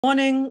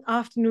Morning,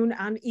 afternoon,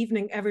 and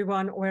evening,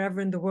 everyone,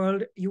 wherever in the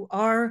world you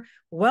are.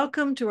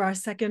 Welcome to our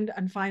second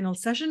and final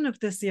session of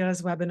this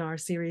year's webinar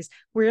series.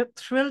 We're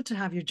thrilled to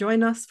have you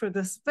join us for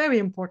this very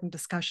important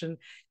discussion.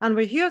 And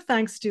we're here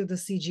thanks to the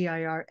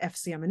CGIAR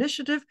FCM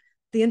initiative,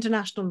 the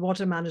International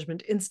Water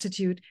Management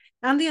Institute,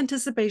 and the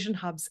Anticipation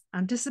Hub's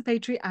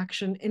Anticipatory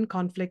Action in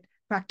Conflict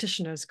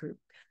Practitioners Group.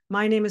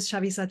 My name is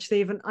Shavi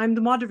Sachdevan. I'm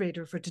the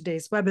moderator for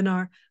today's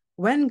webinar,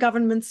 When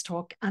Governments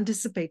Talk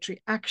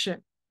Anticipatory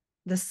Action: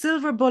 the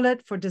silver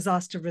bullet for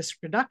disaster risk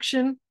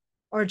reduction,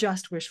 or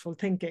just wishful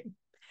thinking.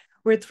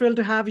 We're thrilled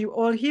to have you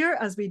all here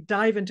as we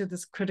dive into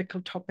this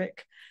critical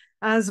topic.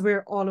 As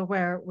we're all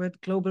aware, with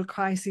global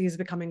crises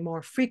becoming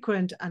more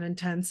frequent and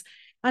intense,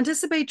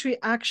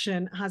 anticipatory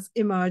action has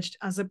emerged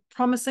as a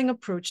promising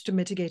approach to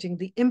mitigating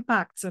the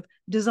impacts of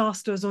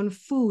disasters on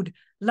food,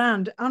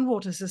 land, and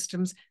water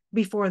systems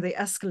before they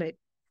escalate.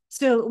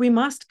 Still, we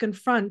must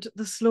confront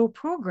the slow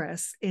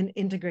progress in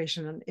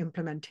integration and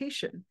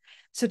implementation.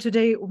 So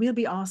today we'll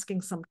be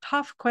asking some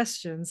tough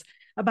questions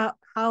about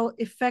how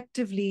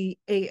effectively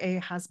AA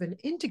has been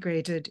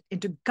integrated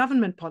into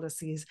government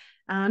policies,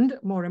 and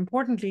more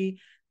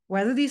importantly,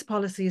 whether these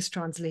policies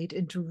translate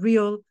into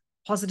real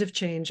positive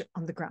change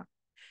on the ground.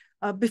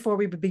 Before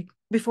we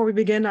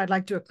begin, I'd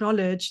like to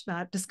acknowledge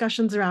that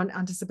discussions around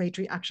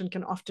anticipatory action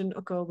can often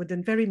occur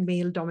within very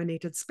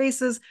male-dominated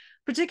spaces,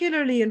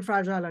 particularly in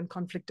fragile and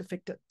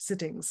conflict-affected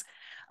settings.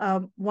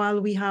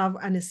 While we have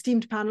an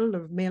esteemed panel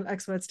of male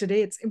experts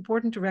today, it's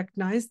important to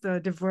recognize the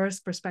diverse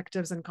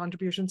perspectives and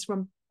contributions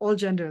from all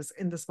genders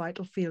in this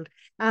vital field.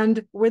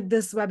 And with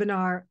this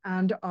webinar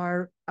and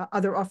our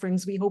other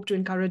offerings, we hope to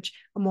encourage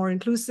a more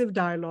inclusive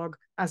dialogue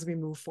as we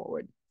move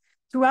forward.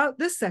 Throughout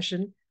this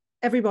session,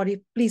 everybody,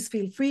 please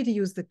feel free to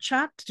use the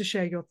chat to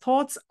share your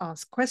thoughts,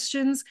 ask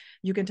questions.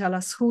 You can tell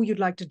us who you'd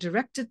like to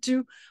direct it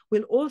to.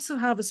 We'll also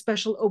have a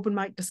special open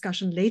mic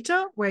discussion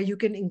later where you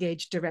can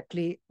engage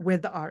directly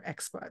with our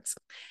experts.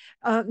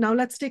 Now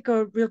let's take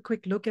a real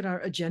quick look at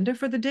our agenda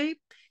for the day.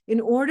 In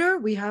order,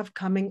 we have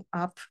coming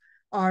up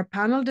our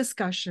panel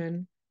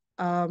discussion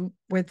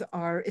with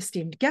our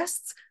esteemed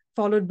guests,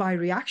 followed by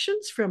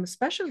reactions from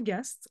special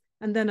guests,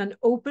 and then an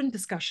open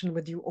discussion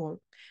with you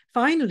all.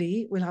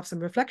 Finally, we'll have some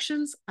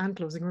reflections and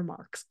closing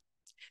remarks.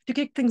 To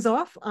kick things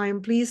off, I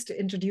am pleased to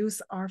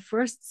introduce our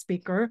first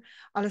speaker,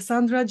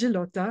 Alessandra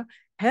Gilotta,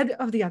 head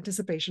of the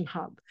Anticipation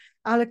Hub.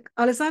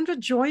 Alessandra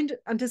joined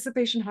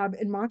Anticipation Hub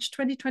in March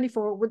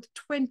 2024 with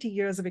 20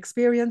 years of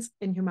experience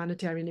in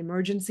humanitarian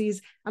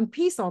emergencies and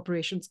peace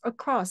operations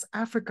across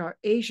Africa,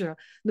 Asia,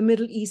 the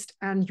Middle East,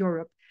 and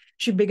Europe.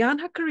 She began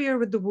her career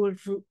with the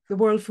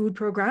World Food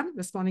Programme,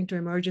 responding to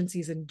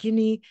emergencies in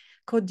Guinea,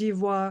 Côte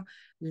d'Ivoire,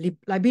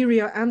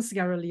 Liberia, and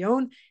Sierra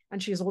Leone.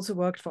 And she has also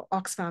worked for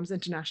Oxfam's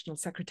International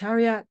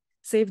Secretariat,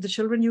 Save the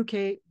Children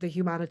UK, the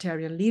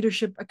Humanitarian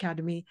Leadership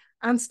Academy,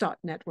 and START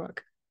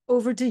Network.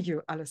 Over to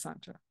you,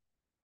 Alessandra.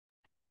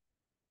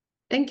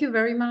 Thank you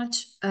very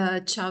much,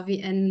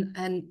 Xavi,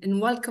 and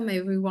welcome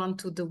everyone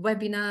to the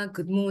webinar.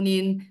 Good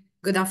morning,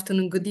 good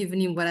afternoon, good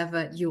evening,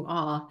 wherever you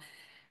are.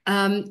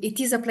 It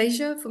is a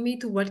pleasure for me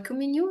to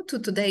welcome you to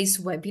today's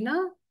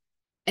webinar.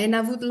 And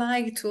I would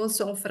like to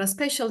also offer a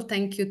special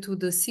thank you to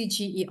the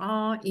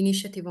CGIAR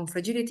Initiative on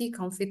Fragility,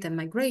 Conflict and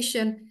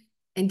Migration,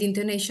 and the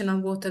International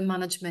Water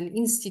Management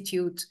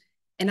Institute,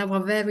 and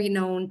our very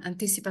known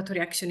Anticipatory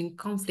Action in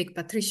Conflict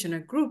Practitioner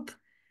Group,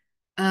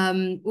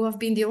 who have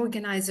been the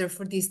organizer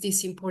for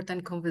this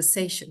important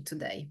conversation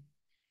today.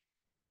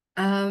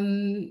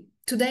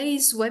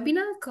 Today's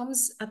webinar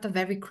comes at a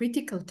very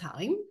critical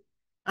time,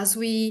 as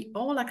we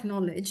all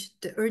acknowledge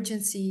the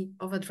urgency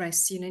of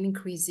addressing and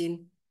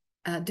increasing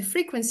the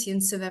frequency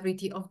and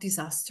severity of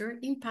disaster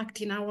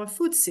impacting our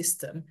food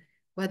system,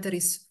 whether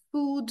it's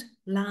food,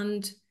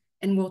 land,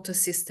 and water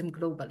system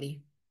globally.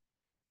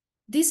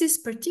 This is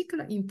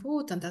particularly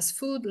important as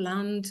food,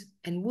 land,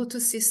 and water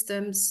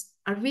systems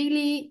are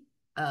really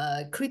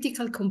a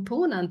critical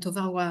component of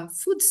our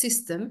food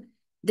system.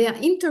 They are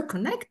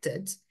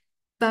interconnected,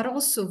 but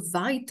also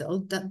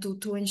vital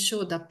to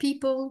ensure that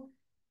people,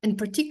 and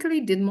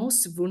particularly the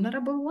most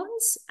vulnerable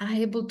ones, are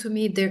able to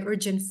meet their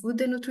urgent food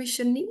and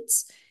nutrition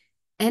needs,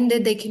 and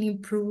that they can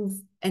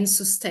improve and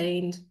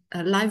sustain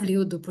a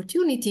livelihood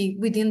opportunity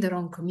within their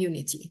own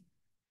community.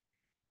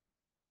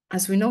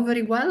 As we know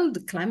very well,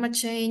 the climate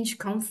change,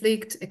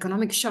 conflict,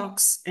 economic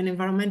shocks, and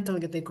environmental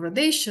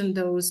degradation,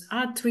 those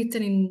are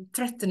threatening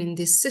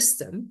this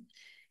system,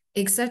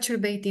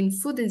 exacerbating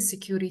food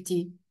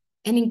insecurity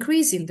and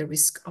increasing the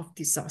risk of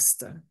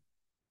disaster.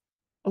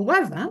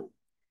 However,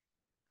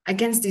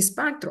 against this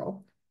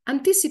backdrop,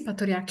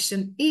 anticipatory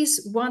action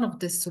is one of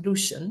the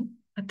solutions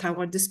at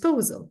our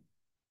disposal.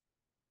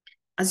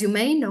 As you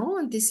may know,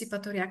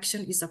 anticipatory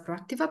action is a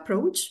proactive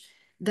approach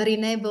that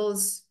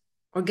enables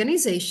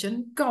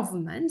organization,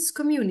 governments,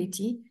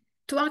 community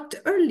to act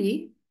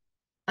early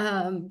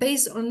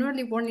based on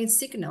early warning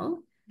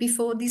signal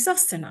before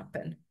disaster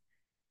happen.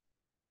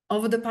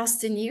 Over the past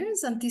 10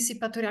 years,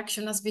 anticipatory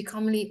action has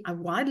become a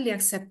widely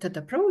accepted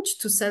approach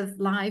to save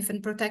life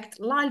and protect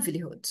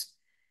livelihoods.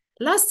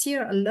 last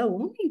year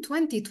alone, in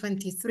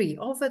 2023,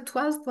 over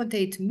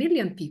 12.8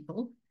 million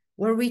people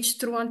were reached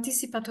through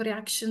anticipatory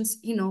actions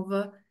in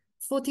over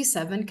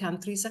 47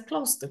 countries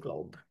across the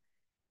globe.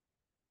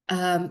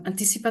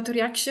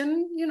 Anticipatory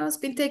action, has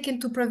been taken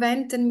to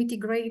prevent and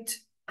mitigate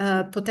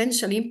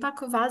potential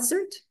impact of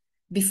hazard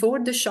before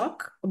the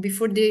shock or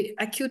before the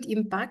acute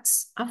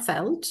impacts are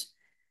felt,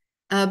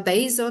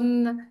 based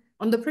on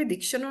the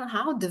prediction on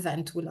how the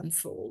event will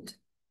unfold.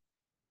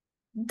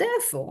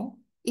 Therefore,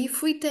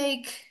 if we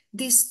take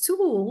this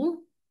tool,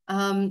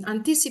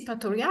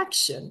 anticipatory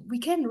action, we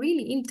can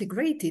really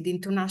integrate it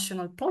into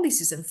national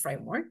policies and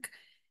framework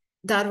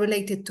that are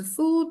related to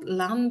food,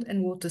 land,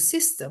 and water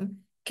system,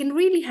 can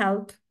really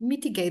help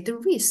mitigate the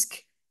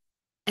risk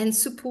and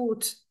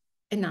support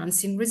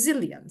enhancing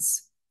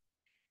resilience.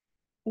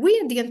 We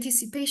at the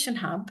Anticipation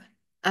Hub,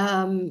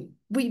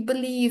 we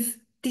believe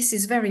this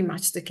is very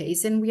much the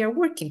case, and we are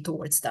working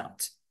towards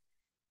that.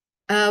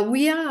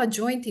 We are a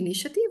joint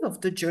initiative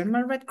of the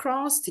German Red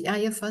Cross, the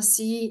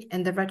IFRC,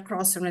 and the Red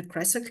Cross and Red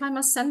Crescent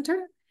Climate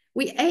Center.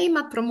 We aim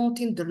at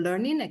promoting the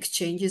learning,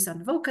 exchanges,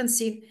 and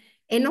advocacy,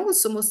 and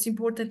also, most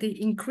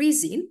importantly,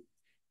 increasing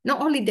not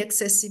only the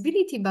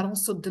accessibility, but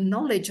also the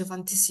knowledge of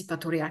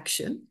anticipatory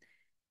action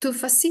to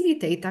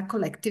facilitate a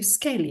collective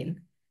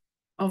scaling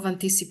of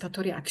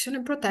anticipatory action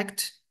and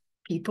protect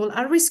people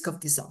at risk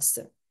of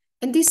disaster.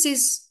 And this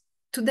is,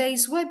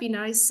 today's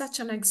webinar is such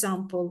an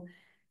example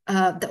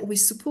that we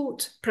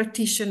support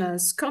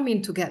practitioners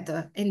coming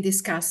together and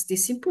discuss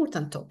this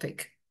important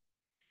topic.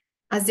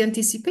 As the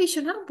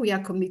Anticipation Hub, we are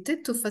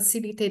committed to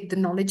facilitate the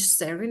knowledge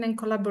sharing and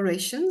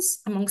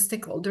collaborations among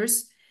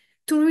stakeholders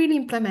to really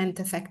implement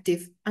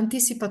effective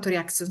anticipatory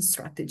action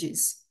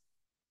strategies.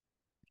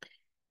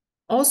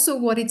 Also,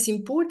 what it's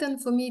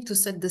important for me to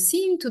set the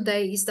scene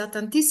today is that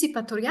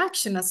anticipatory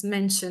action, as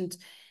mentioned,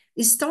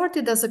 is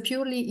started as a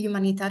purely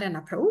humanitarian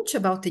approach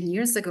about 10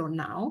 years ago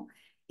now,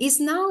 is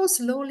now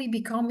slowly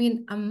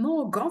becoming a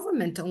more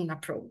government-owned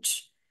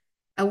approach.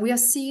 We are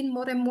seeing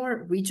more and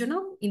more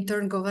regional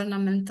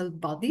intergovernmental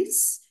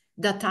bodies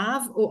that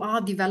have or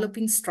are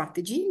developing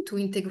strategy to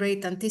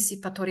integrate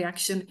anticipatory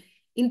action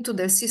into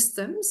their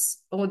systems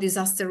or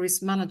disaster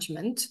risk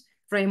management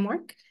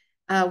framework.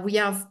 We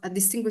have a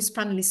distinguished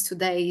panelist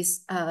today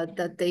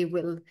that they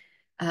will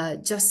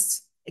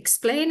just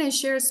explain and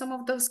share some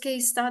of those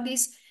case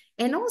studies.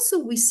 And also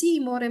we see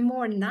more and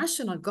more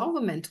national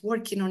government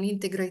working on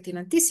integrating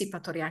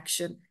anticipatory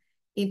action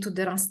into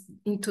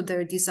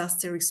their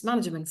disaster risk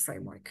management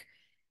framework.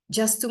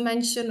 Just to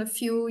mention a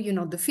few,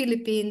 the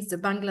Philippines, the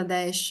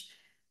Bangladesh,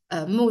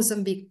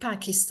 Mozambique,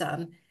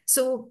 Pakistan.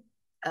 So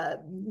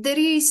there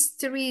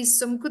is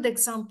some good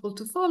example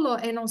to follow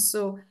and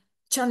also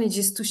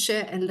challenges to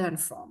share and learn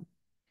from.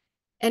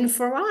 And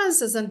for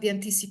us as the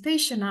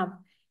Anticipation Hub,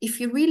 if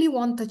you really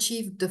want to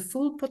achieve the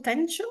full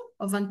potential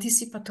of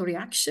anticipatory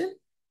action,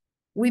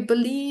 we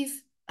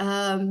believe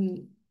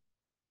that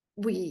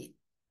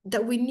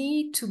we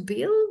need to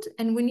build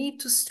and we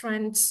need to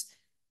strengthen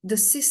the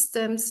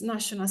systems,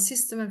 national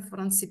system for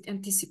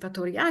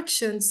anticipatory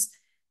actions,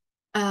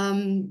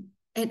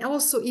 and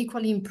also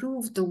equally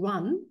improve the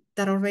one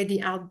that are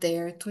already out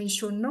there to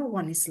ensure no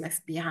one is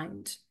left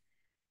behind.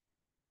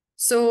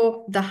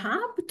 So the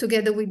Hub,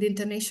 together with the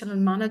International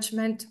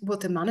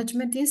Water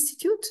Management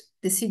Institute,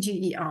 the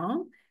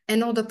CGER,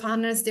 and other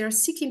partners, they are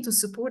seeking to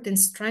support and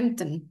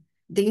strengthen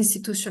the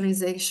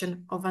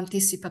institutionalization of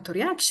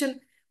anticipatory action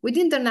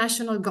within the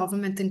national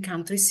government and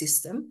country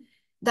system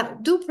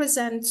that do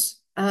present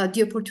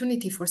the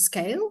opportunity for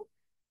scale,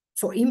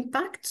 for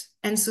impact,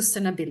 and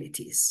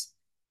sustainabilities.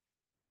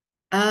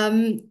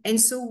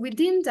 And so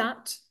within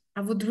that, I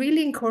would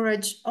really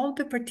encourage all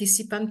the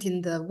participants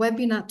in the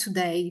webinar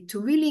today to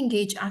really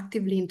engage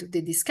actively into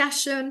the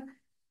discussion,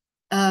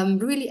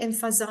 really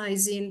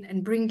emphasizing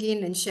and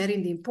bringing and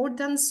sharing the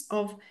importance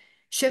of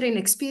sharing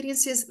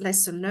experiences,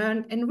 lesson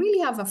learned, and really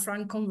have a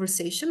frank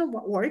conversation of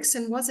what works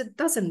and what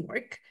doesn't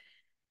work,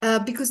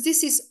 because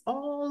this is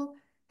all,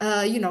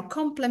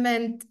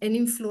 complement and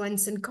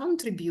influence and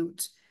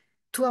contribute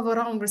to our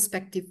own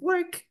respective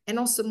work, and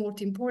also, more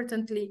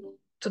importantly,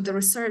 to the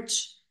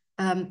research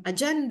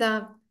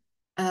agenda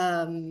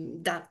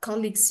that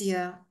colleagues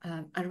here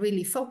are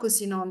really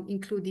focusing on,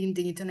 including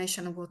the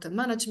International Water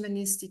Management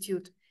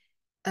Institute.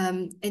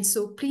 And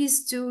so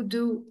please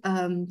do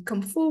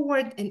come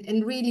forward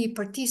and really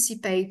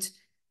participate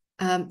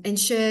and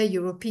share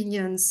your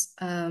opinions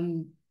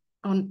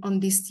on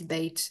this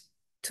debate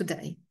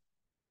today.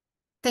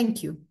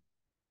 Thank you.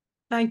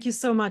 Thank you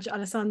so much,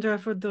 Alessandra,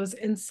 for those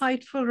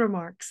insightful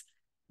remarks.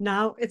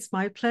 Now it's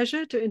my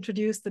pleasure to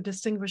introduce the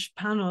distinguished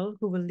panel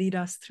who will lead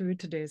us through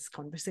today's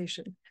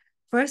conversation.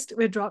 First,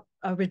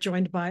 we're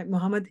joined by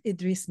Mohammad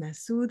Idris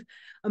Mahsood,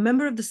 a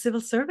member of the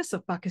Civil Service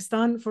of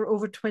Pakistan for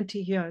over 20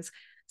 years.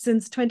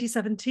 Since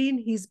 2017,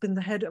 he's been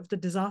the head of the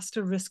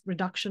Disaster Risk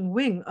Reduction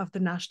Wing of the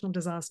National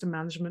Disaster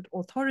Management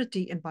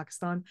Authority in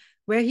Pakistan,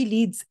 where he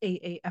leads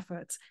AA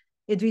efforts.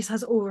 Idris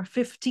has over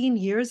 15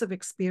 years of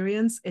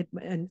experience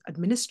in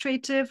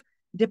administrative,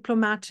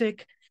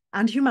 diplomatic,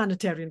 and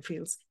humanitarian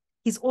fields.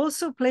 He's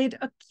also played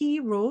a key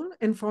role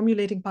in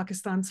formulating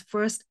Pakistan's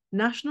first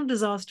national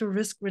disaster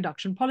risk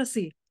reduction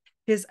policy.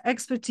 His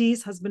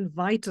expertise has been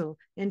vital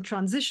in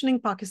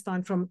transitioning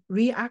Pakistan from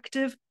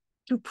reactive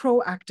to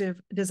proactive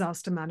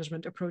disaster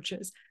management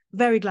approaches.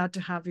 Very glad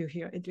to have you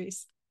here,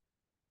 Idris.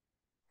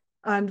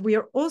 And we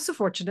are also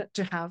fortunate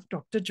to have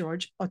Dr.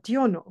 George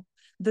Otiono,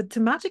 the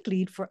thematic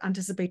lead for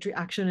anticipatory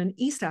action in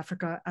East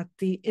Africa at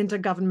the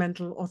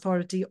Intergovernmental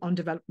Authority on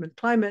Development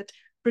Climate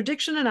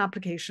Prediction and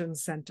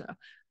Applications Center.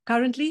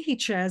 Currently, he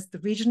chairs the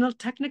Regional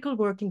Technical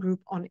Working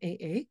Group on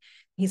AA.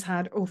 He's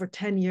had over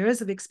 10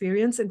 years of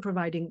experience in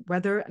providing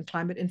weather and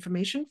climate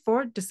information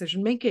for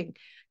decision-making.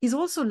 He's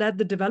also led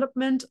the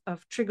development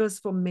of triggers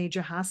for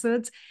major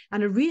hazards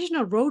and a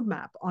regional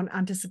roadmap on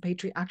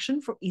anticipatory action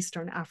for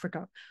Eastern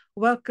Africa.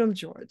 Welcome,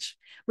 George.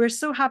 We're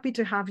so happy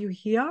to have you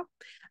here.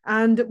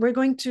 And we're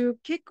going to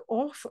kick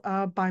off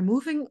by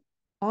moving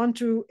on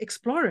to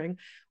exploring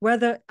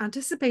whether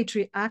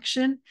anticipatory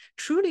action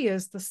truly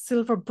is the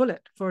silver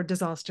bullet for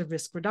disaster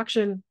risk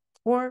reduction,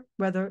 or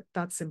whether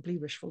that's simply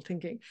wishful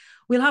thinking.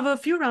 We'll have a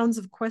few rounds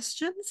of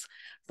questions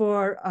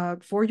for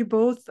you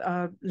both,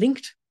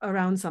 linked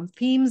around some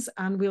themes,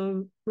 and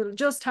we'll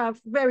just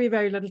have very,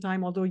 very little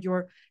time, although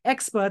you're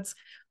experts.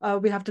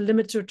 We have to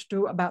limit it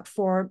to about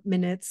 4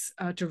 minutes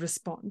to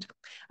respond.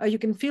 You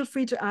can feel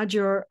free to add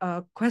your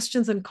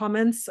questions and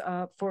comments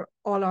for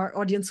all our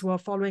audience who are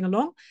following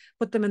along.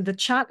 Put them in the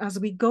chat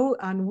as we go,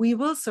 and we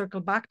will circle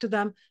back to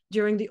them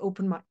during the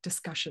open mic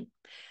discussion.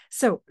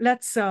 So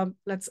let's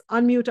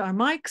unmute our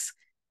mics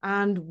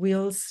and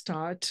we'll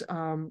start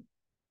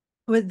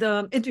with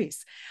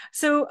Idris.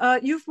 So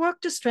you've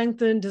worked to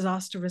strengthen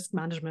disaster risk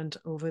management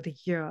over the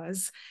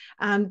years,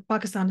 and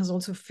Pakistan has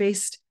also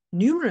faced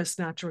numerous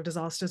natural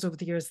disasters over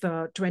the years.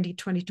 The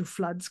 2022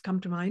 floods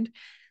come to mind.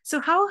 So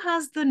how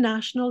has the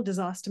National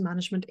Disaster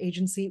Management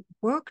Agency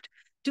worked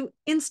to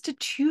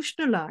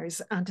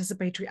institutionalize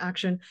anticipatory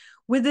action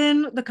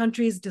within the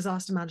country's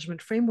disaster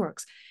management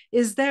frameworks?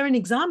 Is there an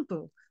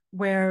example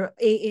where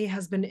AA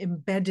has been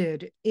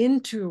embedded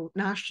into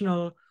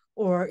national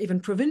or even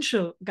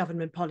provincial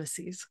government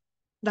policies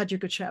that you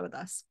could share with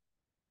us?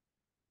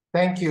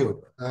 Thank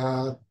you.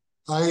 I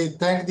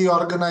thank the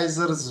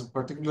organizers,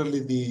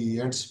 particularly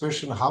the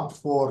Anticipation Hub,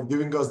 for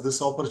giving us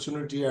this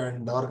opportunity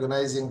and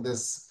organizing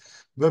this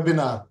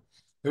webinar.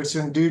 It's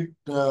indeed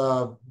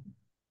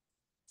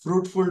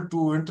fruitful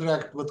to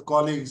interact with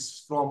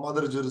colleagues from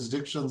other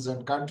jurisdictions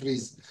and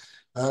countries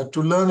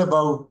to learn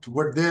about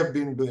what they have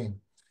been doing.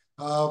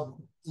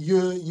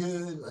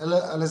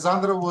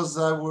 Alessandra was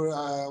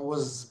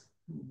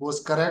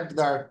correct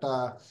that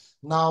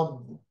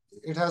now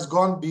it has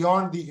gone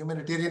beyond the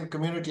humanitarian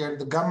community, and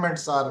the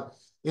governments are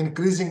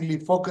increasingly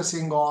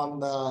focusing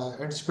on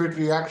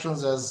anticipatory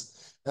actions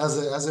as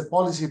a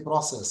policy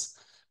process.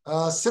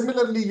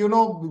 Similarly,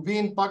 we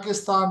in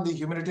Pakistan, the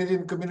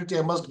humanitarian community,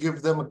 I must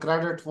give them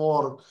credit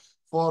for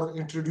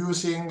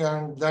introducing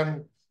and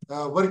then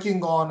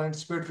working on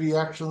anticipatory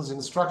actions in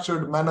a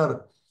structured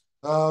manner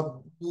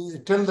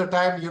till the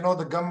time,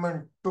 the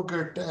government took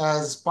it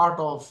as part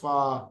of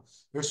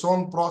its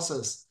own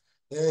process.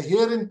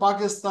 Here in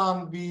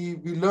Pakistan, we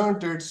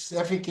learned its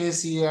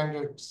efficacy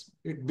and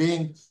it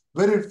being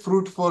very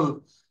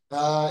fruitful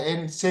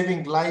in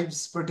saving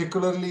lives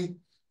particularly,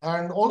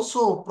 and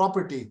also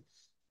property.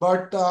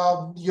 But,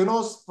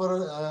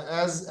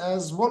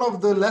 as one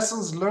of the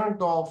lessons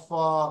learned of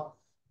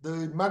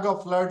the mega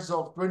floods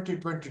of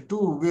 2022,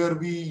 where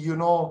we,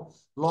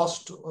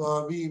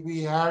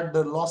 we had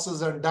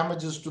losses and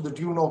damages to the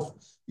tune of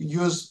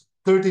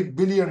 $30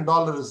 billion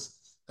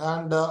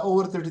and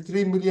over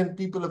 33 million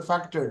people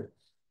affected.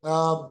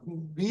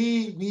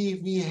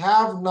 We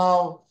have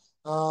now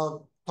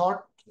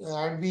thought,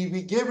 and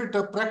we gave it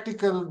a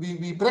practical,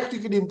 we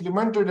practically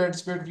implemented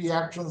anticipatory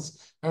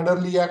actions and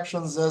early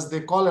actions, as they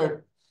call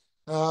it.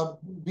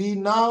 We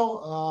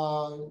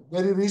now,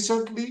 very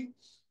recently,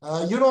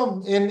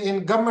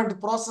 in government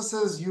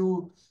processes,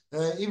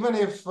 even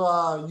if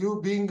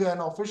you being an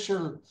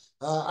official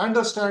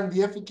understand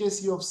the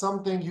efficacy of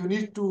something, you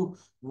need to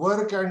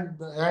work and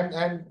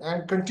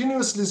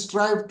continuously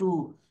strive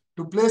to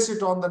place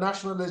it on the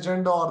national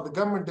agenda or the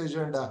government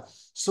agenda.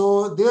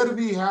 So there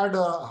we had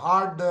a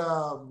hard,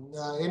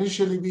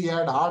 initially we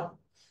had hard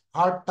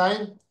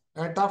time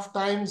and tough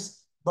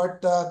times,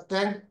 but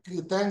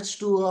thanks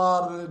to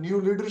our new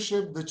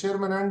leadership, the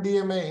chairman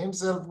NDMA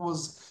himself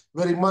was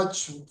very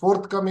much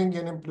forthcoming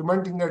in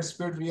implementing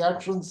anticipatory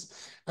actions.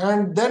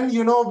 And then,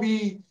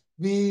 we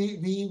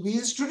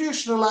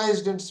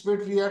institutionalized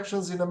anticipatory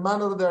actions in a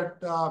manner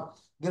that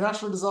the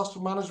National Disaster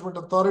Management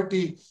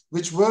Authority,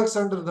 which works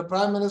under the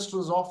Prime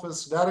Minister's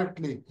office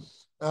directly,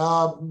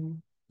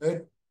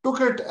 it took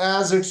it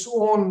as its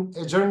own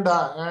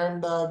agenda.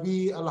 And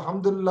we,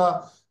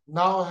 alhamdulillah,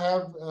 now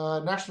have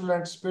National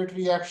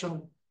Anticipatory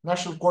Action,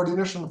 National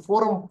Coordination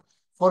Forum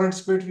for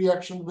Anticipatory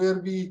Action, where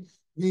the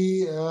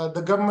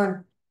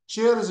government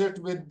chairs it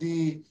with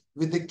the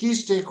key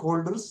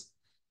stakeholders.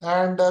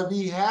 And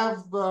we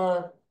have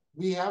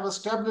we have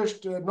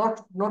established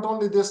not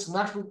only this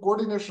National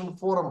Coordination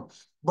Forum,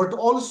 but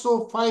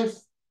also 5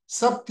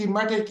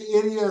 sub-thematic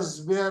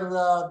areas where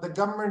the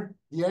government,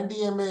 the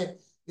NDMA,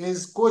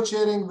 is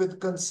co-chairing with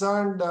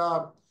concerned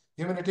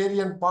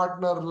humanitarian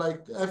partner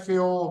like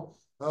FAO,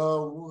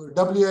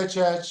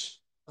 WHH,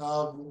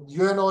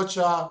 UN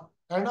OCHA,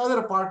 and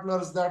other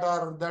partners that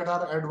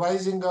are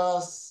advising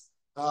us,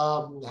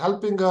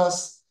 helping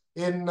us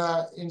in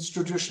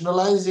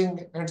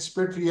institutionalizing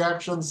anticipatory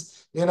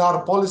actions in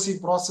our policy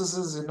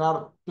processes, in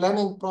our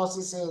planning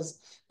processes,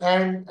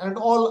 and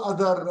all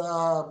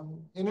other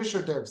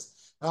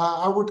initiatives.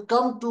 I would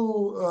come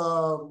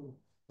to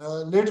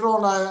later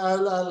on.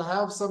 I'll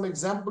have some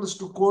examples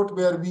to quote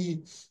where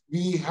we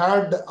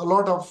had a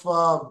lot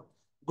of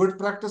good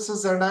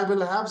practices, and I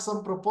will have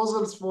some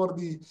proposals for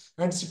the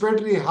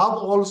anticipatory hub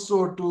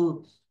also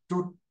to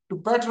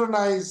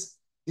patronize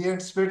the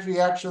anticipatory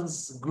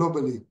actions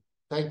globally.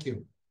 Thank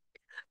you.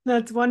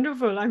 That's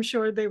wonderful. I'm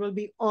sure they will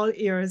be all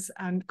ears.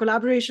 And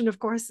collaboration, of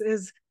course,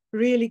 is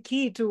really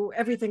key to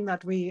everything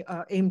that we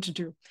aim to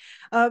do.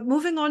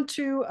 Moving on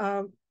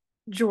to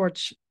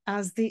George,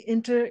 as the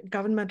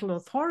Intergovernmental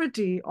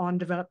Authority on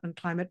Development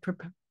Climate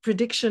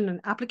Prediction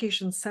and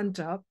Application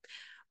Center,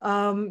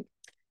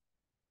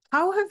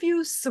 how have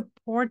you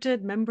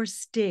supported member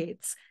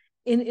states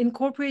in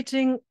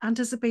incorporating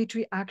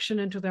anticipatory action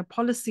into their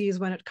policies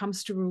when it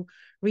comes to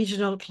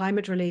regional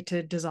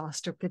climate-related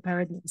disaster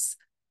preparedness?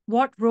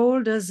 What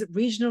role does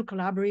regional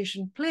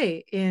collaboration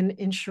play in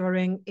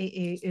ensuring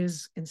AA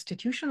is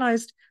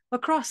institutionalized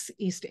across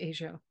East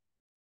Asia?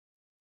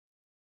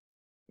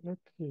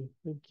 Okay,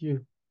 thank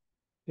you.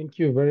 Thank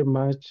you very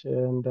much.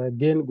 And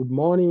again, good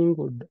morning,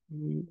 good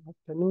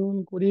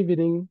afternoon, good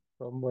evening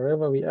from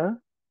wherever we are.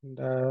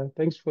 And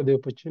thanks for the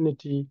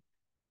opportunity to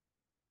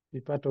be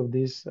part of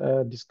this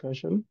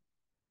discussion.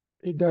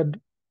 IGAD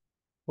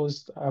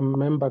hosts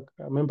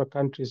member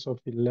countries of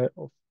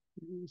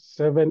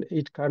 7,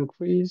 8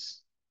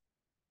 countries,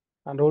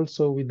 and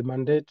also with the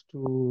mandate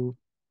to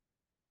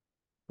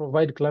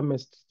provide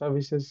climate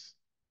services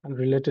and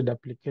related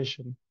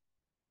application.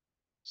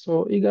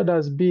 So IGAD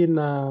has been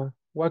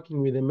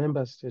working with the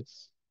member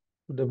states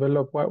to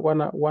develop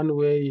one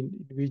way in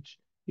which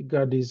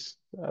IGAD is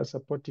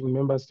supporting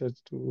member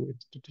states to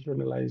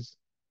institutionalize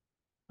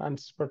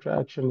anticipatory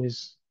action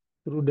is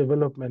through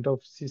development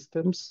of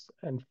systems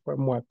and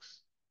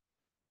frameworks.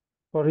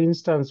 For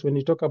instance, when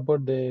you talk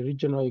about the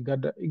regional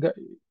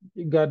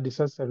IGAD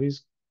disaster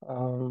risk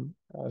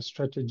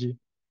strategy,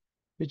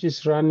 which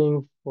is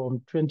running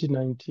from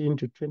 2019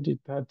 to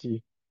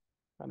 2030,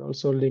 and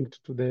also linked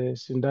to the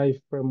Sendai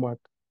framework,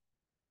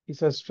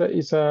 it's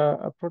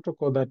a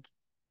protocol that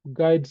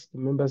guides the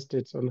member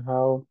states on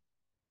how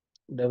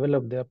to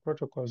develop their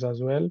protocols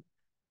as well,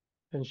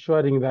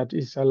 ensuring that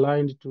it's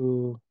aligned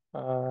to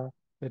the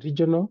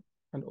regional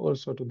and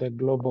also to the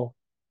global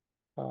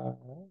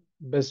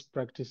best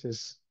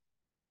practices.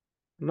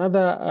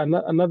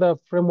 Another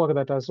framework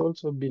that has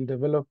also been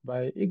developed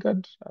by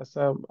IGAD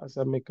as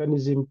a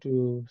mechanism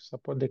to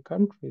support the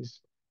countries,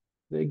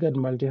 the IGAD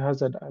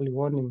multi-hazard early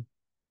warning,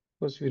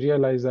 because we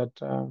realize that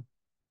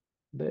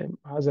the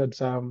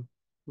hazards are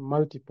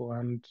multiple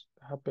and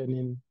happen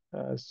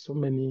in so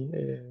many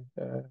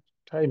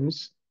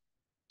times.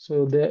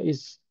 So there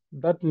is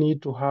that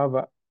need to have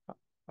a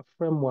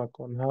framework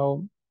on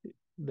how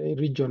the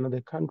region or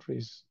the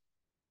countries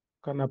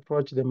can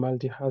approach the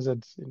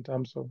multi-hazards in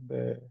terms of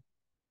the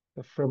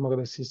framework of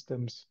the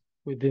systems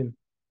within.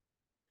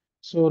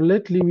 So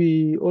lately,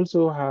 we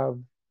also have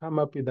come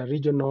up with a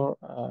regional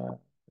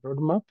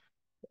roadmap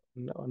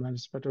on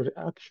anticipatory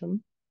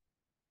action,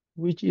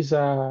 which is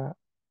a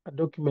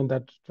document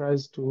that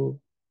tries to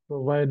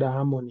provide a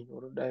harmony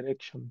or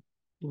direction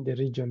in the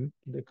region,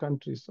 the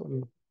countries,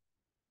 on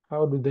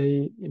how do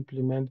they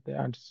implement the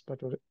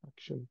anticipatory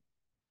action.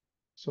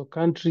 So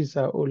countries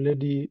are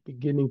already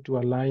beginning to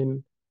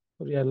realign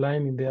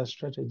their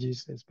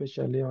strategies,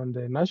 especially on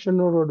the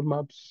national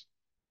roadmaps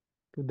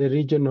to the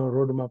regional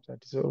roadmap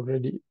that is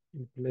already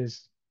in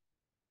place.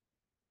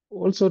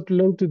 Also, to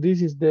link to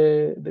this is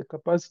the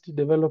capacity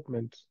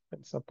development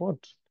and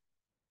support.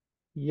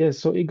 Yes,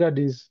 so IGAD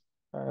is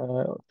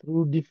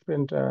through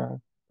different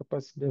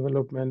capacity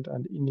development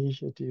and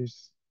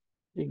initiatives.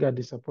 IGAD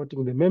is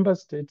supporting the member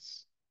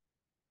states,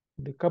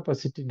 the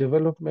capacity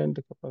development,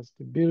 the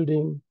capacity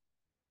building,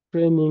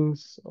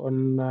 trainings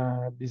on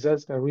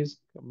disaster risk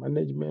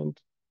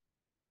management,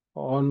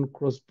 on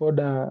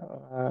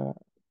cross-border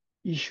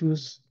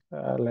issues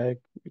like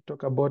we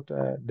talk about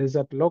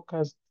desert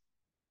locusts.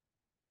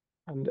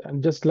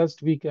 And just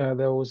last week,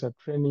 there was a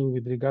training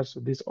with regards to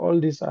this. All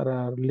these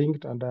are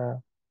linked and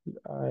are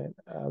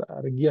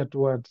geared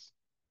towards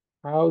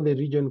how the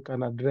region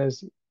can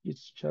address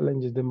its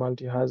challenges, the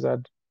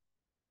multi-hazard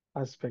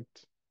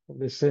aspect of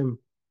the same.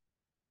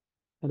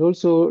 And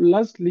also,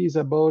 lastly, is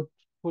about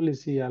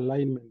policy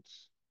alignment.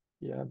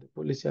 Yeah, the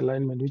policy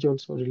alignment, which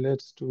also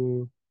relates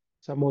to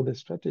some of the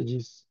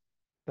strategies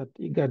that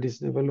IGAD is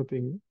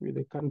developing with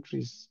the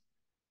countries.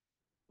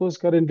 Because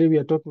currently we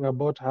are talking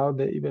about how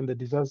even the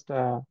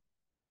disaster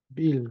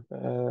bill,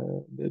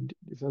 the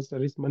disaster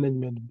risk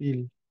management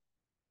bill,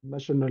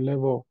 national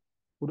level,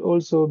 would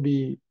also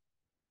be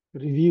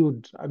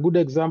reviewed. A good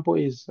example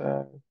is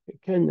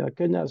Kenya.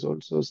 Kenya has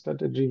also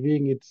started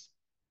reviewing its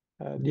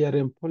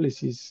DRM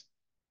policies,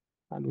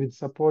 and with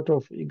support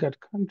of IGAD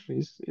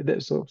countries,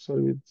 with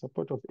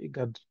support of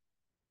IGAD,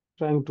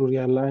 trying to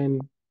realign,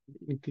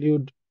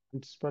 include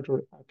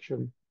anticipatory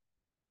action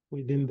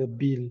within the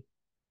bill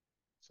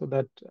so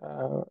that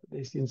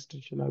there's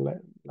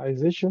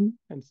institutionalization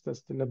and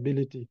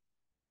sustainability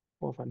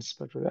of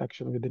anticipatory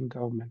action within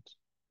government.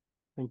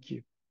 Thank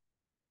you.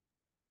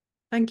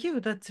 Thank you.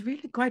 That's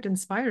really quite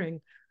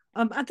inspiring.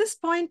 At this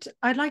point,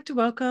 I'd like to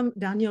welcome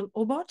Daniel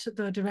Obot,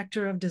 the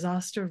Director of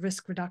Disaster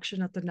Risk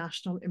Reduction at the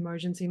National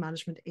Emergency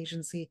Management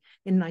Agency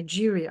in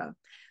Nigeria.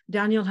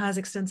 Daniel has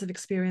extensive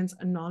experience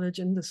and knowledge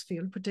in this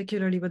field,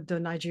 particularly with the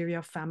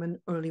Nigeria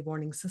Famine Early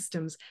Warning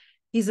Systems.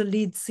 He's a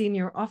lead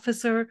senior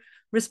officer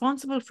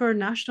responsible for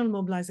national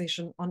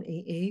mobilization on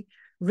AA,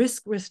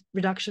 risk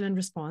reduction and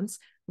response,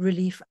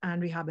 relief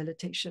and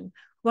rehabilitation.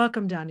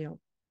 Welcome,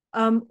 Daniel.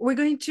 We're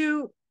going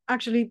to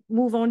actually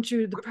move on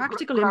to the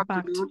practical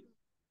impact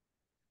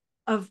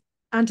of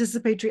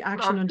anticipatory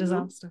action on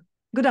disaster.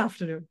 Good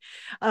afternoon.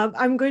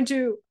 I'm going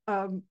to,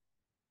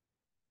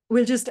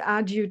 we'll just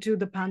add you to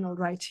the panel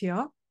right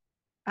here.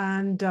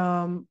 And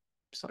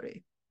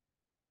sorry.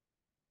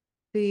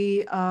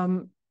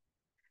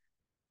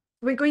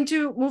 We're going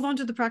to move on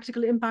to the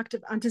practical impact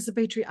of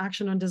anticipatory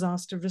action on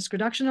disaster risk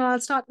reduction. And I'll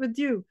start with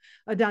you,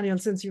 Daniel,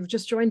 since you've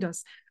just joined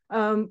us.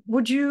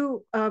 Would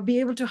you be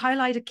able to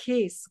highlight a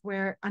case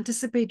where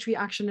anticipatory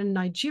action in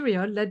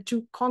Nigeria led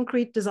to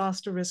concrete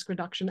disaster risk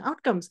reduction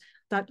outcomes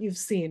that you've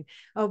seen?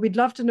 We'd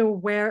love to know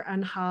where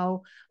and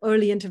how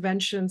early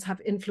interventions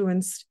have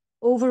influenced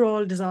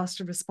overall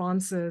disaster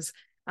responses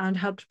and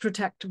helped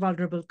protect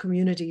vulnerable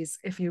communities,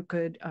 if you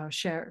could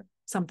share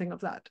something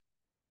of that.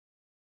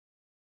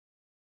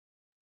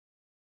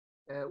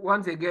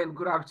 Once again,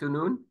 good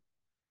afternoon.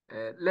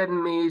 Let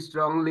me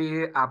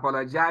strongly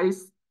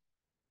apologize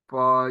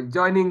for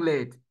joining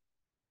late.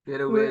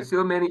 There were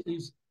so many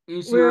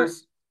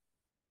issues.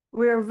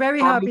 We're very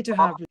happy to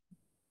have you.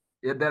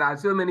 Yeah, there are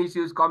so many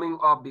issues coming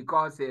up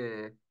because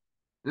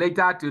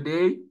later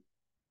today,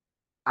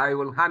 I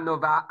will hand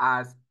over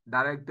as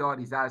Director of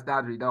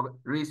Disaster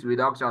Risk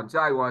Reduction. So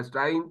I was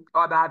trying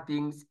other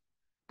things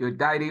to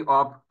tidy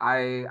up.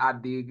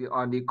 On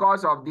the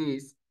course of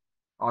this,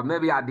 or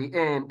maybe at the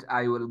end,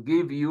 I will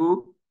give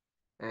you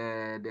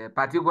the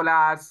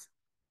particulars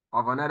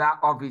of another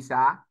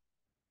officer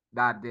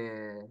that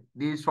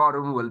this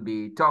forum will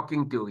be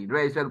talking to in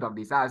respect of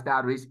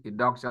disaster risk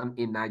reduction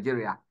in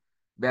Nigeria.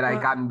 But I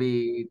can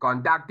be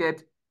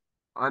contacted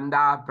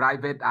under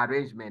private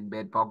arrangement,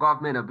 but for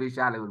government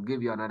official, I will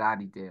give you another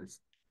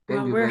details.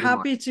 Thank you very much. We're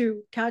happy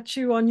to catch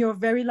you on your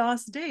very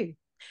last day.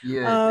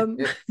 Yeah.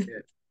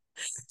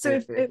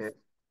 So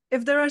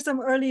if there are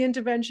some early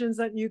interventions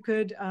that you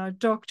could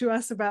talk to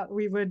us about,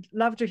 we would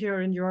love to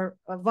hear in your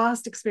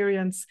vast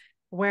experience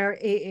where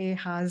AA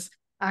has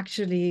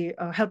actually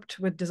helped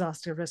with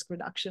disaster risk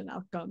reduction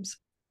outcomes.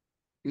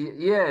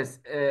 Yes,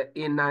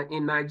 in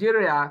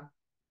Nigeria,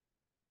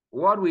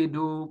 what we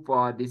do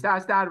for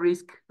disaster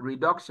risk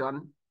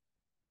reduction,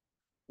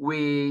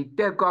 we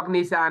take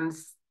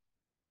cognizance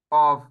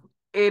of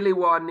early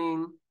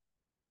warning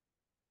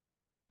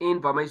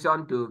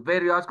information to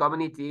various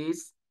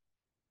communities,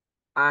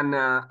 and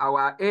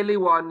our early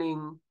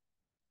warning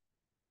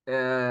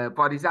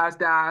for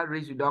disaster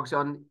risk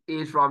reduction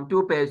is from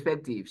two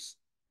perspectives.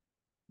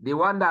 The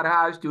one that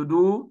has to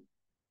do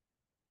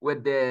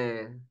with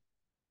the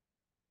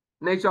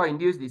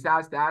nature-induced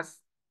disasters,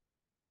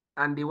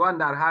 and the one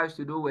that has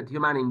to do with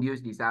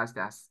human-induced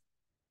disasters.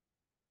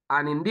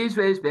 And in these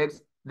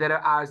respects, there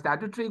are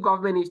statutory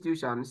government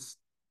institutions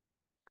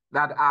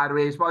that are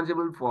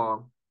responsible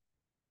for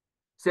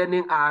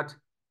sending out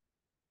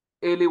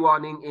early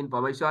warning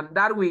information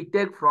that we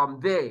take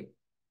from there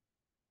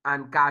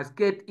and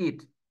cascade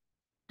it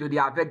to the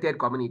affected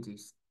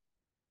communities.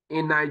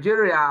 In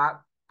Nigeria,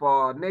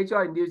 for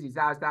nature-induced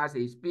disasters,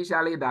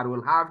 especially that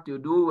will have to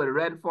do with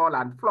rainfall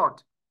and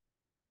flood,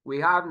 we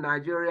have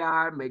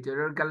Nigeria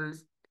Meteorological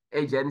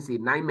Agency,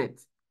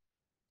 NIMET,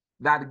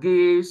 that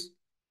gives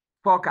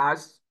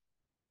forecasts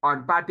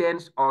on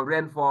patterns of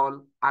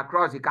rainfall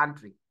across the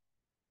country.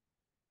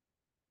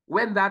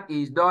 When that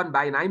is done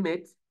by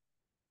NIMET,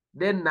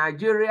 then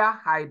Nigeria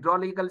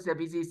Hydrological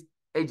Services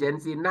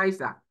Agency,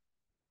 NISA,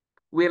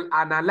 will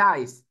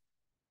analyze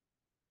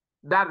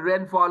that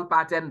rainfall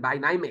pattern by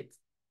NIMET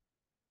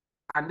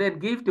and then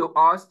give to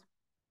us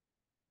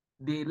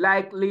the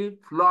likely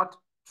flood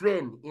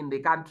trend in the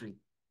country.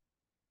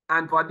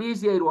 And for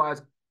this year,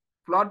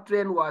 flood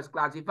trend was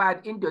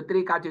classified into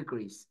three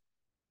categories: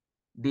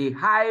 the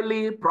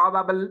highly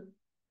probable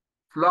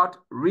flood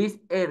risk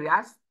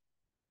areas,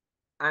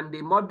 and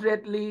the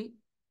moderately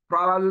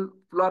probable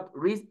flood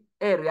risk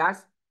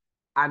areas,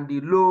 and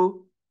the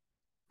low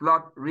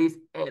flood risk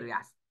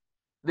areas.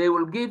 They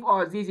will give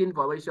us this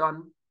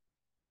information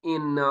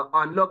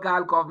on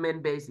local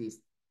government basis.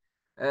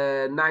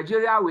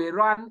 Nigeria will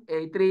run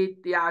a 3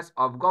 tiers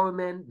of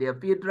government, the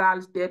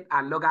federal, state,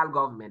 and local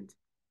government.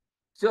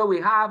 So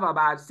we have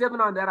about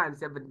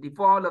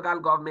 774 local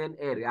government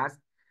areas.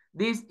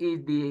 This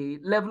is the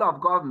level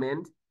of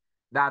government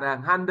that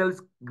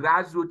handles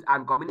grassroots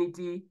and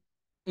community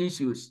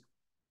issues.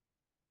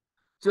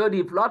 So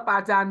the flood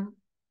pattern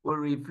will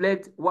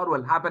reflect what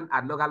will happen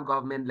at local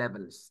government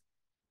levels.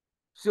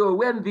 So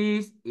when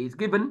this is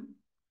given,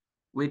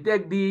 we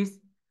take this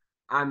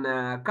and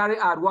carry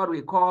out what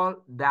we call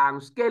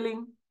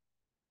downscaling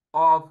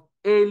of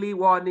early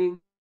warning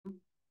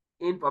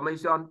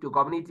information to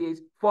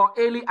communities for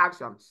early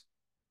actions,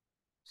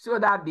 so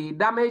that the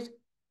damage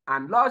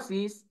and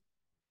losses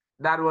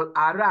that will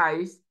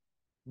arise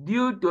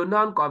due to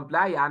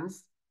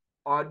non-compliance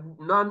or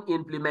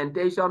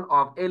non-implementation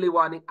of early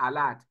warning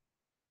alert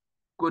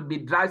could be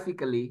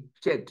drastically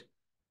checked.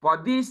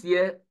 For this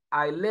year,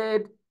 I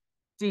led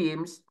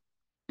teams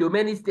to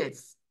many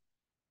states.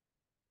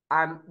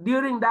 And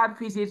during that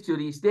visit to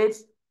the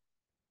states,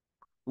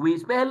 we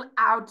spelled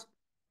out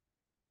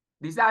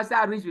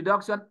disaster risk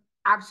reduction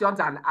actions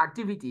and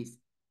activities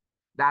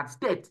that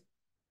states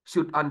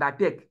should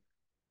undertake.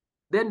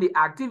 Then the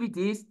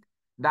activities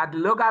that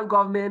local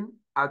government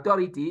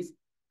authorities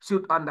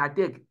should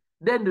undertake.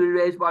 Then the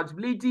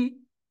responsibility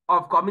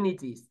of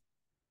communities,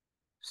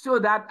 so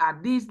that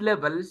at these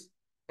levels,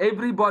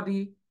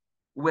 everybody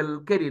will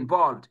get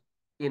involved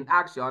in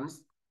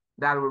actions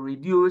that will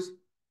reduce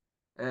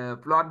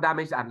flood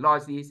damage and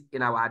losses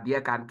in our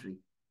dear country.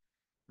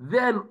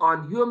 Then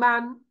on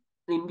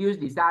human-induced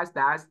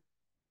disasters,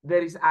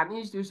 there is an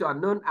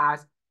institution known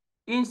as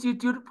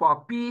Institute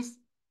for Peace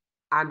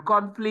and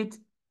Conflict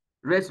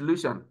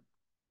Resolution,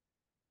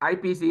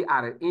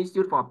 IPCR,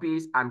 Institute for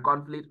Peace and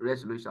Conflict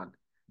Resolution,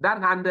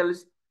 that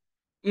handles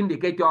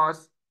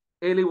indicators,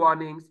 early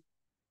warnings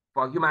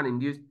for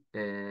human-induced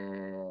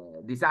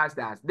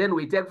disasters. Then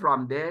we take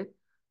from there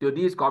to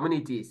these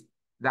communities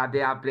that they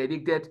have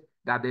predicted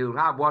that they will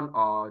have 1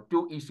 or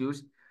 2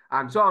 issues.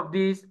 And some of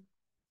these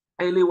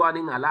early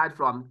warning alerts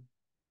from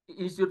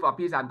Institute for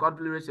Peace and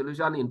Conflict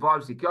Resolution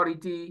involve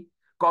security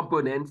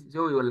components.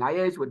 So we will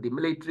liaise with the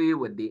military,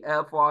 with the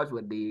Air Force,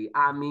 with the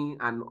Army,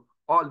 and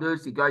all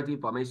those security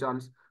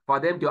informations for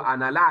them to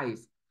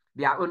analyze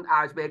their own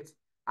aspects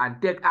and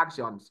take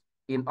actions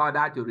in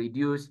order to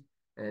reduce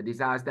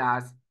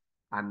disasters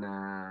and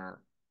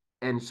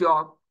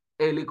ensure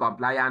early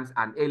compliance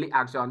and early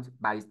actions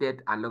by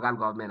state and local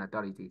government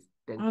authorities.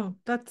 Thank you. Oh,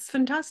 that's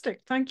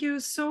fantastic. Thank you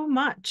so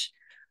much.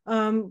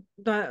 I'm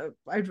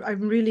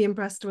really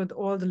impressed with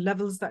all the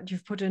levels that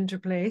you've put into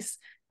place,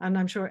 and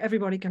I'm sure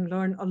everybody can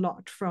learn a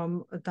lot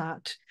from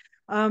that.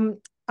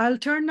 I'll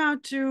turn now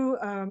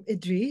to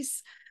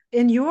Idris.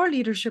 In your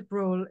leadership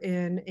role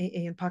in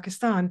AA in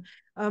Pakistan,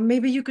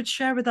 maybe you could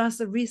share with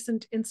us a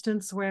recent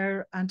instance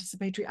where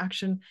anticipatory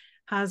action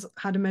has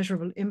had a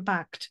measurable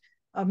impact,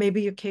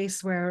 maybe a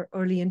case where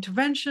early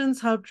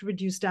interventions helped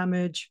reduce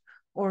damage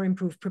or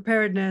improve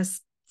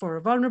preparedness for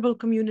a vulnerable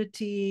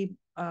community.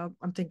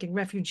 I'm thinking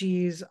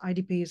refugees,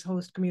 IDPs,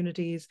 host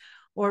communities,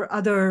 or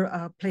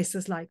other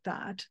places like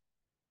that.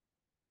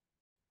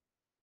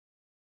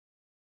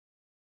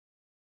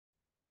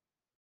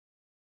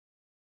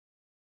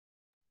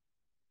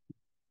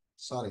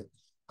 Sorry.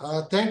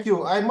 Thank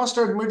you. I must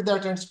admit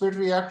that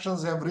anticipatory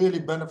actions have really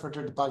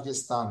benefited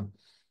Pakistan.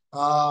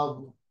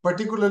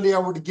 Particularly, I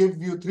would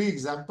give you 3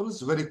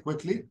 examples very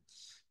quickly.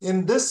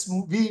 In this,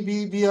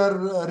 we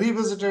are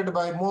revisited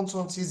by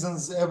monsoon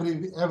seasons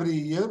every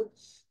year.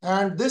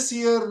 And this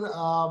year,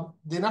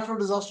 the National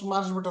Disaster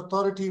Management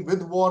Authority,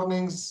 with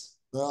warnings,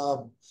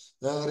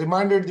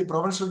 reminded the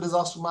provincial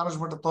disaster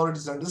management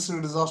authorities and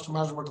district disaster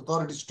management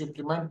authorities to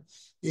implement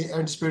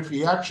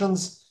anticipatory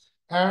actions.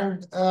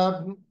 And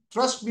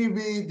trust me,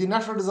 the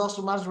National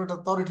Disaster Management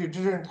Authority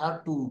didn't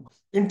have to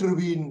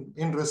intervene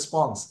in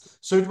response.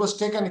 So it was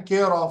taken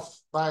care of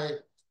by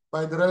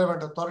the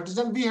relevant authorities,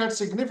 and we had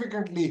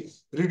significantly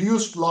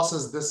reduced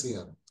losses this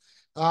year.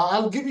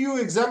 I'll give you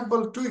 2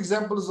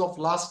 examples of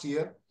last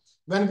year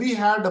when we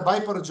had a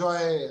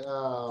Biparjoy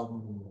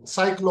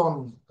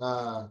cyclone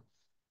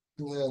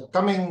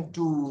coming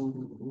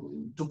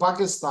to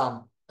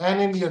Pakistan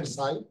and Indian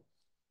side.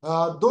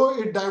 Though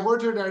it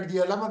diverted at the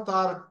 11th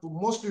hour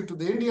mostly to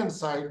the Indian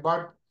side,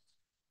 but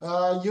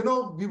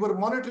we were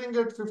monitoring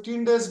it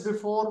 15 days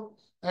before,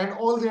 and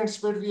all the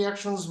anticipatory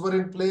actions were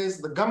in place.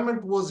 The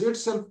government was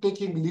itself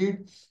taking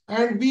lead,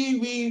 and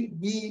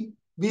we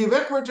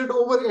evacuated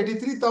over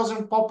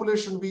 83,000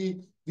 population.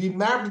 We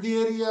mapped the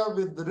area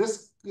with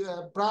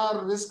the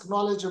prior risk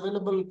knowledge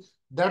available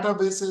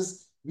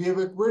databases. We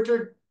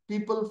evacuated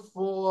people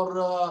for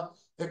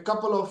a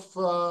couple of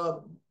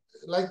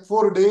like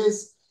 4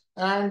 days,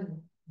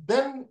 and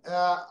then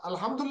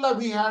Alhamdulillah,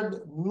 we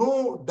had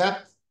no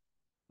death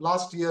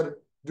last year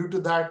due to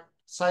that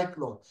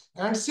cyclone.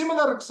 And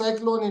similar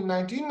cyclone in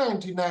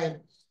 1999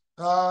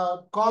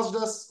 caused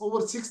us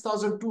over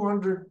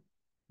 6,200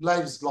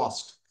 lives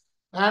lost.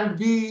 And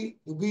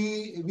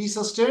we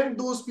sustained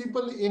those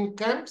people in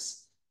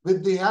camps,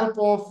 with the help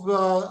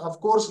of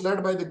course,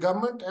 led by the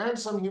government and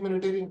some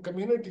humanitarian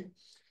community.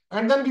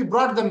 And then we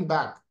brought them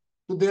back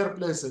to their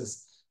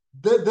places.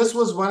 This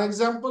was one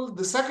example.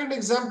 The second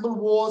example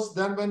was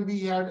then when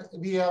we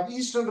have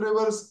eastern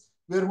rivers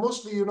where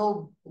mostly,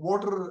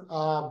 water,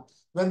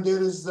 when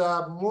there is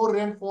more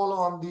rainfall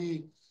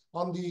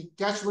on the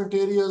catchment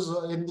areas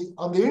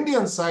on the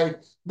Indian side,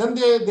 then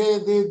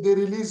they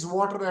release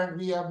water and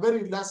we have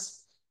very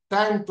less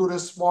time to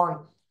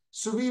respond.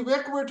 So we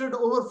evacuated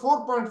over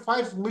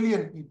 4.5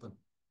 million people.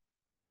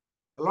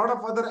 A lot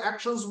of other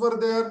actions were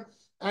there,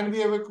 and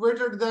we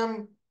evacuated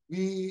them.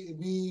 We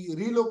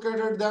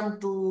relocated them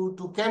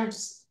to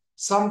camps,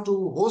 some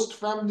to host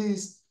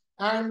families,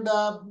 and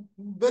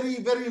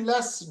very, very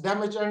less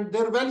damage. And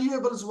their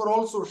valuables were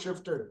also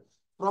shifted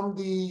from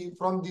the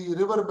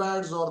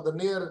riverbeds or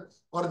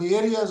the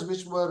areas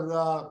which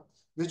were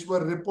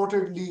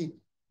reportedly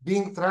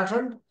being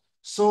threatened.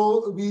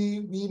 So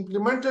we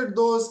implemented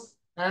those,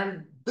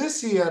 and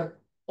this year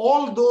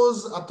all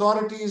those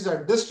authorities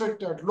at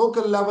district, at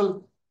local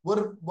level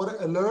were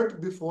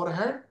alert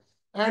beforehand,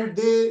 and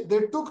they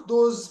took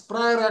those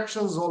prior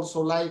actions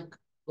also,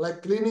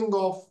 like cleaning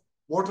of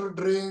water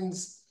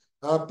drains,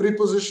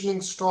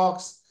 pre-positioning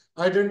stocks,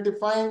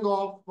 identifying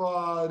of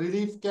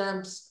relief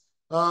camps,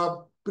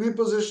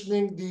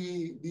 pre-positioning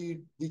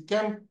the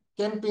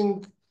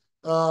camping,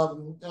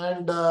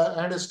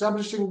 and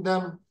establishing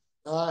them,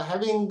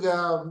 having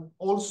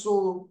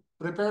also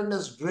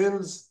preparedness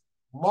drills,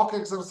 mock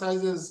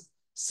exercises,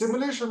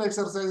 simulation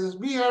exercises.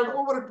 We had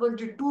over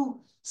 22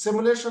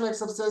 simulation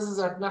exercises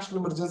at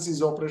National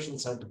Emergencies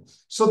Operations Center.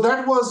 So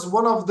that was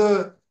one of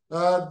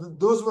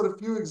those were a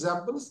few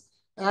examples.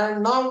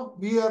 And now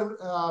we are,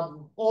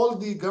 all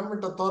the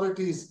government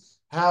authorities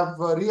have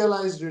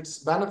realized its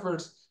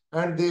benefits,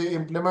 and they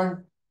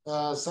implement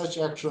such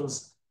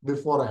actions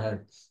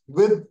beforehand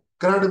with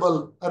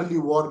credible early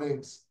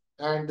warnings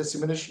and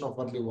dissemination of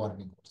early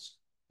warnings.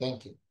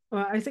 Thank you.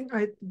 Well, I think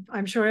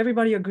I'm sure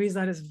everybody agrees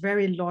that is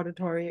very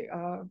laudatory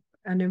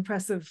and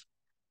impressive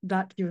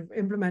that you've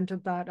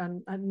implemented that,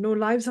 and no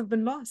lives have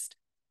been lost.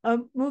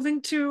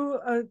 Moving to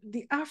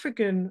the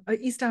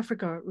East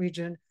Africa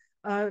region,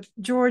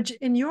 George,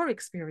 in your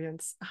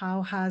experience,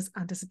 how has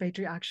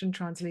anticipatory action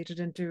translated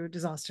into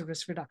disaster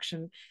risk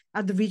reduction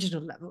at the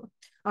regional level?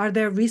 Are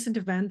there recent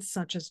events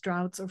such as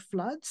droughts or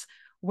floods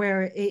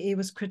where AA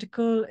was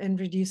critical in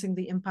reducing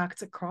the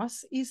impacts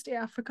across East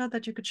Africa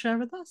that you could share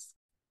with us?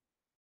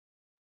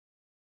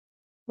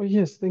 Oh,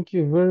 yes, thank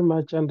you very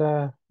much. And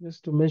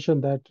just to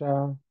mention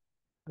that,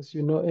 as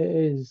you know,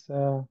 AA is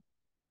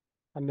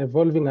an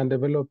evolving and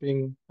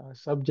developing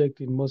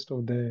subject in most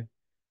of the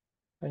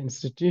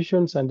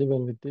institutions and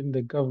even within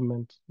the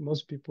government.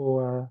 Most people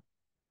are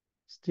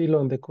still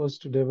on the course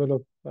to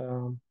develop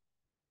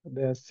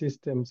their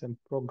systems and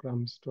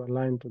programs to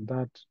align to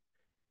that.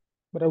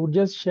 But I would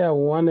just share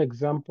one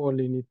example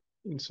in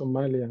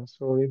Somalia.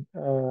 So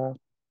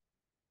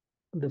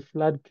the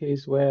flood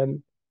case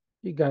when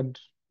IGAD,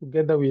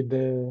 together with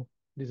the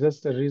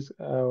disaster risk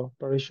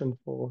operation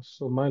for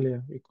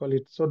Somalia, we call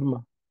it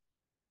SODMA,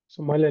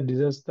 Somalia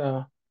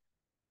Disaster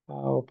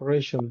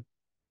Operation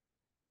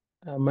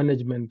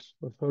Management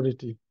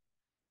Authority.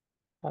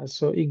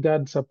 So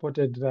IGAD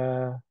supported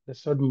the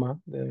SODMA,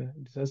 the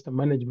disaster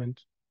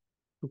management,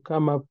 to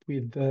come up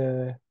with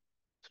the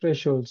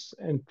thresholds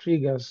and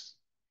triggers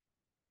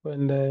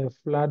when the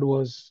flood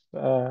was,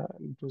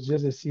 it was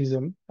just a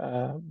season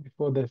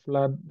before the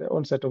flood, the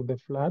onset of the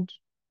flood.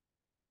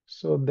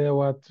 So there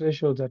were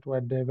thresholds that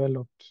were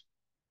developed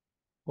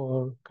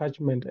for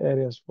catchment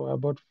areas, for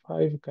about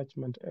 5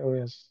 catchment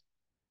areas.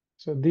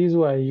 So these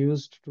were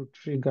used to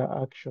trigger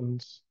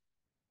actions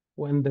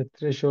when the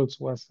thresholds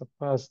were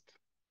surpassed,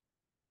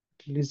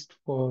 at least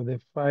for the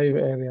 5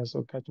 areas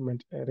or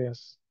catchment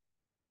areas.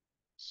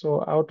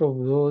 So out of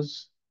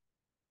those,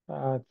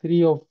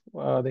 3 of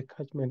the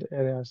catchment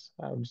areas,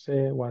 I would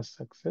say, was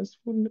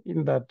successful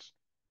in that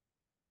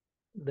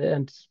the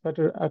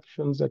anticipatory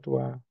actions that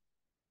were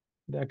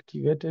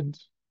activated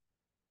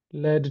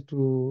led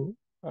to,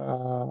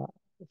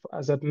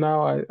 as at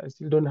now, I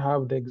still don't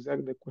have the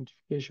exact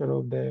quantification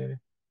of the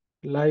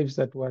lives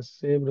that were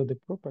saved or the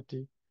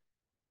property,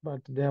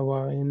 but there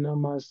were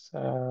enormous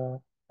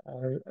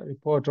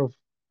report of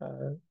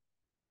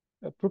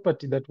a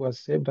property that was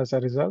saved as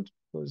a result,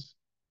 because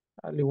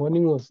early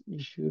warning was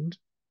issued.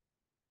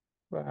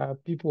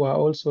 People were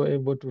also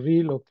able to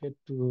relocate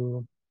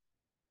to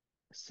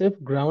safe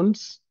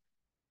grounds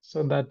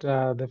so that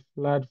the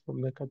flood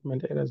from the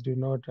catchment areas do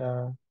not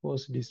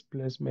cause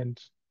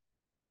displacement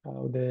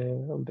of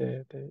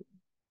the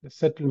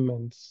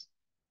settlements.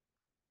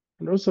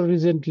 And also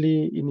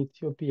recently in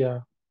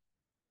Ethiopia,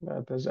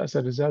 as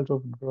a result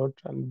of drought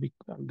and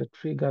the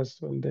triggers,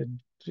 when the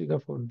trigger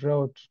for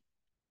drought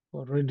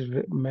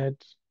already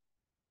met,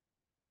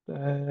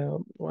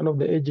 one of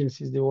the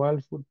agencies, the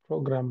World Food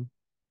Program,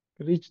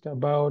 reached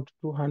about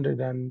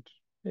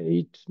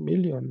 208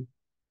 million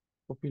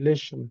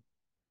population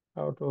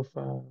out of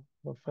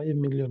 5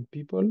 million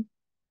people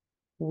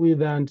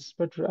with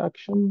anticipatory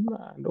action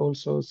and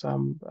also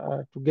some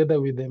together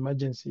with the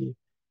emergency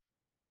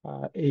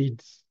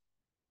aids.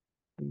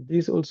 And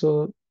this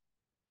also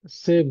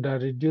saved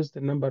and reduced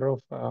the number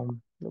of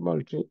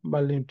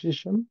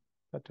malnutrition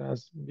that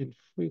has been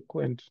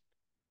frequent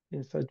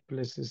in such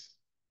places.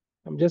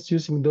 I'm just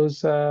using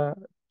those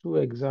two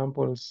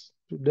examples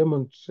to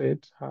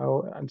demonstrate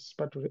how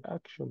anticipatory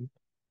action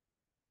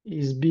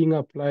is being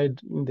applied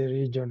in the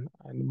region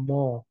and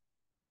more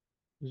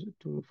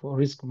for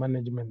risk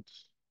management.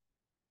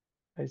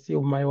 I see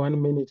my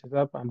 1 minute is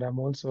up and I'm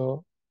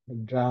also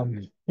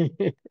done.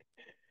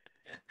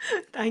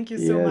 Thank you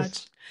so Yes.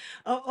 much.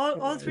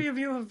 All three of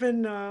you have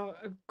been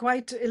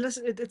quite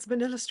it's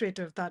been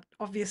illustrative that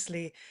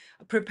obviously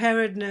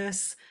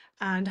preparedness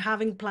and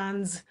having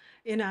plans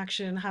in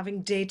action,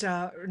 having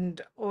data,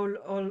 and all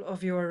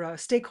of your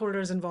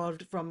stakeholders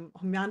involved from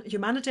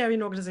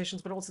humanitarian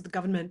organizations, but also the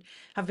government,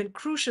 have been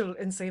crucial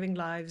in saving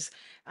lives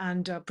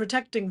and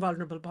protecting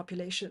vulnerable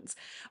populations.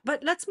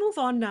 But let's move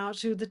on now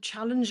to the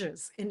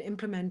challenges in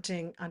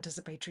implementing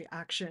anticipatory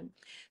action.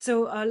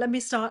 So let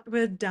me start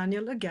with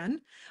Daniel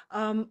again.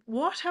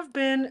 What have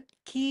been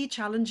key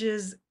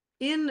challenges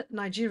in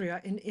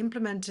Nigeria in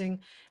implementing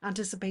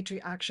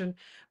anticipatory action,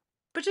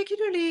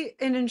 particularly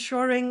in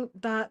ensuring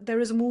that there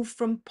is a move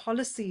from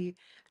policy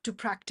to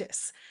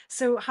practice?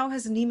 So how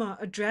has NEMA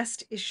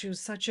addressed issues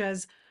such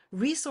as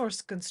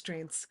resource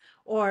constraints,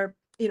 or,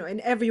 in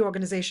every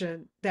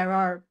organization, there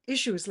are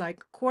issues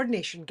like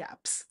coordination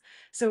gaps.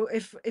 So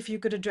if you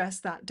could address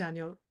that,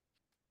 Daniel.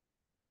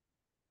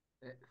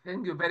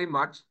 Thank you very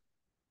much.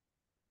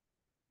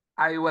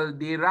 I will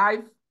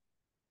derive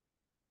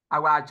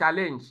our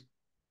challenge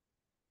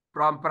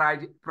from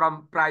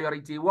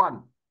priority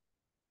 1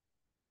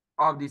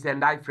 of the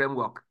Sendai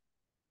framework.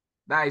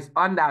 That is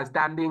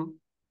understanding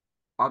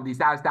of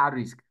disaster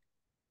risk.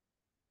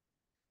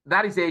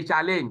 That is a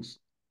challenge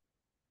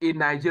in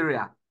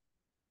Nigeria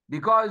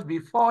because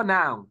before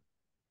now,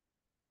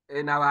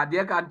 in our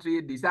dear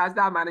country,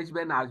 disaster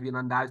management has been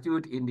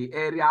understood in the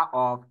area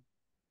of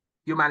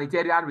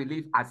humanitarian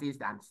relief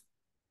assistance.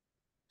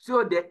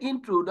 So the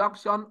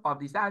introduction of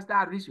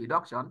disaster risk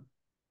reduction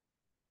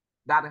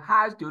that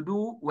has to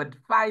do with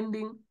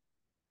finding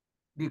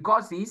the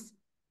causes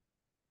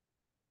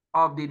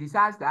of the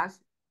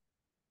disasters,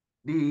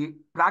 the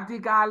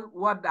practical,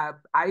 what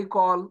I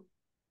call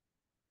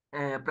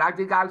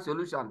practical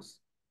solutions,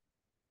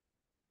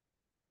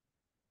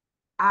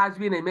 has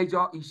been a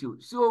major issue.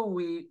 So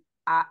we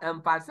are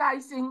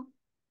emphasizing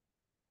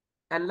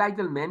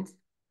enlightenment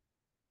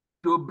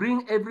to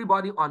bring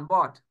everybody on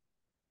board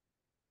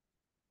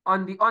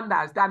on the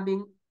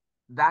understanding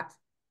that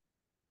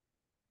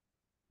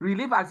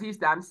relief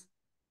assistance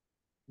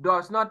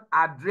does not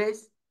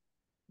address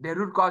the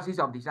root causes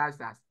of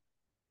disasters.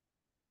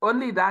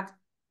 Only that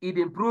it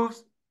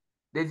improves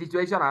the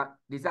situation of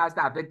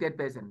disaster-affected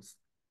persons.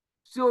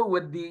 So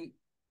with the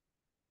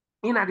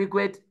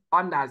inadequate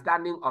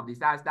understanding of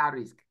disaster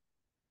risk,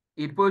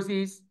 it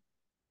poses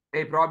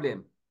a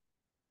problem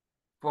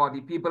for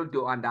the people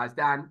to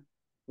understand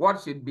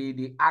what should be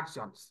the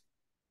actions.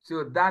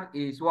 So that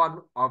is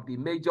one of the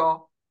major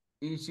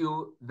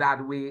issues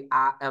that we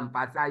are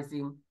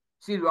emphasizing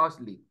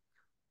seriously.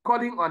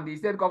 Calling on the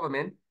state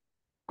government,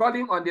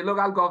 calling on the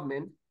local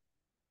government,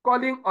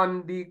 calling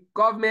on the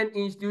government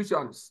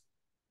institutions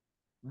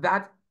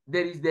that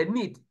there is the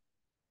need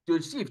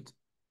to shift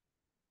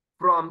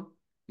from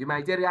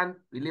humanitarian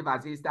relief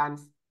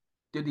assistance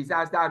to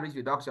disaster risk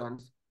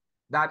reductions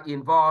that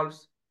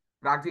involves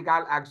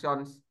practical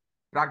actions,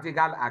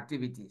 practical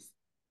activities.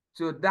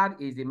 So that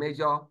is the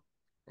major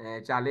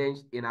challenge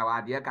in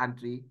our dear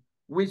country,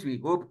 which we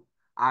hope,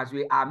 as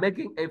we are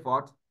making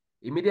effort,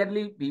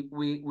 immediately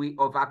we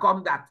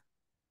overcome that.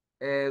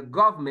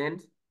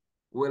 Government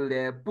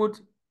will put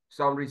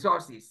some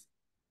resources,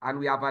 and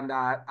we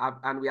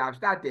have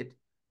started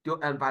to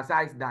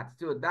emphasize that.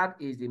 So that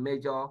is the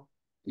major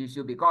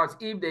issue, because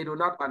if they do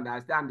not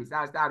understand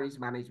disaster risk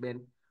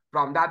management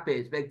from that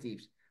perspective,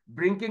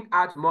 bringing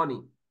out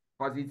money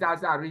for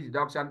disaster risk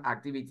reduction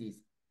activities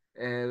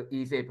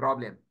is a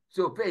problem.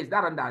 So first,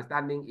 that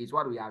understanding is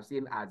what we have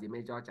seen as the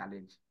major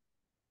challenge.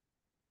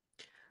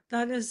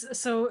 That is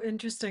so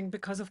interesting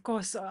because, of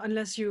course,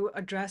 unless you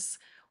address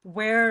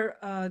where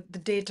the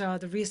data,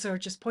 the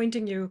research is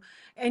pointing you,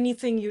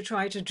 anything you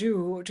try to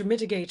do to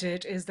mitigate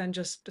it is then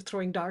just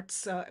throwing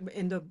darts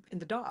in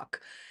the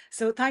dark.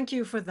 So thank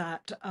you for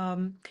that.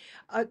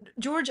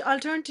 George, I'll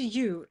turn to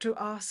you to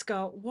ask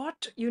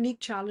what unique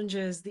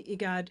challenges the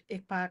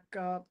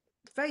IGAD-IPAC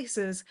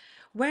faces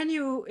when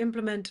you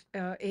implement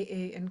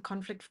AA in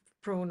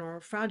conflict-prone or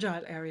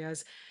fragile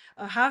areas.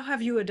 How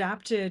have you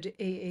adapted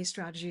AA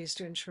strategies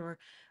to ensure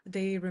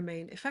they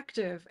remain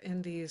effective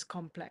in these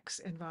complex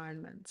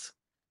environments?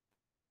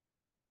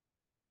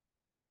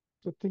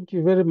 So thank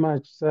you very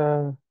much.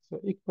 So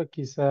ICPAC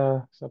is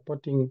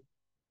supporting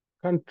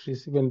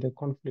countries, even the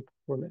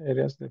conflict-prone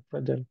areas, the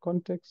fragile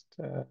context.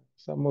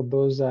 Some of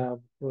those are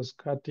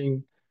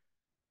cross-cutting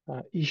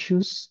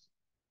issues,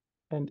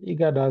 and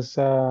IGAD has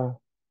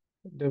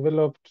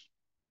developed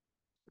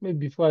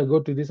maybe before I go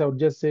to this, I would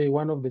just say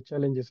one of the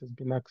challenges has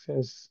been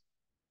access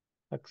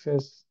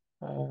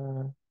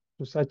to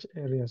such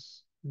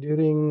areas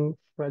during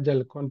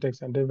fragile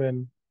context and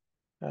even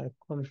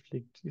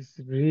conflict. Is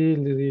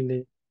really,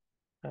 really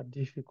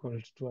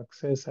difficult to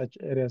access such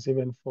areas,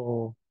 even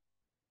to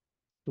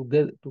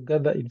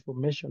gather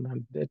information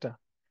and data.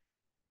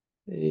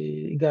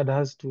 IGAD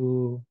has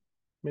to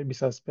maybe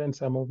suspend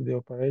some of the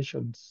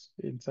operations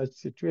in such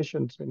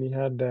situations. When you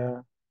had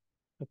a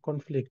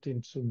conflict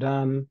in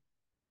Sudan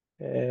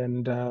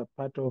and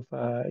part of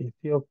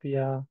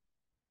Ethiopia,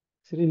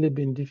 it's really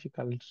been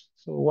difficult.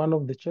 So one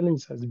of the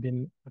challenges has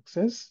been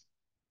access.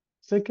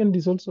 Second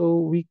is also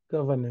weak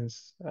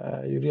governance.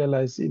 You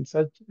realize in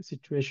such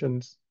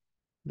situations,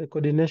 the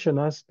coordination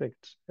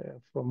aspect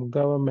from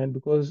government,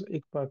 because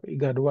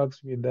IGAD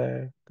works with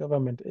the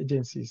government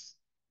agencies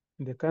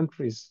in the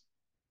countries.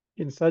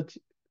 In such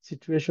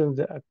situations,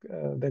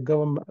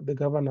 the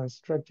governance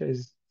structure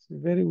is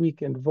very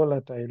weak and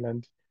volatile,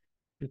 and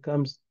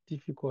becomes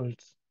difficult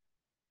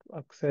to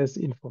access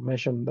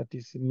information that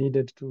is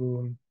needed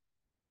to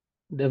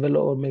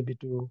develop or maybe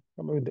to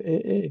come up with the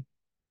AA.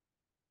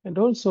 And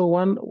also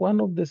one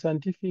of the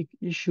scientific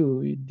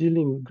issue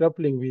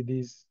grappling with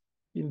is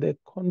in the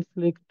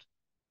conflict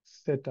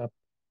setup,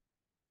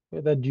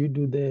 whether you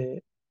do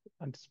the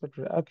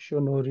anticipatory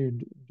action or you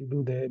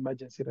do the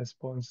emergency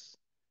response.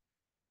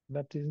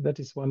 That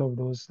is one of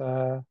those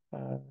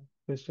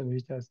questions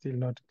which are still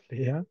not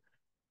clear.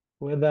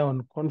 Whether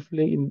on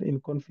conflict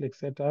in conflict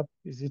setup,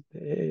 is it the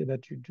AA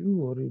that you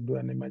do or you do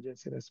an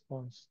emergency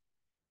response?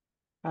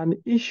 An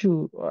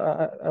issue,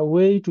 a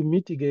way to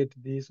mitigate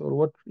this, or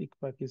what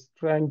ICPAC is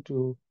trying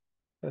to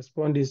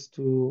respond, is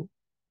to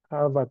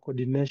have a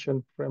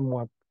coordination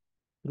framework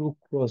through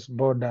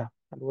cross-border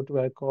and what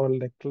I call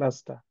the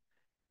cluster.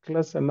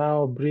 Cluster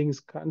now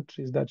brings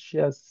countries that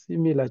share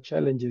similar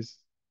challenges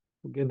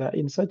together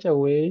in such a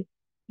way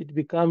it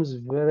becomes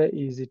very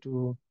easy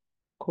to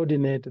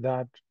coordinate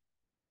that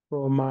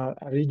from a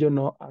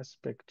regional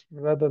aspect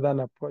rather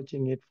than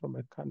approaching it from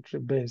a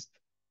country-based.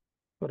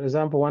 For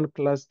example, one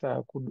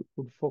cluster could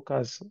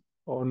focus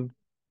on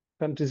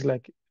countries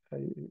like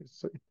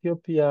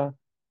Ethiopia,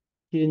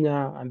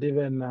 Kenya, and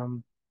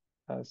even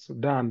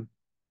Sudan.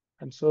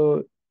 And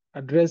so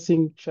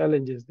addressing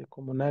challenges, the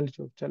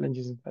commonality of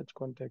challenges in such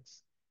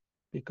contexts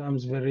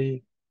becomes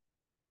very,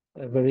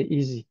 very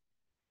easy.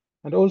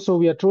 And also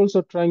we are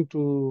also trying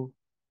to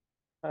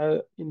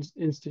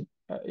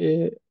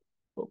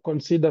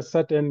consider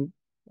certain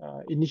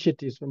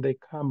initiatives when they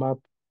come up,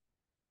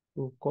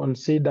 to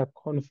consider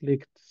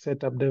conflict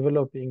setup,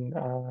 developing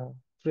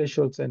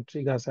thresholds and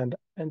triggers and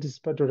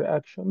anticipatory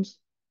actions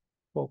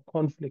for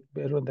conflict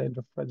based on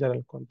the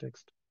fragile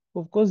context.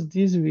 Of course,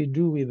 this we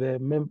do with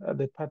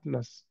the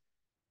partners,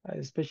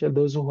 especially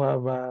those who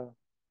have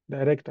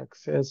direct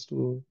access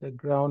to the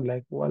ground,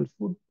 like World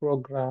Food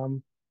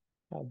Program,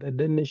 the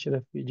Danish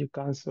Refugee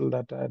Council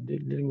that are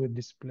dealing with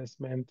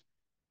displacement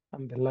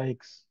and the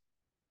likes.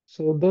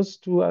 So those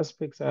two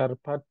aspects are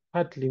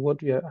partly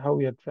how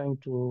we are trying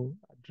to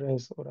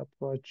address or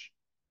approach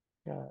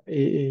AA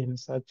in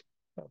such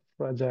a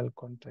fragile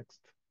context.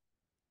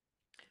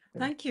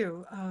 Thank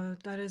you.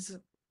 That is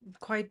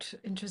quite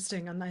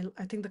interesting. And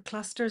I think the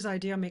clusters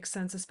idea makes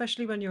sense,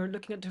 especially when you're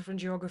looking at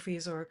different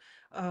geographies or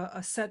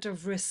a set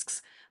of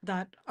risks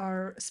that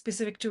are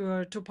specific to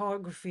a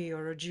topography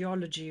or a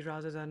geology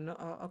rather than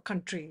a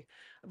country,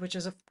 which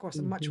is, of course,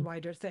 a much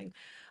wider thing.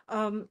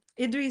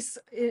 Idris,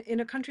 in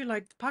a country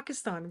like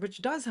Pakistan,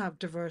 which does have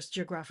diverse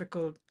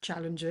geographical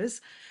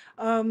challenges,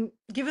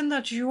 given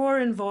that you're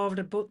involved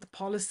at both the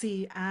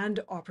policy and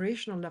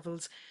operational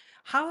levels,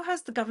 how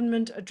has the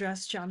government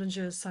addressed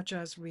challenges such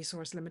as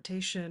resource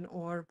limitation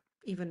or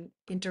even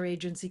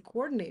interagency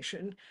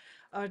coordination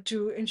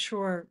to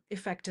ensure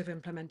effective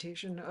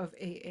implementation of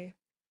AA?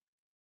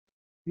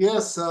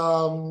 Yes,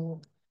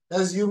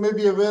 as you may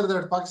be aware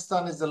that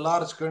Pakistan is a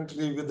large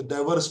country with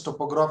diverse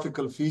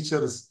topographical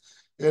features.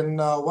 In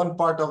one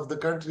part of the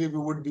country, we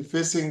would be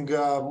facing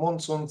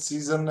monsoon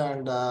season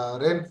and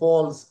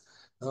rainfalls,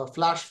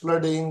 flash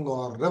flooding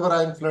or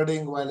riverine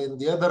flooding, while in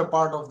the other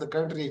part of the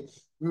country,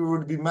 we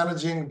would be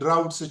managing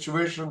drought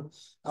situation,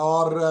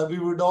 or we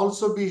would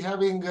also be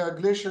having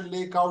glacial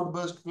lake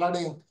outburst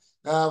flooding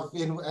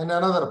in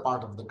another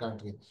part of the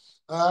country.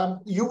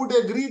 You would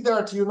agree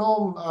that,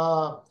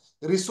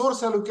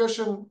 resource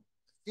allocation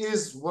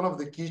is one of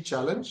the key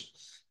challenge.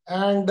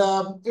 And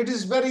it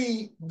is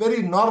very,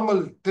 very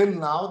normal till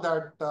now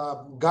that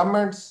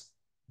governments,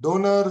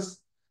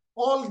 donors,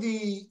 all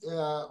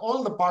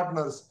the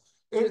partners,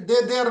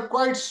 they are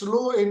quite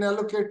slow in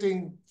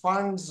allocating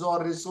funds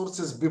or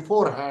resources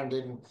beforehand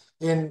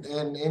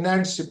in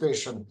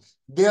anticipation.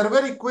 They are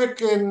very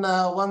quick in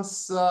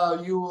once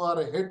you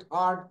are hit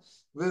hard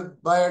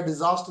by a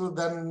disaster,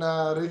 then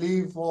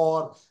relief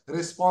or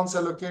response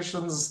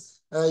allocations,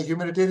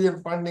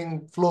 humanitarian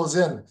funding flows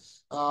in.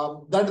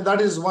 That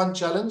is one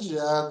challenge.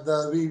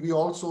 We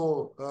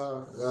also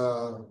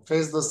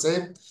face the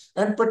same,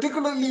 and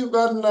particularly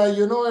when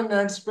in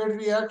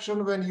anticipatory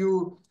action, when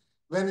you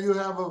when you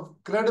have a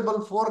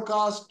credible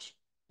forecast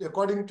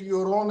according to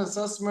your own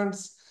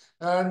assessments,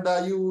 and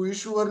you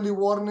issue early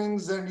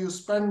warnings and you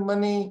spend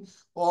money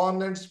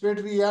on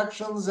anticipatory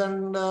actions,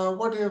 and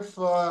what if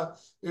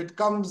it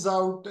comes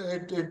out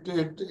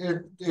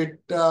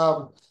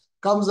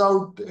comes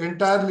out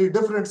entirely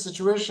different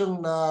situation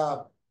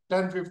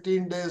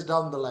 10-15 days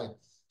down the line.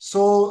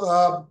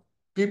 So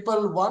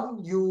people,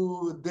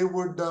 they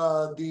would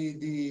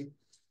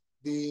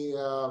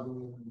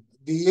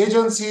the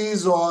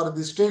agencies or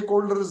the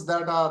stakeholders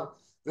that are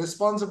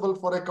responsible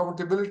for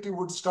accountability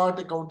would start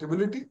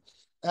accountability,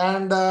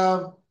 and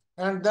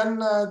then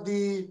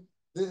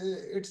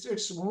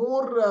it's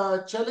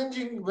more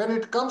challenging when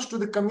it comes to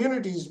the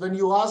communities, when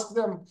you ask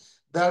them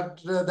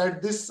that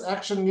this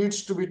action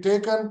needs to be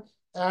taken,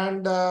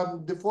 and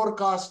the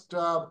forecast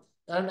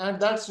and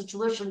that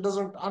situation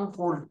doesn't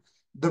unfold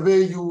the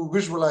way you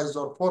visualize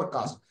or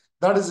forecast.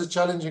 That is a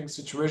challenging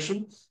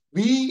situation.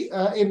 We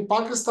in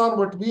Pakistan,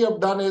 what we have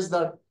done is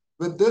that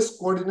with this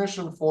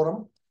coordination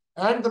forum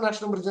and the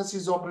National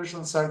Emergencies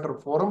Operations Center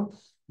forum,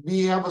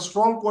 we have a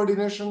strong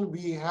coordination.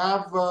 We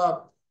have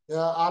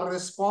our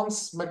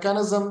response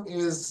mechanism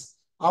is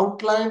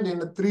outlined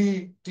in a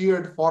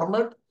 3-tiered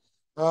format,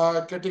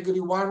 category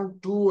 1,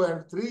 2,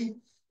 and 3.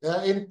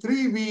 In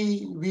 3,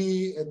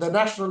 the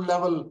national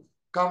level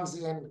comes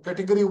in.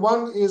 Category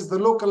 1 is the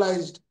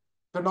localized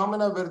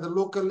phenomena where the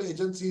local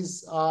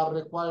agencies are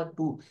required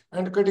to,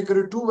 and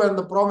category 2 when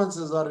the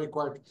provinces are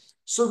required.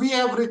 So we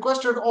have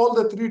requested all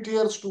the 3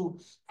 tiers to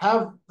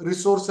have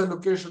resource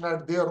allocation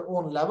at their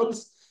own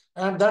levels,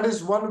 and that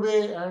is one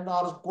way, and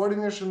our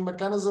coordination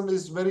mechanism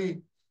is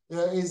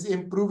is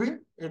improving.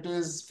 It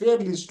is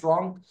fairly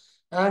strong,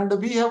 and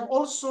we have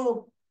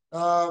also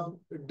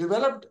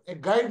developed a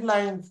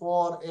guideline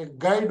for a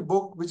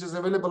guidebook which is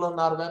available on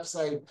our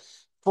website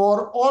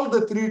for all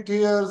the 3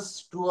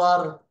 tiers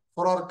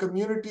for our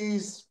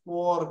communities,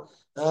 for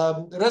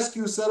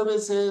rescue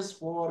services,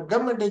 for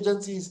government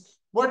agencies,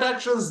 what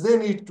actions they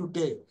need to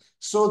take.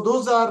 So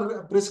those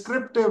are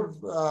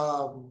prescriptive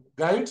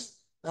guides.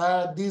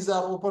 These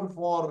are open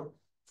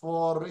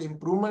for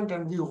improvement,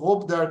 and we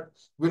hope that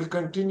we'll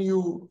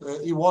continue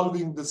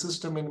evolving the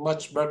system in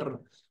much better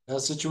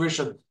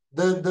situation.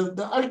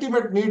 The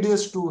ultimate need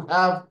is to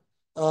have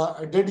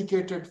a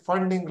dedicated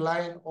funding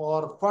line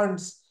or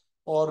funds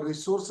or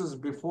resources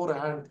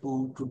beforehand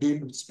to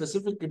deal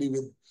specifically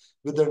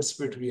with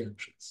anticipatory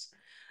actions.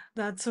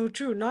 That's so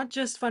true. Not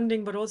just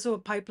funding, but also a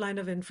pipeline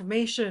of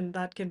information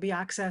that can be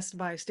accessed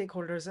by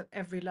stakeholders at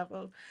every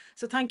level.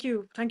 So thank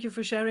you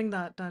for sharing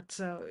that. That's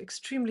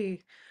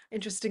extremely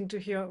interesting to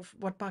hear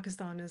what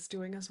Pakistan is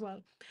doing as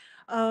well.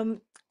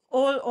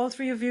 All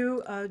 3 of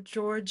you,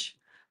 George,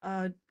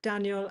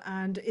 Daniel,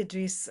 and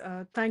Idris,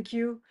 thank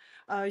you.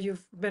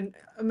 You've been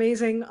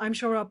amazing. I'm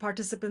sure our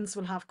participants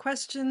will have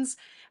questions,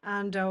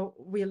 and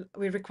we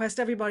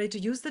request everybody to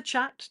use the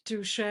chat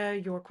to share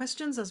your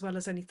questions as well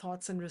as any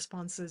thoughts and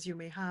responses you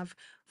may have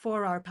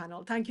for our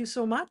panel. Thank you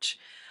so much.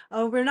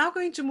 We're now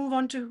going to move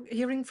on to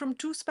hearing from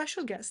 2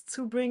 special guests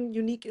who bring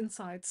unique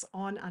insights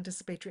on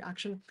anticipatory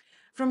action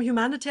from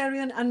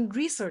humanitarian and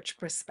research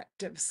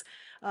perspectives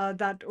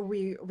that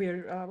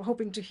we're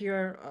hoping to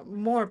hear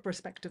more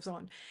perspectives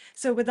on.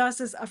 So with us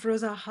is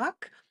Afroza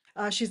Haq.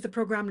 She's the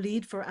program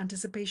lead for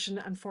anticipation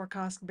and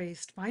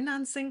forecast-based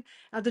financing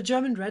at the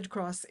German Red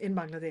Cross in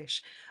Bangladesh.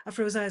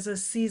 Afroza is a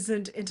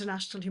seasoned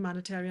international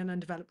humanitarian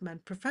and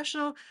development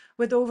professional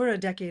with over a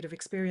decade of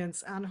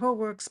experience, and her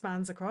work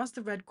spans across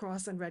the Red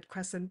Cross and Red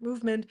Crescent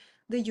movement,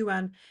 the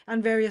UN,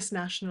 and various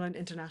national and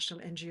international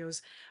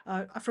NGOs.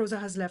 Afroza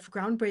has led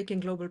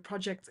groundbreaking global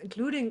projects,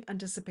 including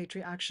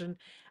anticipatory action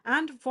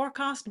and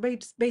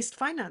forecast-based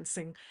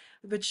financing,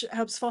 which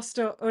helps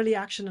foster early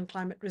action and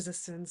climate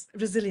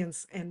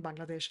resilience in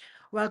Bangladesh.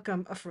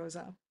 Welcome,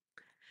 Afroza.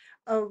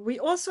 We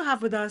also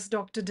have with us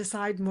Dr.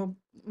 Decide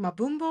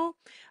Mabumbo,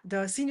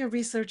 the Senior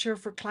Researcher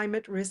for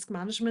Climate Risk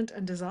Management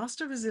and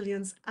Disaster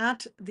Resilience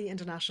at the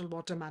International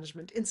Water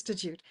Management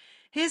Institute.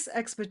 His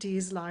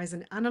expertise lies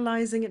in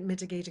analyzing and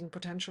mitigating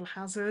potential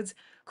hazards,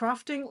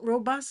 crafting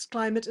robust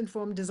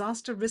climate-informed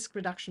disaster risk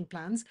reduction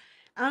plans,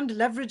 and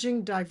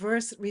leveraging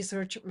diverse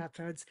research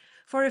methods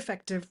for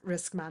effective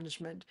risk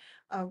management.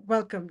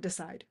 Welcome,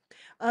 Decide.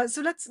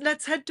 So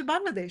let's head to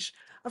Bangladesh.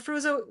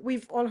 Afroza,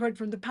 we've all heard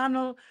from the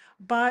panel,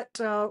 but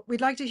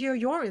we'd like to hear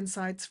your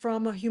insights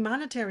from a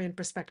humanitarian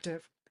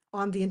perspective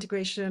on the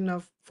integration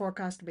of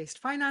forecast-based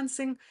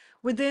financing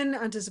within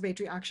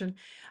anticipatory action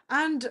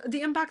and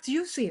the impacts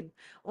you've seen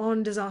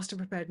on disaster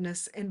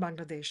preparedness in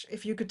Bangladesh.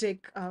 If you could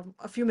take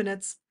a few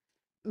minutes,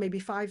 maybe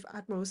 5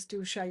 at most,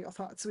 to share your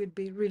thoughts, we'd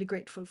be really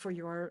grateful for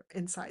your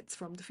insights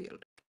from the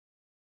field.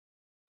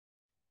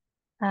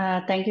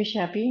 Thank you,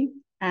 Shabi,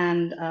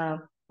 and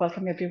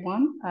welcome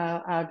everyone.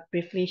 I'll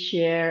briefly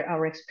share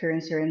our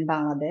experience here in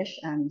Bangladesh,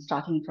 and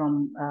starting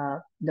from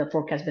the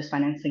forecast-based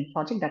financing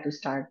project that we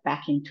started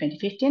back in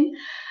 2015,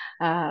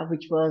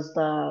 which was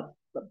the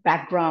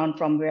background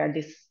from where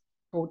this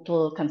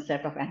total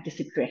concept of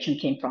anticipatory action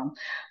came from.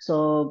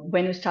 So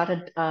when we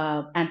started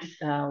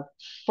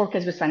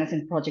forecast-based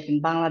financing project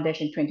in Bangladesh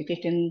in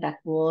 2015, that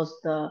was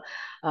the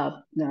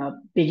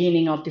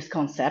beginning of this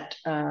concept.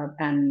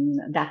 And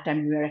that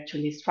time we were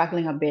actually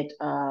struggling a bit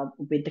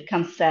with the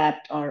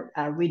concept, or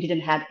we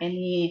didn't have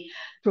any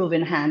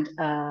proven hand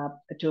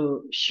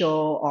to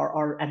show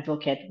or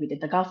advocate with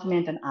the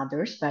government and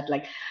others, but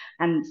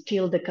and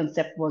still the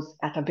concept was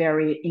at a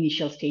very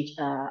initial stage,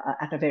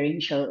 at a very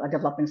initial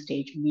development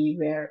stage.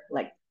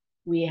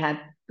 We had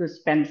to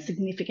spend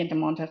significant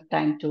amount of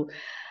time to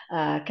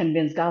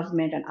convince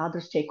government and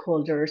other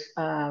stakeholders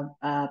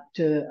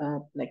to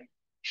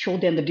show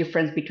them the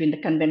difference between the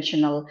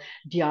conventional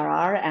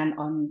DRR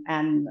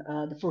and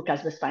the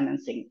forecast-based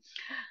financing,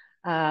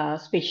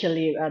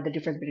 especially the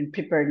difference between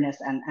preparedness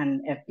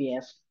and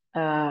FBF.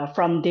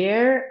 From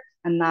there,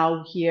 and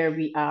now here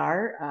we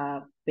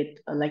are with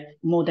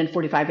more than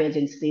 45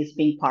 agencies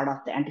being part of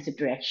the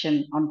anticipatory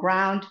action on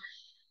ground.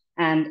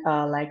 And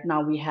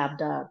now we have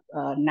the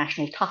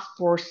national task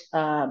force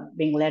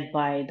being led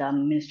by the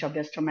Ministry of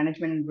Disaster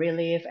Management and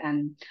Relief.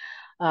 And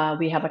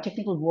we have a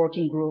technical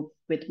working group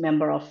with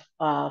member of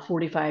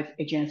 45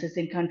 agencies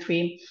in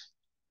country.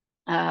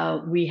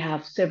 We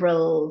have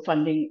several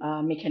funding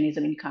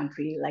mechanism in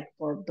country, like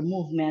for the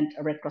movement,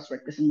 Red Cross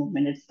Red Crescent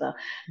movement, it's the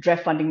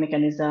draft funding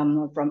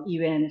mechanism from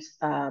UN,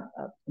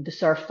 the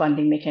SURF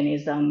funding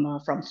mechanism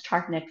from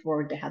START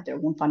Network, they have their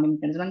own funding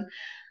mechanism,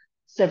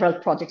 several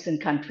projects in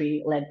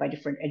country led by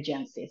different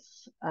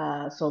agencies.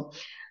 So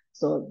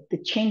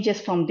the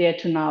changes from there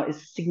to now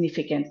is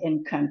significant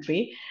in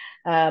country,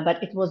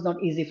 but it was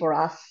not easy for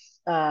us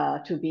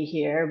to be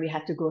here. We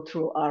had to go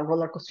through a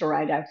roller coaster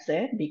ride, I'd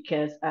say,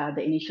 because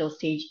the initial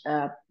stage,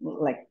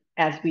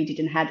 as we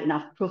didn't have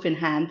enough proof in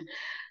hand,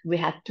 we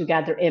had to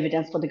gather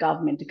evidence for the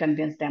government to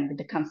convince them with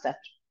the concept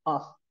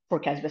of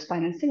forecast-based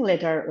financing.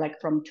 Later,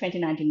 from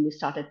 2019, we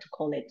started to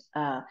call it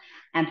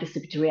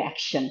anticipatory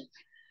action,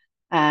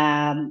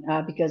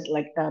 because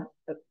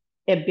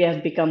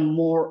FBF become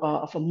more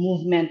of a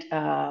movement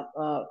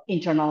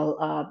internal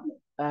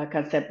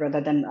concept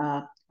rather than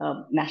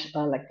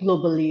national,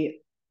 globally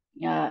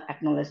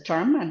acknowledged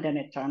term, and then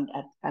it turned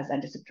as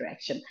anticipatory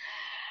action.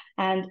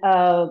 And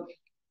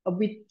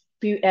with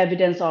few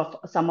evidence of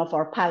some of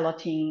our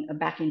piloting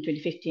back in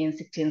 2015,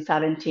 16,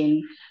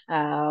 17,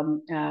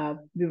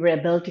 we were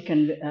able to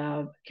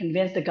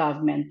convince the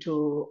government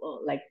to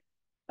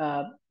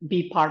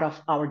be part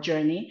of our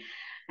journey.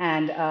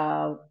 And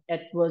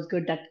it was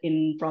good that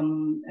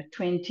from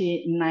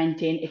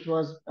 2019, it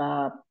was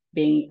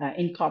being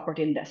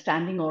incorporated in the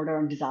standing order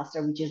on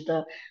disaster, which is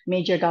the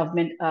major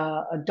government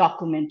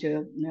document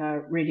to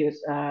reduce,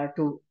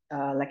 to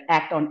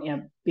act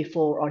on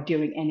before or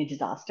during any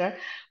disaster,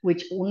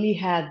 which only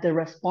had the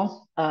response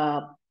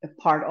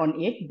part on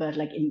it. But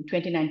in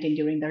 2019,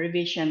 during the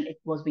revision, it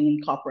was being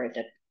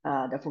incorporated,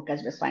 the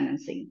forecast-based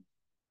financing.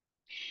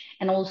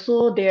 And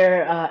also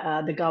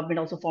the government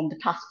also formed the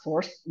task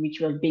force, which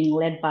was being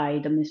led by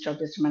the Ministry of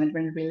Disaster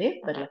Management and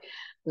Relief, but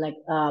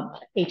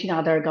 18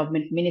 other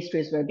government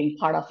ministries were being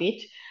part of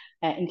it,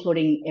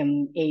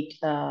 including 8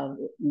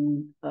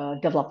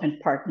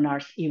 development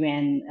partners,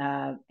 UN,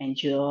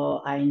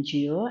 NGO,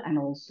 INGO, and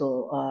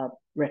also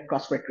Red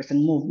Cross Red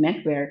Crescent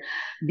movement, where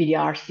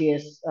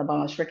BDRCS,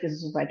 Bangladesh Red Crescent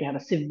Society, have a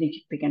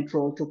significant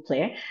role to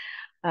play.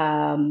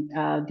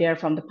 They're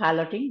from the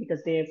piloting,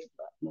 because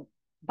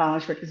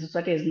Bangladesh Red Crescent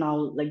Society is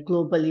now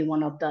globally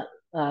one of the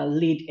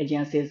lead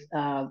agencies,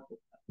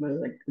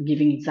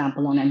 giving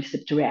example on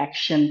anticipatory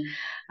action,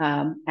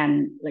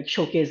 and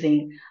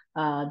showcasing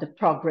the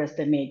progress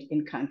they made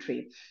in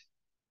country.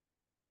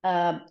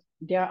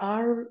 There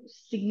are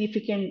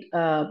significant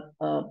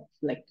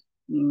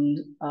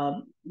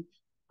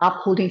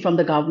upholding from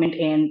the government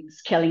and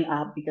scaling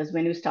up, because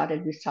when we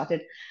started with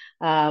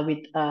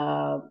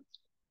a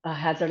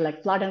hazard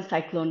like flood and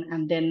cyclone,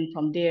 and then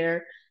from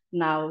there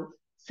now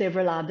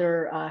several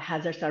other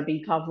hazards are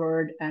being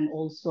covered, and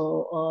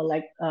also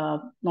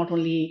not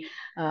only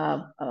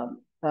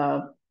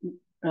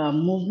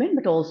movement,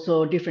 but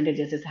also different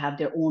agencies have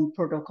their own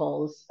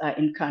protocols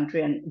in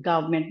country, and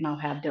government now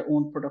have their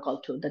own protocol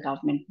too. The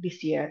government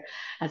this year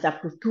has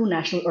approved 2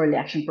 national early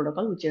action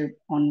protocol, which are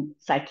on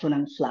cyclone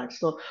and flood.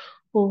 So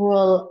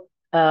overall,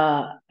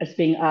 it's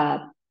been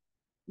a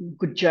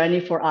good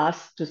journey for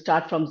us to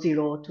start from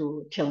zero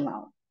to till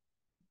now.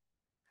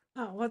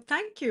 Oh, well,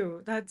 thank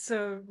you. That's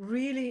a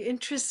really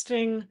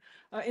interesting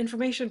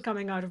information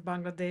coming out of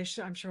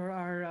Bangladesh. I'm sure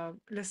our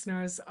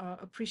listeners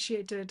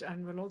appreciate it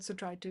and will also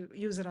try to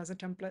use it as a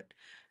template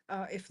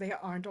if they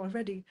aren't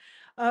already.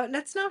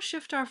 Let's now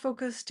shift our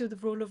focus to the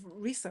role of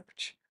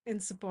research in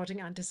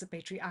supporting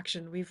anticipatory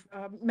action. We've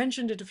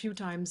mentioned it a few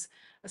times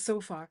so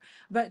far,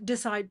 but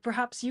Decide,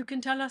 perhaps you can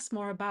tell us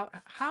more about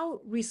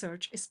how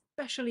research,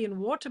 especially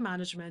in water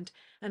management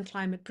and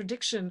climate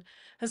prediction,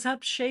 has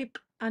helped shape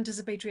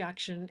anticipatory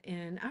action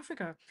in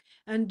Africa.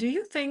 And do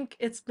you think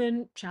it's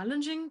been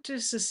challenging to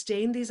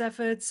sustain these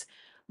efforts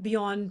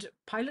beyond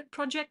pilot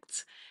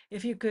projects?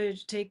 If you could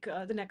take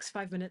the next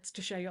 5 minutes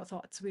to share your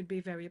thoughts, we'd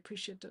be very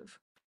appreciative.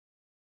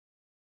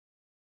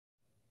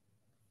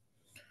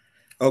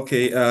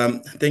 Okay,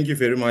 thank you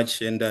very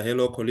much, and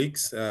hello,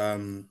 colleagues,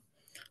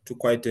 to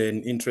quite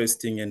an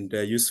interesting and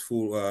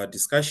useful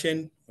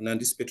discussion on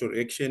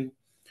anticipatory action.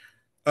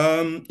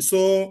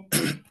 So,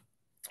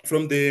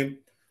 from the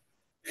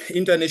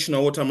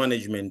international water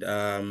management,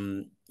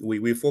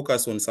 we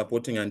focus on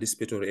supporting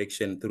anticipatory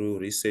action through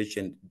research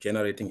and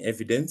generating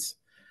evidence,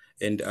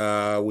 and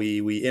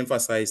we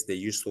emphasize the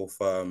use of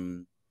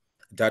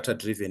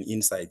data-driven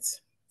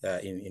insights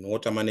in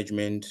water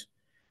management,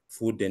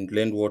 food and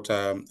land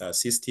water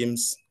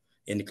systems,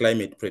 and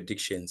climate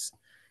predictions.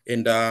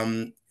 And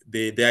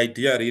the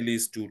idea really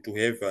is to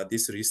have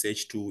this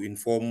research to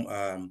inform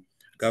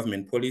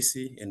government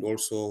policy and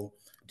also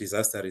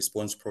disaster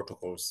response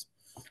protocols.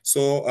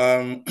 So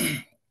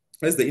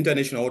as the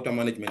International Water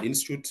Management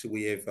Institute,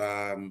 we have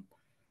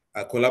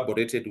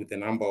collaborated with a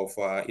number of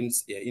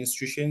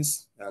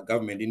institutions,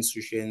 government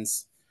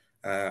institutions,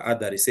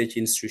 other research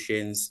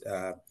institutions,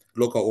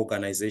 local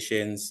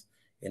organizations,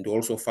 and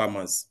also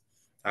farmers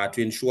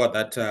to ensure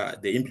that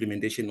the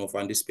implementation of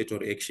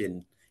anticipatory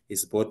action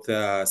is both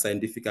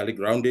scientifically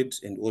grounded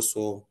and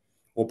also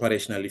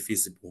operationally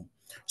feasible.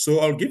 So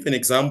I'll give an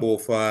example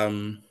of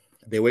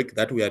the work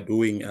that we are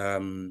doing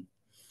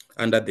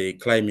under the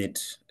climate,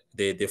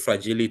 the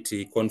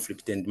fragility,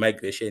 conflict, and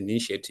migration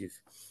initiative.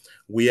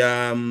 We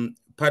are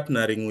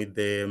partnering with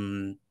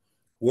the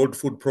World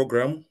Food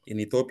Program in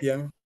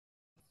Ethiopia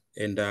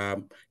and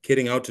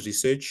carrying out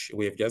research.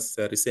 We have just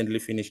recently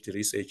finished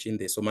research in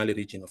the Somali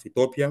region of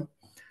Ethiopia,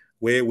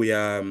 where we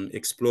are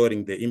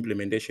exploring the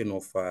implementation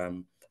of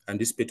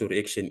anticipatory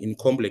action in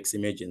complex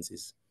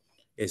emergencies.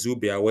 As you'll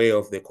be aware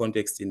of the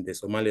context in the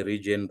Somali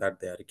region, that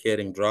there are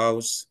recurring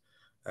droughts,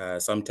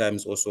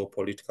 sometimes also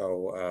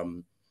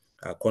political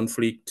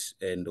conflict,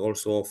 and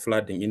also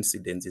flooding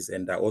incidences,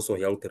 and also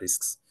health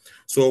risks.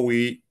 So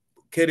we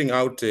carrying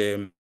out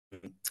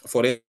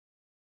forensic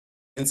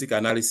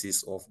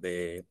analysis of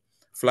the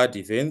flood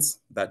events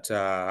that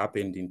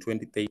happened in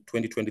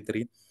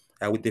 2023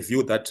 with the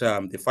view that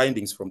the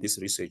findings from this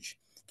research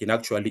can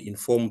actually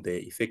inform the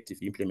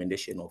effective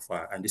implementation of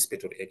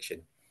anticipatory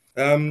action.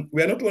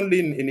 We are not only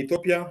in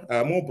Ethiopia,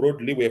 more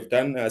broadly, we have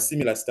done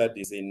similar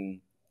studies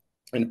in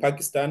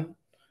Pakistan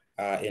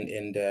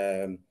and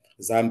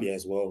Zambia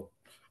as well.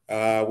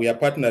 We are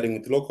partnering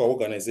with local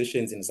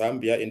organizations in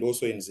Zambia and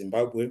also in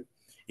Zimbabwe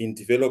in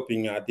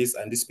developing these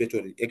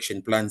anticipatory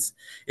action plans.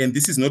 And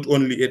this is not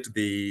only at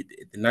the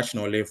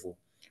national level.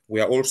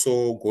 We are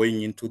also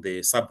going into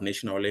the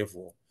sub-national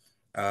level,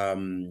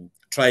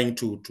 trying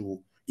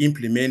to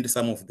implement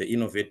some of the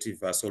innovative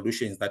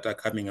solutions that are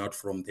coming out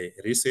from the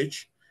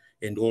research,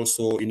 and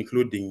also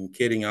including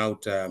carrying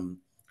out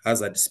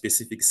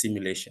hazard-specific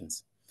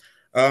simulations.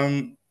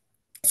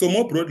 So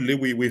more broadly,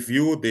 we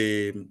view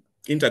the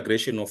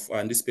integration of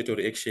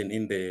anticipatory action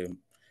in the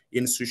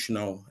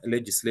institutional,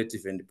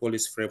 legislative, and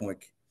policy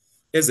framework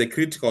as a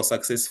critical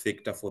success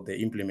factor for the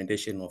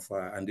implementation of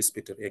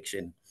anticipatory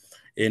action.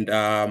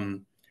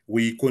 And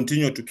we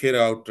continue to carry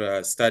out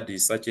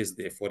studies such as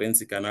the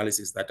forensic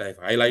analysis that I've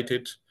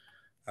highlighted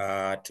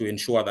to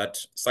ensure that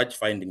such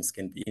findings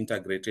can be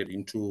integrated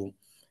into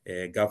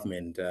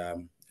government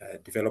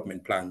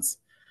development plans.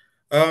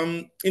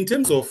 In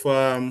terms of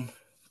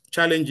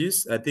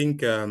challenges, I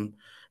think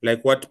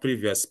like what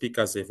previous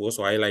speakers have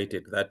also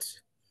highlighted, that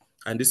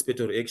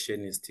anticipatory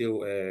action is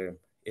still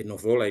a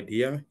novel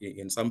idea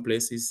in some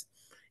places,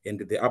 and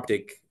the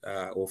uptake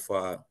of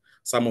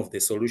some of the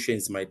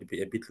solutions might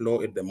be a bit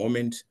low at the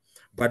moment.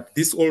 But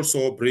this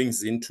also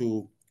brings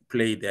into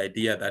play the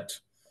idea that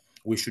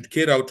we should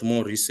carry out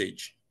more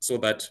research so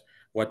that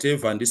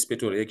whatever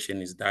anticipatory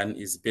action is done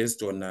is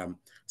based on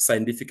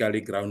scientifically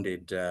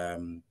grounded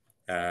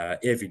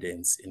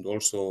evidence and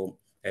also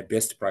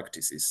best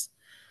practices.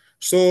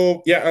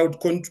 So yeah, I would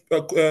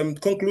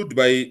conclude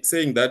by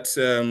saying that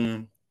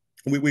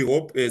we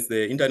hope as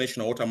the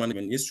International Water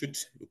Management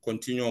Institute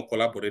continue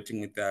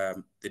collaborating with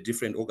the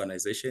different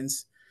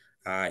organizations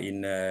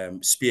in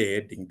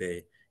spearheading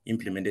the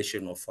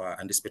implementation of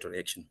anticipatory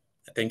action.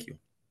 Thank you.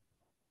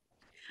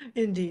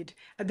 Indeed.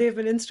 They've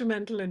been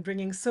instrumental in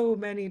bringing so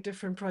many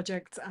different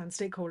projects and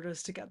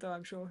stakeholders together.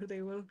 I'm sure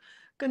they will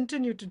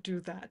continue to do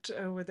that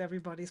with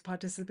everybody's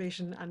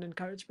participation and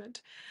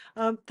encouragement.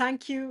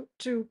 Thank you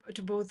to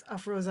both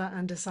Afroza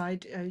and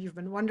Decide. You've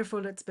been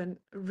wonderful. It's been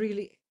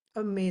really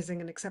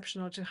amazing and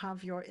exceptional to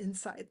have your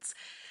insights.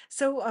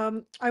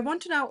 So I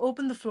want to now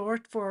open the floor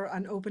for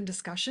an open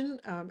discussion.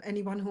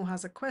 Anyone who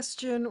has a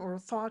question or a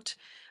thought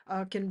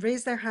can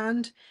raise their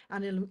hand,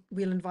 and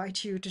we'll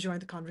invite you to join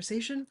the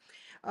conversation.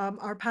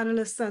 Our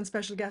panelists and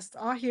special guests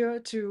are here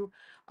to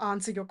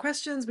answer your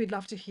questions. We'd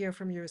love to hear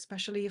from you,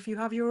 especially if you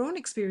have your own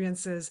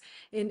experiences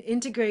in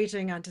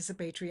integrating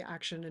anticipatory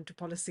action into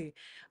policy.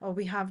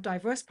 We have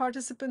diverse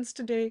participants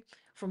today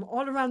from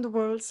all around the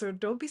world, so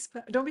don't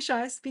be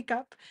shy, speak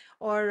up,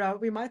 or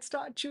we might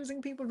start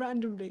choosing people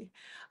randomly.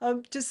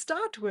 To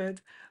start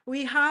with,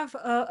 we have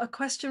a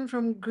question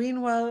from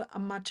Greenwell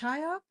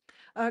Machaya.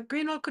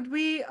 Greenwell, could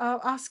we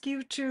ask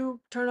you to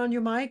turn on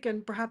your mic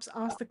and perhaps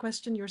ask the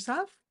question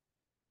yourself?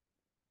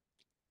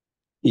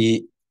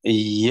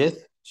 Yes,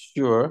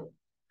 Sure.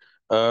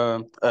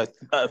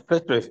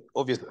 First,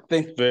 obviously,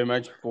 thanks very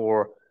much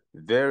for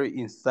very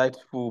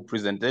insightful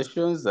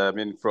presentations. I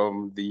mean,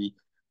 from the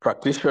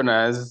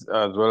practitioners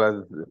as well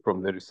as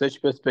from the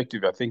research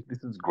perspective, I think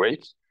this is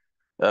great.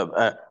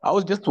 I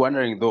was just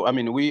wondering, though, I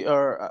mean, we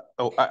are,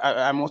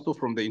 I'm also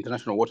from the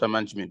International Water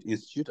Management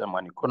Institute. I'm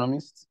an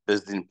economist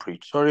based in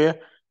Pretoria.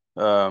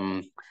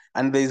 And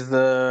there's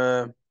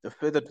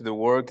further to the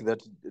work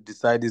that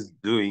DECIDE is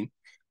doing,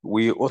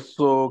 we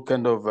also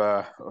kind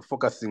of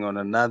focusing on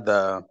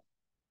another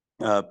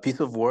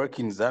piece of work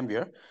in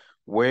Zambia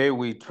where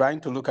we're trying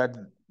to look at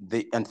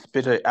the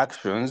anticipatory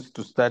actions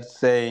to start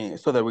saying,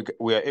 so that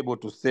we are able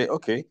to say,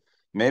 okay,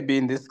 maybe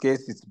in this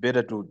case, it's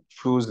better to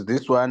choose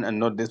this one and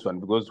not this one,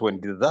 because when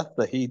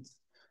disaster hits,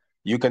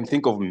 you can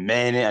think of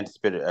many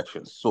anticipatory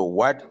actions. So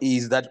what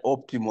is that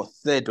optimal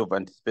set of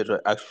anticipatory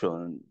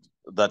actions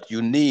that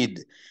you need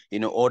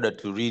in order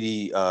to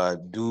really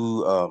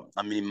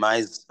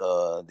minimize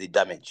the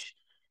damage?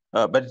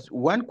 But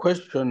one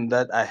question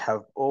that I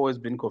have always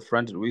been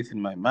confronted with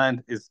in my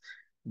mind is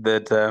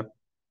that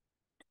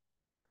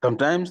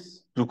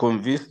sometimes to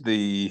convince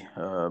the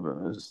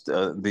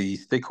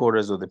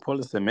stakeholders or the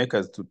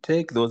policymakers to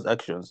take those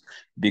actions,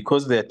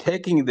 because they're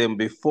taking them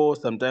before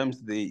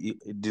sometimes the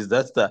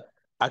disaster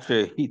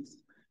actually hits,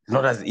 it's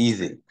not as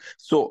easy.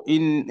 So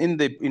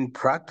in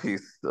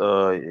practice,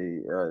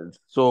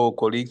 so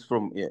colleagues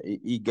from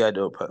IGAD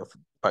or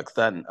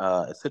Pakistan,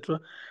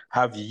 etc.,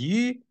 have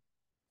you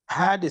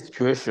had a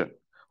situation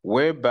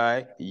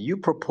whereby you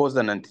propose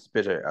an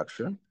anticipatory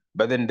action,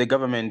 but then the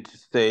government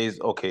says,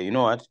 okay, you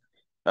know what?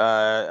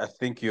 I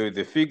think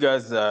the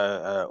figures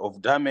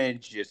of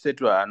damage,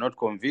 etc., are not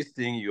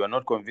convincing. You are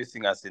not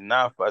convincing us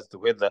enough as to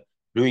whether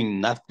doing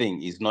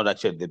nothing is not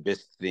actually the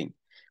best thing.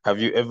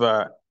 Have you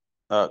ever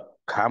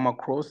come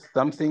across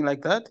something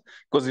like that?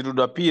 Because it would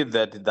appear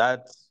that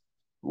that's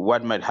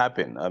what might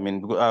happen. I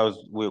mean,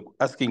 we're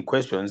asking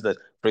questions that,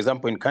 for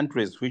example, in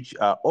countries which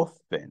are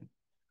often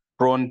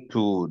prone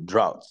to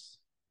droughts,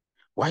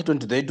 why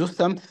don't they do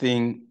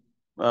something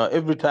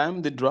every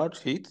time the drought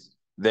hits?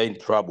 They're in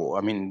trouble.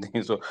 I mean,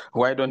 so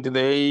why don't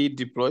they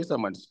deploy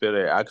some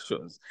anticipatory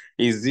actions?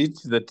 Is it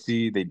that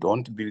they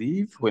don't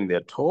believe when they're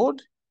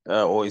told,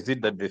 or is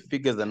it that the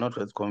figures are not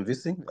as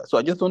convincing? So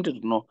I just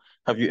wanted to know: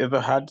 have you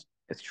ever had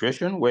a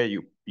situation where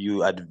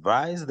you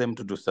advise them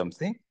to do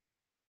something,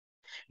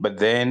 but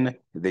then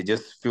they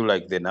just feel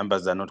like the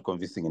numbers are not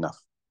convincing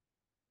enough?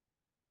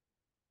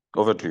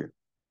 Over to you.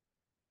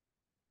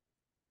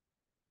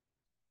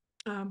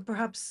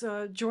 Perhaps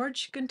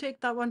George can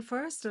take that one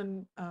first,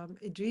 and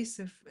Idris,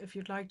 if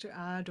you'd like to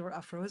add, or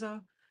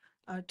Afroza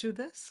to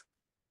this.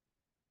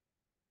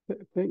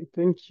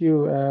 Thank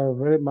you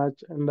very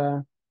much. And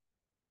I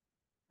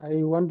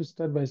want to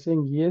start by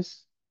saying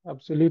yes,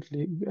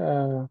 absolutely.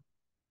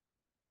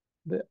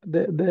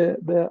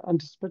 The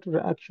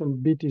anticipatory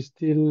action bit is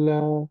still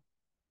a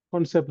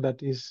concept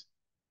that is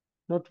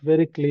not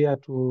very clear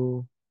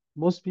to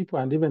most people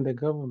and even the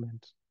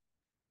government.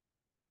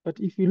 But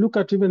if you look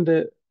at even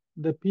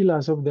the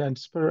pillars of the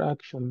anticipatory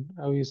action,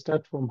 we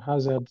start from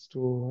hazards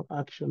to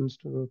actions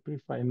to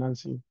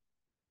pre-financing.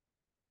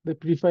 The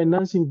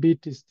pre-financing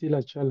bit is still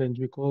a challenge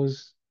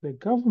because the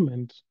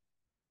government,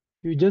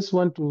 you just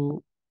want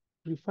to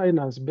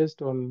pre-finance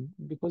based on,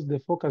 because the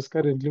focus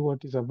currently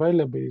what is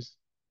available is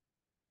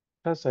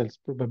facile,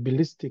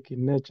 probabilistic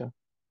in nature.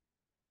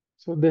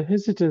 So the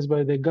hesitance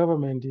by the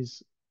government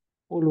is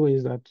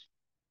always that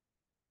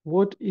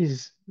what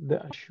is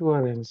the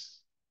assurance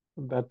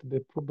that the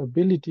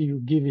probability you're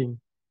giving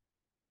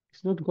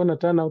is not going to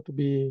turn out to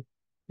be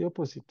the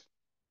opposite?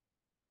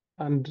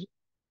 And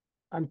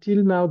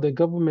until now, the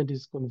government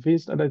is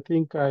convinced, and I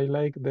think I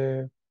like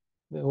the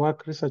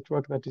research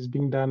work that is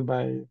being done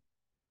by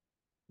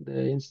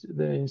the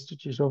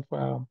Institute of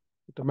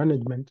Water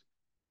Management,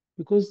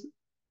 because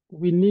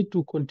we need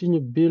to continue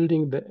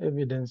building the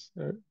evidence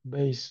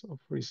base of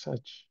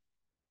research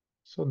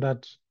so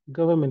that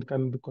government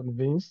can be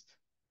convinced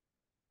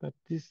that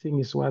this thing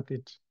is worth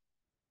it,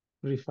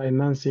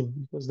 refinancing,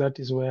 because that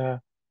is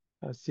where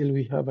still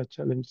we have a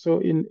challenge. So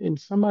in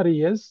summary,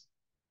 yes,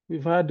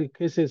 we've had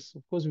cases.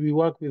 Of course, we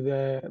work with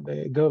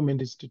the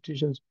government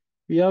institutions.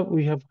 We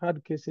have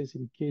had cases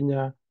in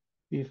Kenya.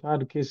 We've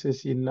had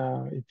cases in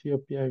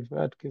Ethiopia. We've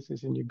had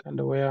cases in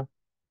Uganda where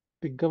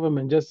the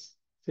government just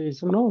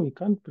says, no, we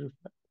can't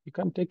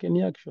take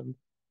any action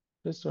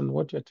based on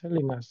what you're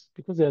telling us,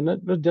 because they're not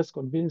just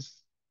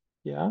convinced.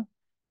 Yeah.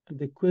 And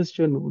the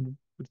question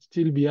would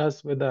still be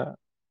asked whether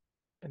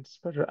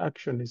anticipatory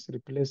action is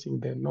replacing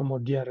the normal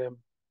DRM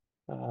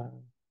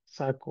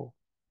cycle,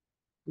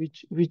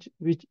 which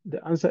the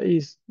answer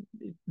is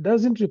it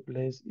doesn't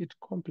replace, it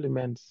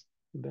complements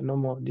the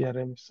normal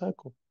DRM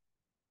cycle.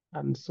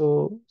 And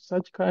so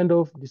such kind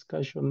of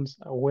discussions,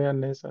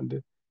 awareness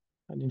and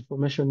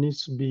information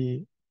needs to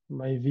be, in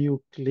my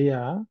view,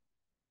 clear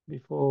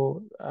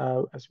before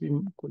as we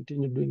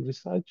continue doing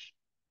research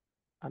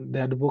and the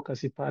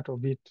advocacy part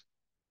of it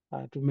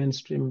to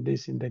mainstream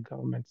this in the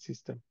government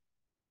system.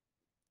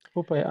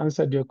 Hope I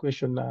answered your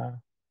question.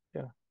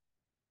 Yeah.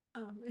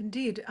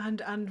 Indeed,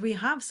 and we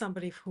have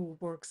somebody who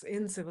works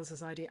in civil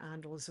society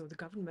and also the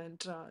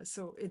government.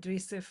 So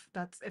Idris, if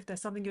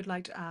there's something you'd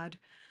like to add,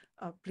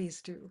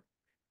 please do.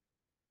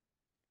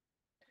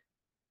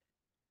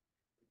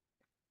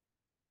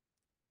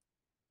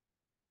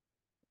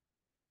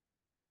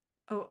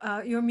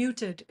 Oh, you're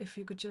muted. If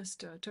you could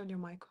just turn your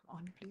mic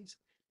on, please.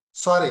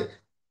 Sorry.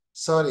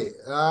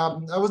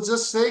 I was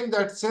just saying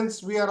that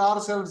since we are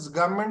ourselves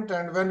government,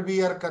 and when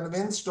we are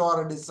convinced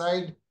or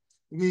decide,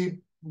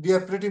 we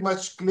are pretty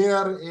much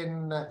clear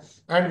in,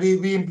 and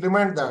we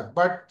implement that.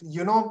 But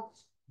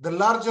the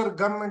larger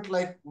government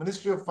like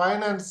Ministry of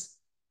Finance,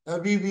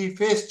 we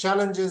face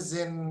challenges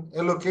in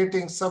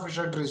allocating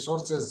sufficient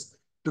resources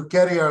to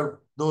carry out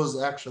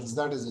those actions.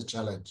 That is a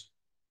challenge.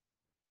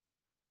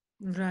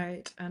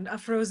 Right. And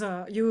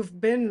Afroza,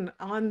 you've been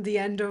on the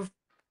end of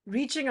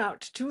reaching out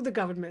to the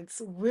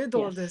governments with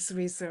all this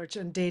research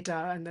and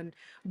data and then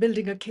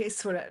building a case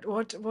for it.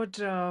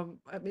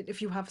 I mean,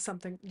 if you have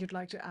something you'd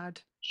like to add.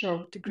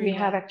 Sure. We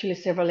have actually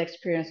several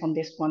experience on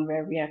this one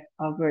where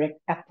we're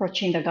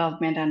approaching the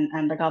government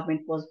and the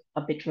government was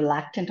a bit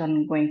reluctant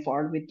on going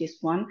forward with this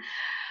one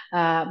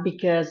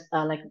because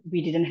like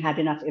we didn't have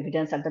enough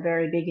evidence at the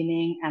very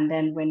beginning. And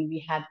then when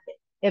we had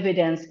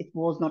evidence, it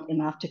was not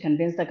enough to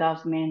convince the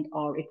government,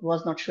 or it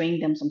was not showing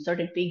them some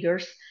certain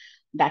figures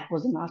that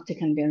was enough to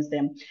convince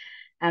them.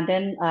 And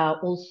then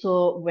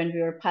also when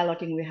we were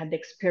piloting, we had the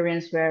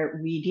experience where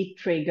we did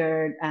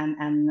trigger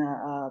and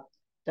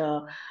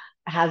the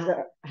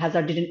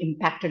hazard didn't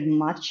impacted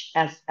much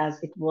as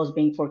it was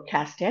being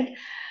forecasted.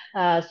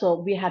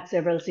 So we had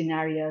several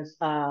scenarios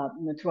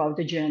throughout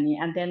the journey.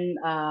 And then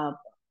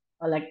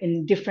like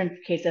in different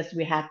cases,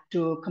 we had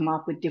to come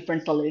up with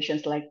different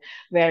solutions, like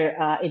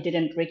where it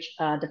didn't reach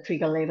the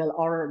trigger level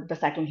or the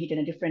cyclone hit in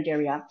a different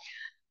area.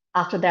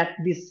 After that,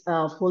 this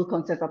whole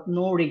concept of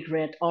no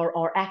regret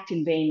or act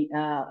in vain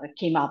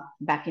came up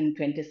back in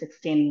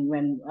 2016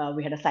 when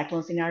we had a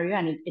cyclone scenario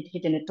and it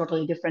hit in a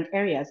totally different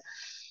areas.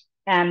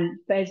 And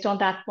based on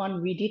that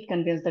one, we did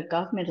convince the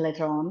government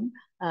later on,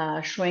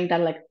 showing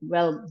that like,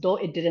 well, though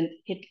it didn't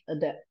hit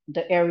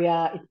the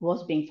area it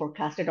was being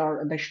forecasted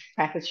or the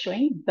track is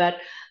showing, but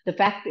the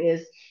fact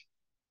is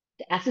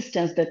the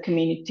assistance the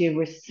community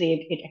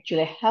received, it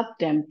actually helped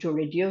them to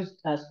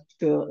reduce,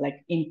 to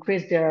like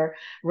increase their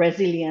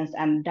resilience,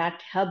 and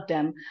that helped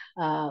them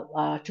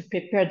to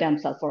prepare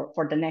themselves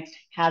for the next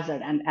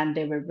hazard. And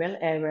they were well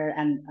aware,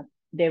 and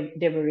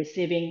they were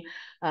receiving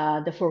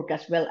the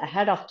forecast well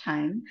ahead of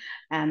time,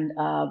 and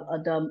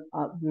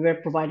we were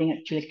providing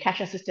actually cash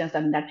assistance,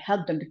 and that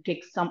helped them to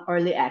take some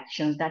early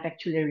actions that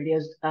actually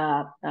reduced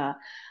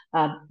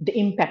the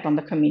impact on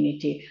the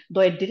community.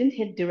 Though it didn't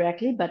hit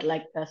directly, but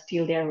like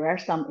still there were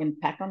some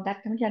impact on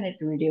that community, and it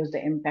reduced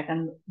the impact.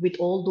 And with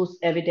all those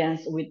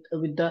evidence, with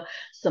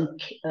some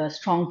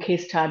strong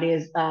case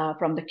studies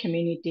from the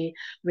community,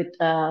 with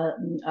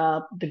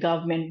the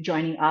government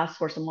joining us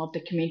for some of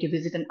the community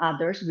visit and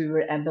others, we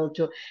were able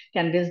to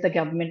convince the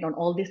government on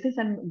all these things.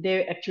 And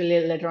they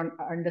actually later on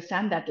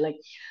understand that like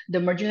the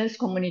marginalized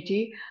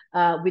community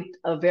with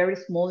a very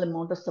small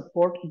amount of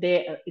support,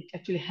 it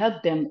actually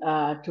helped them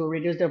to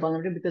reduce their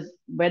vulnerability, because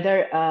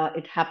whether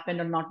it happened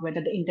or not,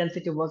 whether the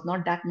intensity was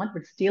not that much,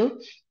 but still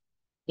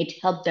it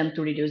helped them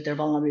to reduce their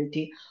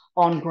vulnerability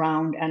on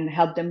ground and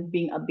help them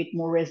being a bit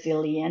more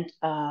resilient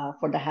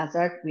for the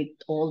hazard with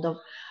all the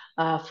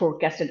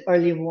forecasted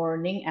early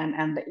warning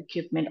and the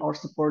equipment or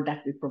support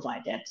that we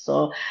provided.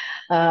 So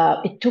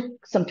it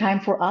took some time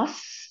for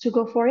us to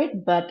go for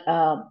it, but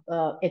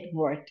it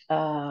worked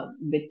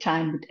with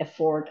time, with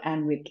effort,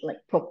 and with like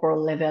proper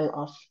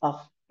level of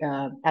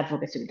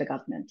advocacy with the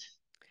government.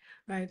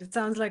 Right. It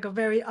sounds like a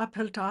very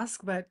uphill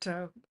task, but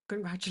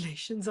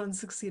congratulations on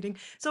succeeding.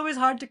 It's always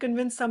hard to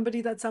convince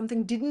somebody that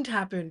something didn't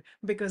happen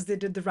because they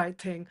did the right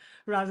thing,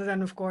 rather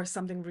than, of course,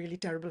 something really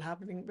terrible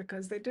happening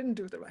because they didn't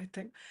do the right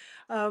thing.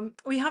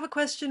 We have a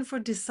question for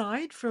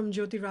Decide from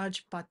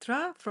Jyotiraj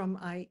Patra from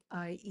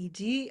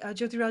IED.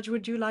 Jyotiraj,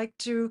 would you like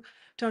to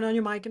turn on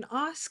your mic and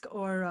ask,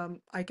 or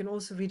I can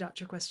also read out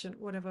your question,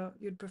 whatever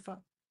you'd prefer.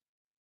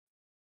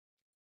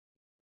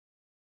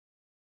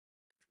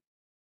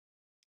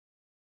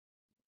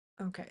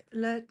 Okay,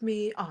 let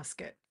me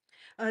ask it.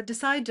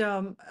 Decide,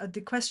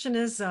 the question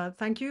is,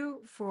 thank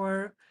you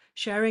for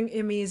sharing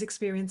IWMI's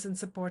experience in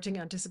supporting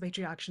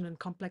anticipatory action in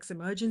complex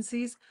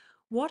emergencies.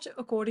 What,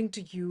 according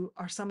to you,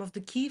 are some of the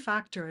key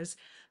factors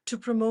to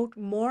promote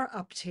more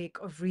uptake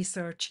of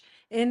research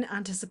in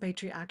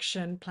anticipatory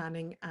action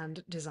planning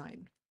and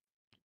design?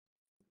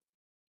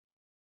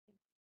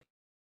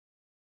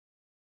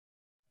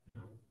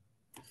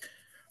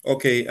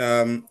 Okay,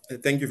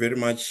 thank you very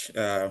much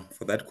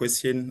for that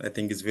question. I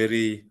think it's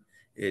very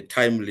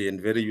timely and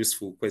very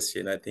useful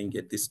question, I think,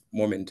 at this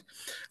moment.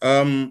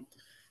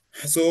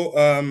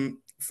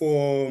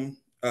 For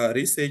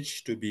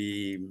research to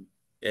be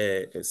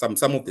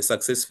some of the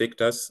success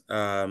factors,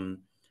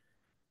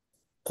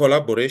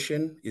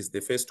 collaboration is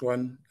the first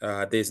one.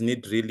 There's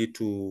need really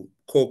to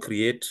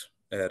co-create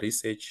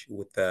research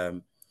with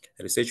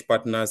research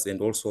partners and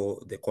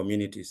also the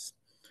communities.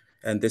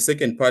 And the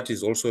second part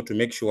is also to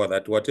make sure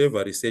that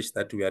whatever research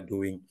that we are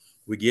doing,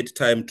 we get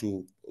time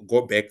to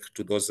go back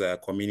to those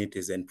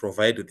communities and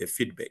provide the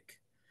feedback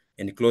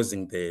and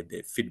closing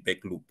the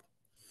feedback loop.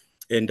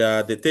 And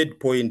the third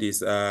point is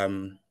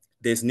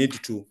there's need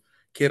to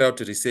carry out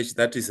research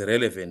that is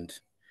relevant.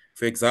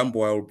 For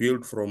example, I will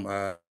build from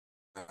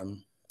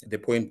the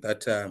point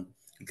that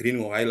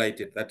Greenwell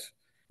highlighted, that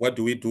what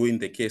do we do in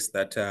the case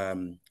that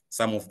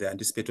some of the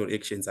anticipatory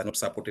actions are not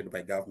supported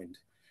by government?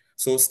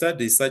 So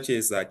studies such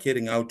as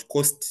carrying out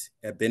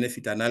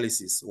cost-benefit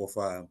analysis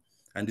of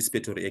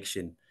anticipatory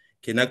action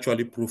can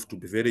actually prove to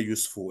be very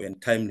useful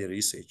and timely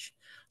research.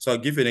 So I'll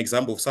give you an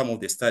example of some of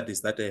the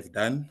studies that I've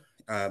done,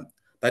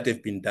 that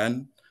have been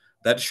done,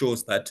 that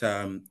shows that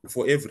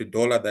for every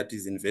dollar that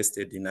is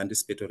invested in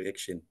anticipatory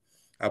action,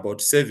 about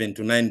 $7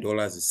 to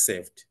 $9 is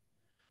saved.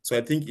 So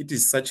I think it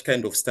is such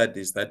kind of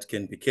studies that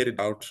can be carried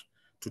out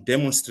to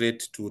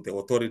demonstrate to the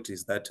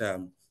authorities that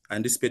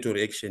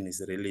anticipatory action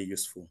is really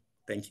useful.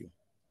 Thank you.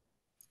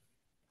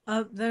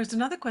 There's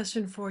another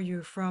question for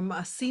you from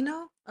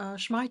Asina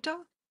Schmeiter.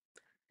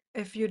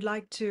 If you'd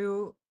like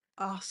to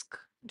ask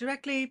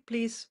directly,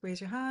 please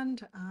raise your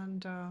hand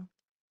and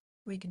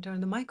we can turn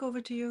the mic over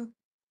to you.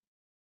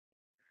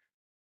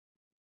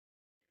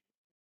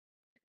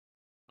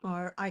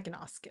 Or I can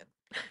ask it.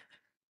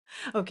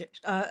 Okay,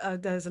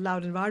 there's a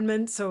loud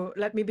environment, so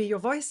let me be your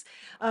voice.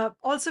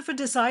 Also for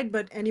Decide,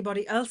 but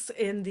anybody else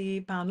in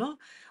the panel,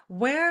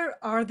 where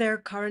are there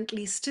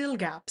currently still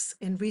gaps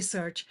in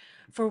research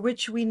for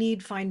which we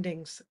need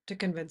findings to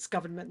convince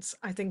governments?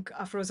 I think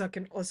Afroza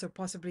can also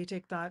possibly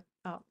take that.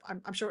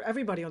 I'm sure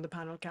everybody on the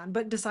panel can,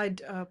 but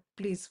Decide,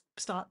 please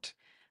start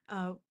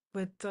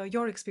with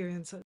your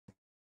experiences.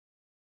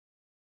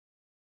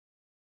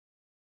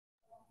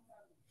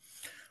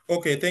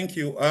 Okay, thank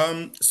you.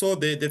 So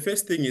the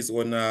first thing is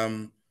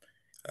on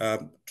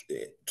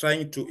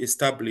trying to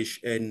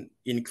establish an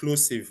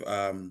inclusive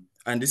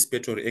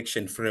anticipatory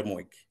action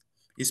framework,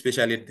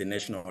 especially at the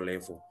national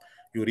level.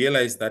 You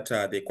realize that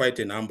there are quite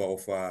a number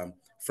of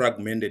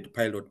fragmented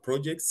pilot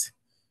projects,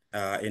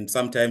 and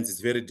sometimes it's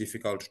very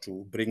difficult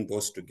to bring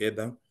those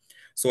together.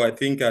 So I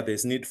think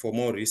there's need for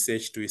more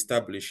research to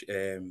establish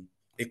a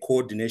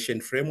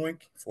coordination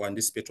framework for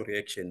anticipatory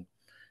action.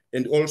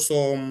 And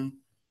also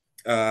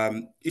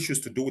issues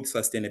to do with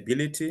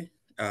sustainability,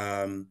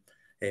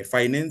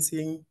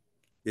 financing.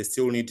 They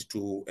still need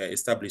to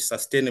establish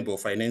sustainable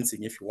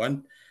financing if you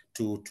want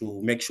to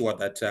make sure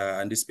that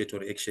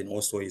anticipatory action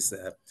also is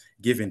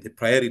given the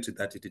priority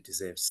that it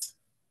deserves.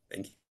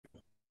 Thank you.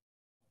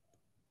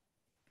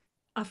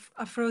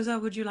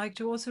 Afroza, would you like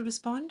to also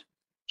respond?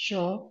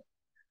 Sure.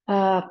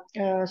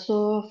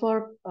 So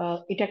for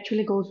it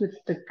actually goes with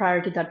the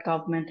priority that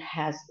government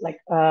has, like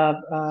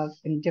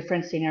in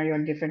different scenario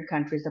in different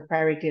countries, the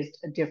priority is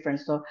different.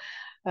 So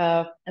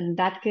in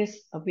that case,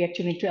 we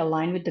actually need to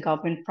align with the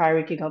government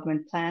priority,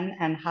 government plan,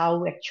 and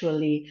how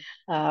actually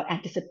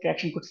anticipatory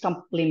action could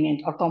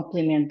supplement or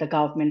complement the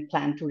government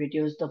plan to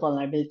reduce the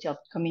vulnerability of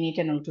the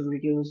community and to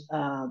reduce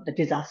the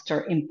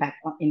disaster impact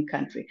in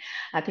country.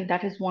 I think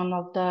that is one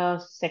of the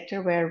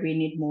sector where we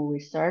need more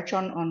research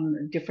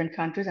on different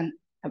countries, and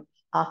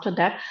after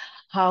that,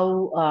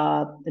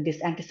 how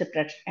this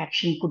anticipatory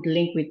action could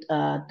link with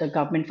the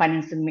government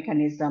financing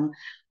mechanism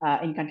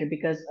in country,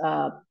 because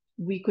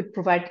we could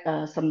provide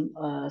some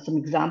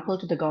example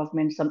to the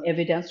government, some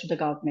evidence to the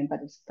government, but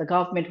it's the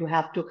government who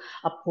have to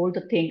uphold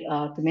the thing,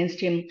 to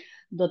mainstream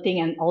the thing,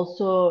 and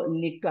also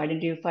need to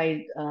identify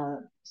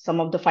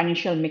some of the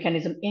financial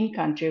mechanism in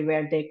country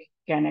where they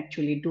can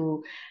actually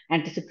do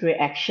anticipatory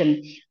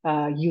action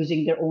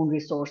using their own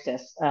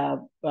resources,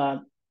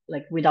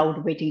 like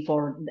without waiting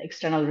for the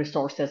external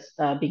resources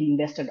being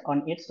invested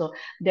on it. So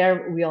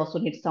there we also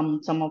need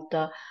some of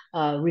the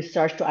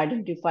research to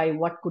identify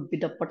what could be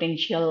the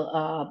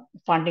potential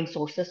funding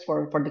sources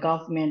for the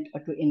government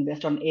to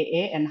invest on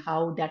AA, and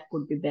how that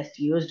could be best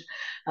used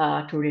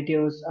to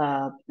reduce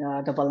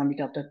the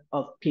vulnerability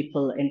of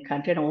people in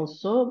country, and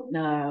also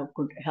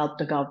could help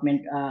the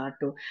government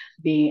to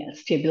be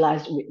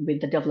stabilized with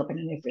the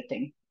development and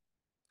everything.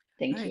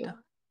 Thank you.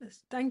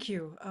 Thank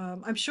you.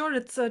 I'm sure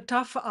it's a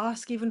tough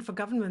ask even for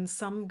governments.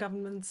 Some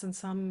governments and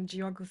some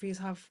geographies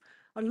have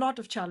a lot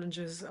of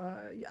challenges.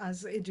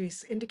 As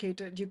Idris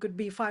indicated, you could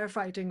be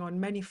firefighting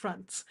on many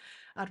fronts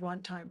at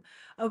one time.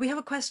 We have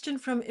a question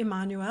from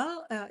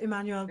Emmanuel.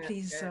 Emmanuel,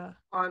 please.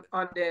 On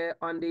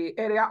the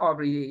area of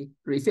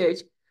research,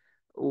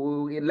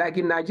 like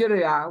in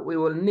Nigeria, we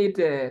will need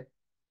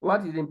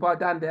what is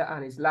important there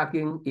and is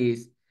lacking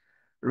is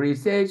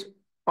research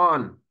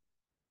on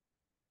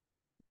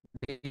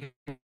the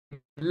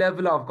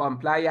level of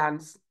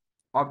compliance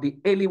of the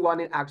early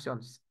warning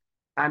actions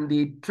and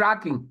the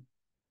tracking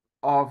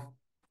of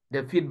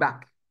the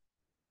feedback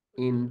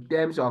in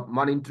terms of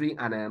monitoring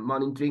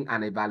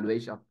and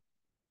evaluation.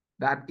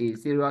 That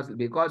is serious,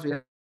 because we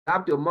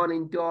have to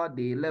monitor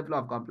the level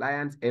of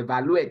compliance,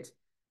 evaluate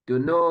to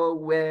know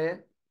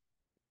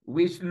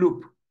which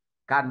loop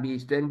can be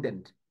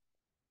strengthened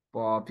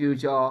for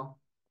future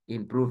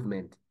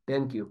improvement.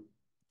 Thank you.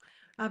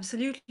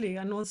 Absolutely,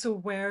 and also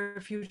where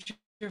future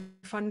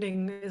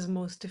funding is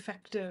most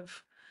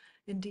effective.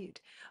 Indeed.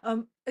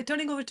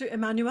 Turning over to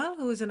Emmanuel,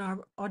 who is in our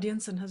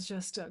audience and has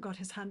just got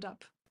his hand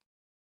up.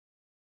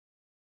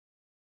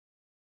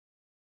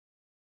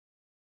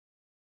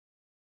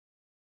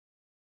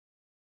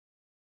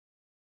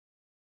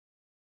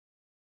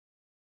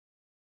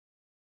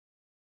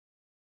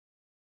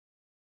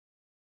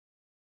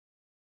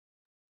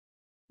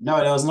 No,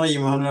 there was no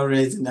Emmanuel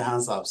raising the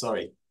hands up.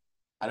 Sorry.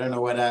 I don't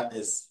know whether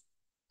it's,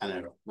 I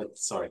don't know, but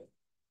sorry.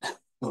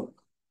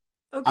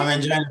 Okay. I'm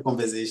enjoying the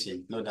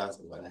conversation. No doubt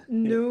about that.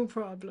 No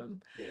problem.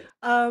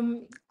 Yeah.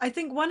 I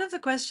think one of the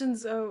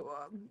questions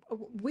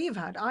we've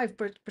had, I've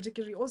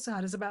particularly also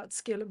had, is about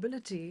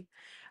scalability,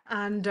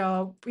 and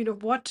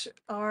what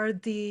are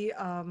the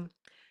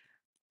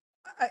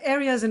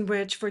areas in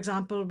which, for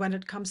example, when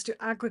it comes to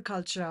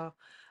agriculture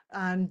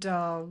and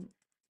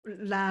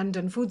land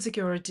and food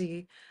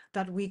security,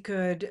 that we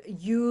could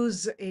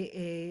use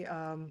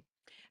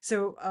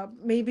so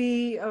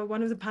maybe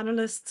one of the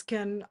panelists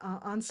can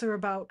answer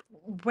about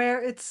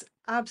where it's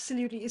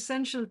absolutely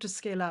essential to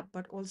scale up,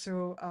 but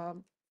also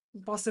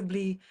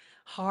possibly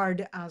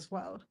hard as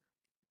well.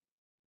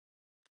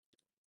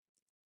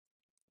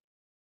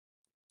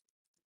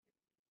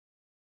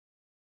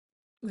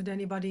 Would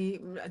anybody,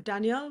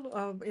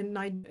 Daniel, in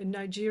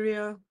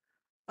Nigeria,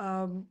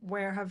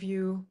 where have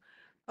you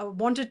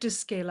wanted to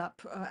scale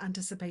up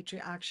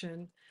anticipatory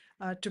action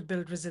to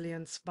build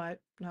resilience, but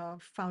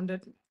found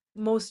it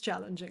most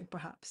challenging,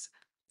 perhaps?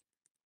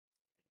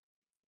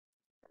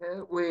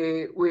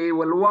 We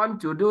will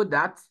want to do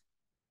that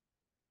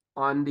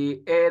on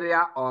the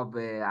area of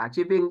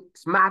achieving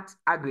smart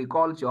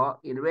agriculture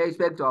in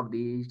respect of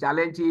the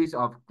challenges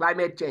of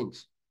climate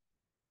change.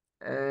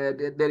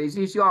 There is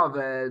issue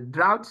of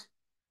drought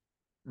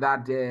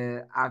that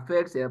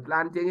affects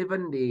planting,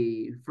 even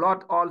the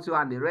flood also,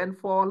 and the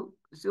rainfall.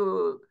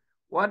 So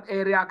what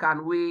area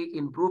can we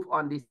improve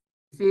on the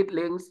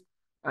seedlings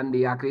and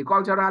the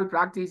agricultural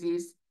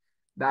practices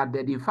that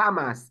the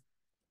farmers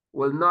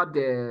will not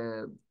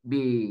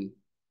be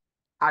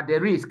at the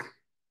risk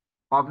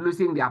of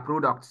losing their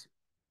products?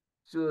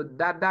 So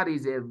that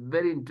is a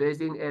very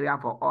interesting area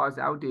for us,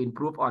 how to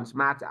improve on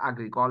smart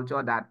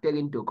agriculture that take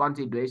into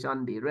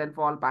consideration the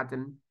rainfall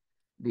pattern,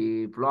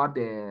 the flood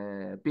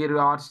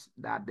periods,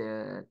 that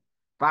the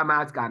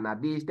farmers can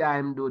at this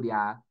time do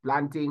their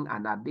planting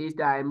and at this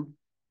time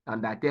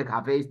undertake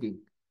harvesting,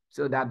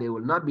 so that they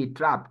will not be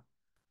trapped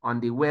on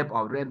the web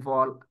of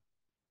rainfall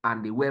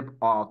and the web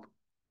of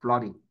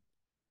flooding.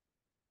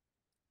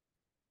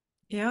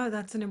 Yeah,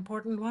 that's an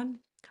important one.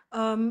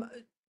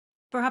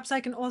 Perhaps I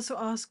can also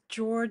ask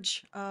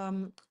George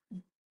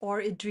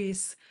or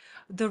Idris,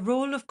 the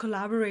role of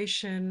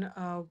collaboration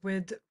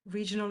with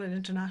regional and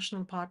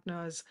international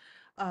partners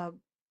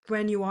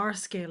when you are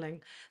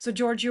scaling. So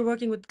George, you're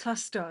working with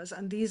clusters,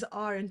 and these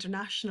are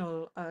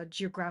international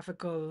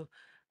geographical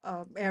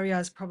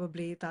areas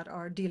probably that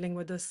are dealing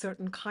with a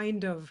certain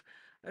kind of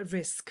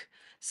risk.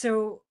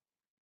 So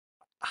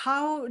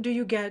how do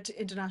you get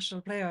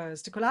international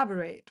players to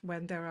collaborate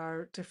when there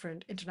are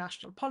different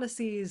international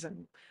policies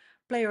and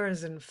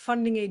players and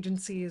funding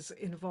agencies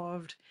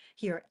involved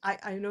here?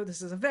 I know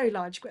this is a very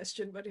large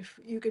question, but if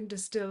you can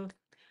distill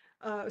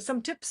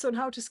some tips on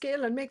how to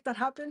scale and make that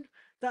happen,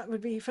 that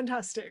would be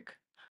fantastic.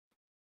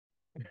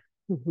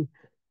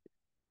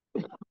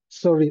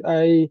 Sorry,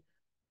 I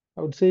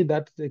would say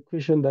that's the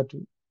question that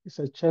is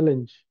a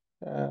challenge.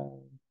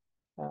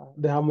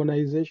 The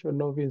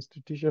harmonization of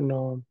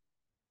institutional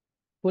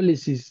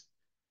policies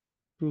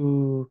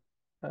to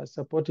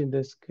supporting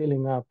the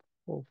scaling up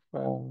of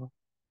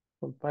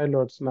from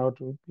pilots now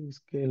to being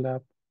scaled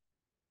up.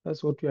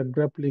 That's what we are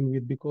grappling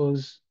with,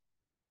 because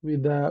we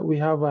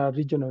have a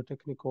regional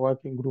technical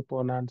working group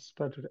on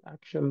anticipatory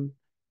action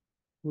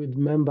with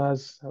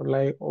members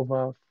like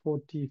over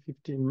 40,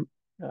 15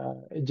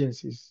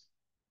 agencies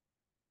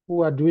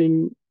who are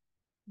doing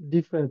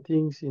different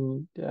things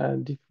in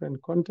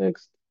different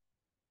contexts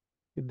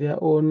with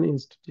their own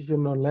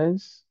institutional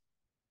lens,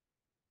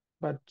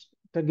 but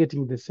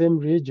targeting the same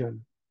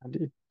region, and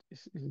it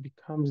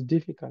becomes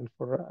difficult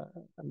for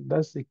and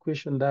that's the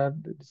question that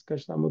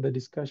some of the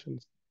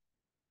discussions.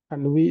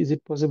 And is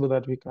it possible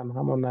that we can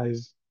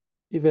harmonize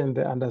even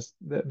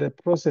the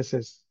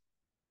processes?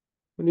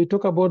 When we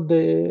talk about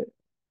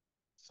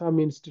some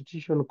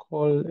institution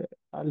call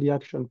early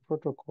action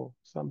protocol,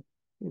 some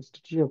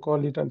institution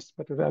call it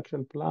anticipatory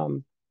action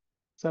plan,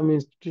 some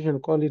institution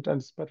call it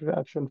anticipatory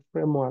action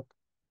framework.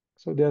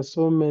 So there are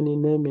so many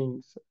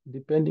namings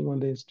depending on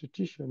the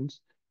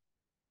institutions,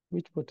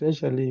 which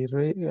potentially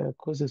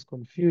causes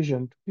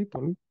confusion to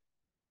people.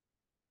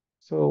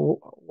 So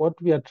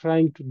what we are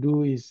trying to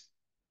do is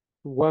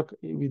to work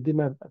within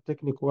a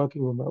technical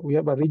working group. We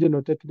have a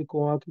regional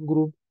technical working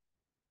group,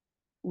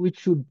 which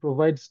should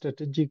provide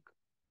strategic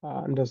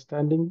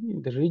understanding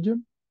in the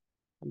region.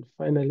 And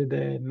finally,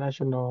 the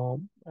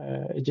national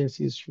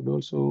agencies should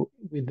also,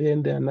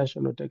 within their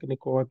national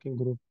technical working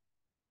group,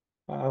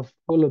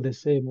 follow the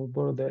same or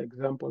borrow the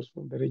examples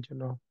from the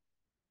regional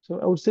So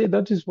I would say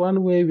that is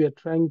one way we are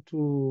trying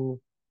to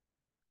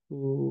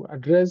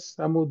address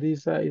some of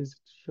these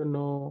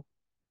institutional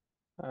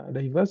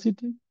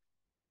diversity.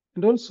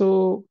 And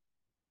also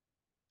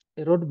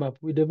a roadmap.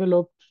 We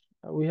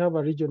have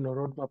a regional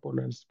roadmap on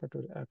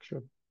anticipatory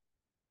action,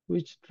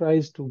 which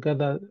tries to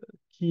gather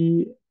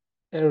key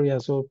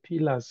areas or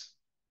pillars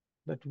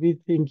that we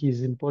think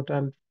is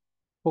important,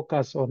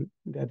 focus on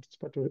the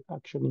anticipatory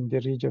action in the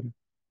region.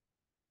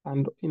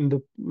 And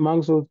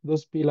amongst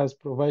those pillars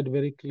provide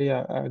very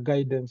clear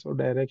guidance or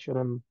direction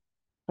on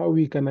how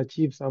we can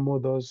achieve some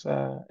of those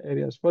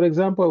areas. For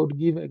example, I would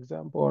give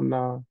example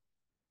on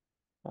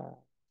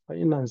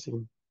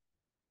financing.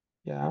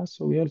 Yeah,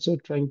 so we're also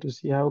trying to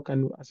see how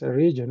can, as a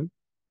region,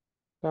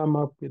 come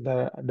up with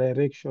a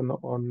direction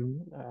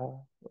on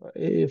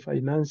AA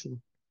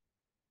financing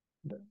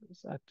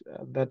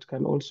that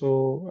can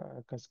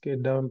also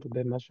cascade down to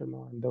the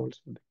national and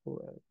also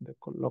the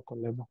local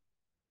level.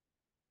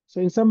 So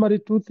in summary,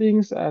 two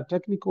things, a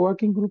technical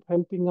working group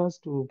helping us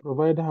to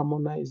provide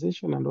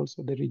harmonization and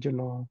also the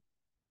regional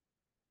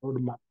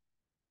roadmap.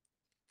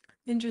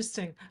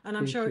 Interesting. And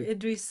I'm Thank sure you.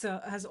 Idris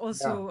has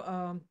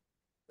also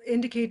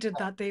indicated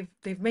that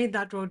they've made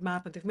that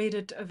roadmap and they've made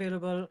it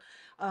available.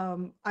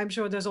 I'm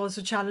sure there's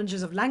also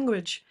challenges of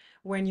language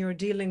when you're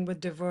dealing with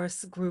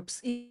diverse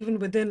groups, even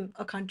within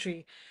a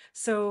country.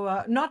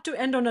 So not to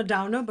end on a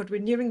downer, but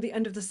we're nearing the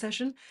end of the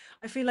session.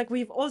 I feel like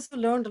we've also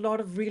learned a lot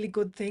of really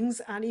good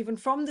things. And even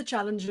from the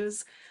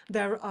challenges,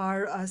 there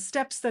are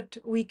steps that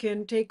we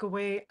can take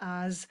away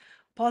as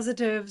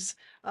positives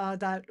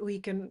that we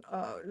can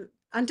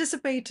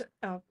anticipate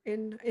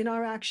in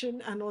our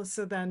action and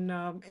also then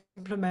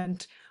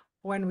implement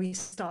when we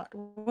start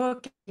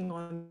working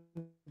on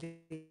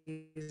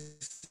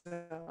these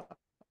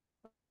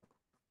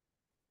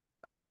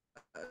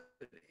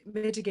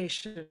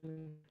mitigation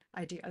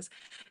ideas.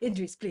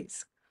 Idris,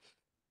 please.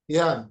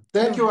 Yeah,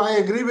 thank you. I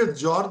agree with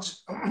George.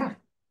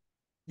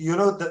 You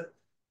know,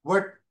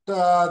 what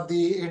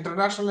the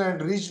international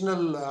and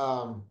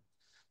regional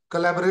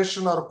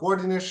collaboration or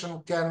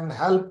coordination can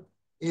help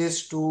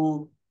is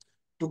to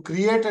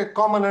create a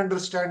common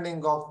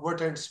understanding of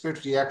what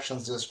anticipatory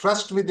actions is.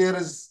 Trust me, there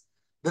is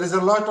a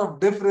lot of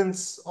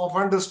difference of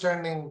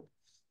understanding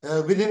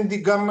within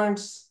the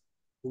governments,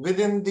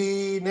 within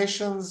the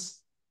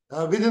nations,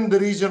 within the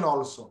region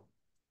also.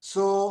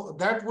 So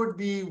that would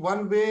be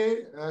one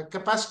way,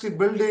 capacity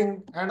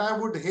building. And I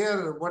would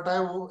hear what I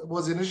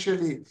was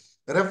initially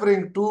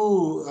referring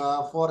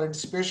to for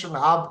Anticipation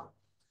Hub.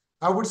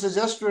 I would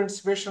suggest to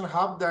Anticipation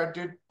Hub that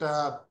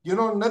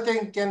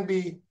nothing can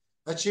be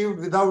achieved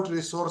without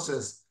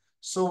resources.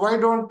 So why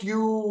don't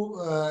you,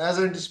 as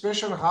an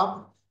Anticipation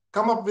Hub,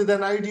 come up with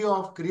an idea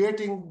of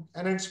creating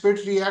an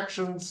anticipatory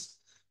actions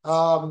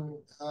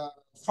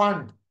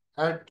fund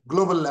at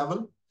global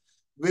level,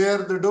 where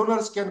the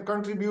donors can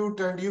contribute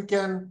and you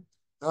can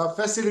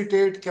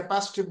facilitate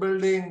capacity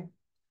building,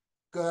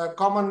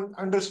 common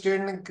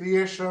understanding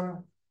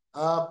creation,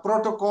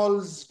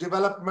 protocols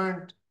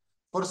development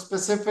for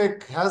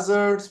specific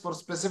hazards, for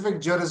specific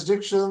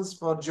jurisdictions,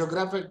 for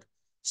geographic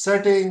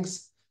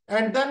settings,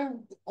 and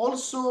then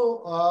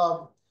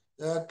also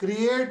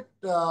create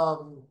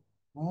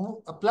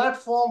a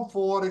platform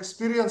for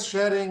experience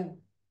sharing,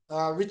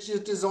 which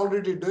it is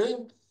already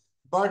doing.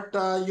 But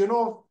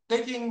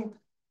taking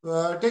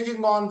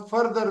on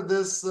further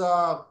this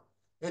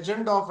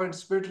agenda of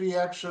anticipatory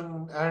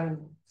action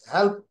and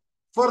help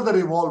further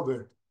evolve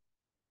it.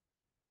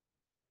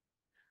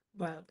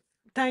 Well,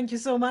 thank you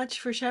so much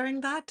for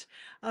sharing that.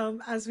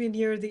 As we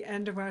near the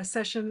end of our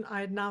session,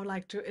 I'd now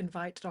like to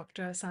invite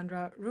Dr.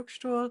 Sandra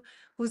Ruckstuhl,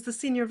 who's the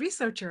senior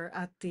researcher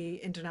at the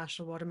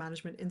International Water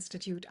Management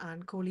Institute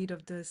and co-lead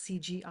of the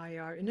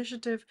CGIAR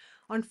initiative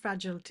on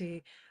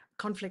fragility,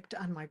 conflict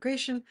and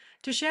migration,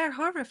 to share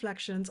her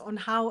reflections on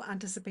how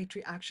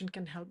anticipatory action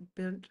can help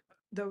build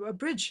a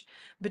bridge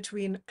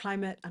between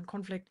climate and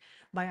conflict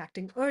by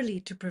acting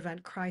early to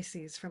prevent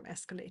crises from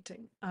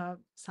escalating.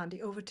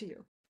 Sandy, over to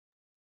you.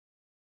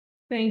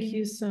 Thank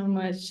you so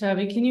much,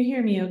 Xavi. Can you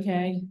hear me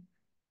okay?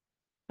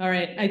 All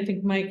right, I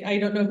think Mike, I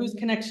don't know whose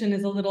connection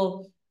is a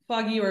little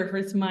foggy or if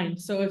it's mine.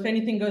 So if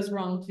anything goes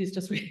wrong, please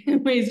just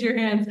raise your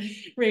hands,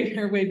 wave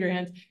your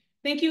hands.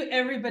 Thank you,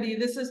 everybody.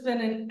 This has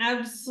been an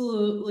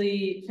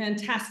absolutely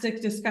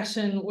fantastic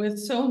discussion with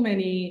so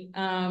many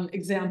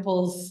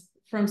examples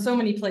from so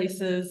many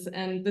places.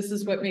 And this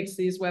is what makes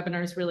these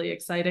webinars really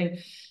exciting.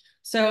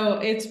 So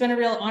it's been a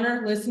real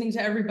honor listening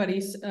to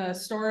everybody's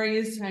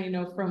stories,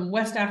 from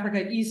West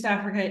Africa, East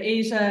Africa,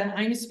 Asia.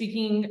 I'm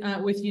speaking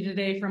with you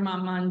today from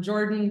Amman,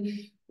 Jordan,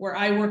 where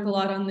I work a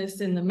lot on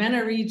this in the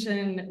MENA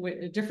region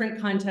with a different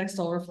context.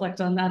 I'll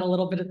reflect on that a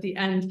little bit at the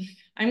end.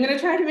 I'm going to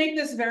try to make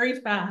this very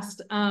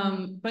fast,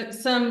 but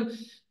some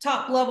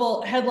top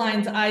level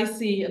headlines I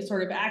see of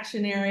sort of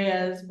action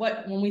areas,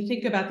 when we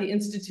think about the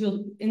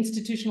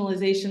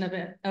institutionalization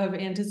of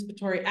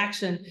anticipatory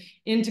action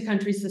into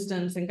country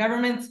systems and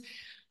governments.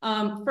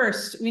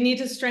 First, we need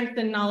to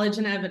strengthen knowledge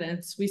and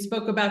evidence. We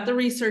spoke about the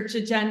research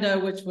agenda,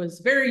 which was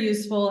very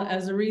useful.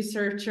 As a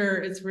researcher,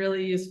 it's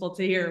really useful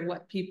to hear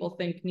what people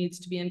think needs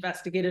to be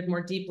investigated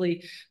more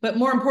deeply, but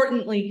more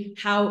importantly,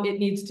 how it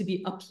needs to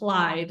be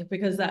applied,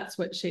 because that's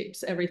what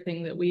shapes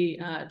everything that we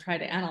try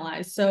to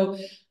analyze. So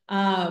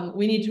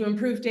we need to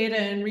improve data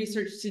and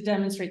research to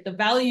demonstrate the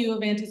value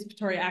of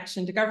anticipatory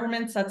action to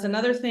governments. That's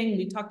another thing.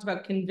 We talked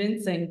about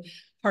convincing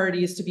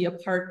parties to be a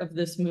part of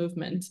this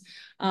movement.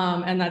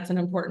 And that's an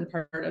important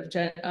part of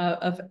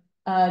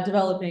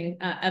developing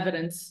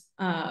evidence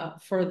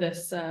for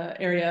this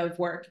area of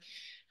work.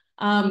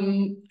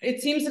 It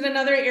seems that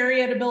another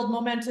area to build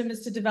momentum is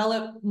to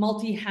develop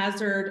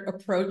multi-hazard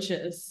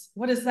approaches.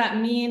 What does that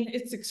mean?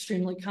 It's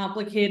extremely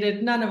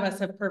complicated. None of us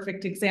have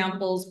perfect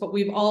examples, but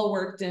we've all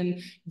worked in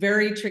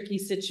very tricky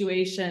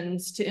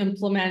situations to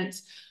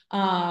implement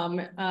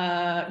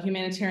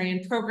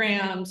humanitarian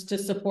programs, to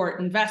support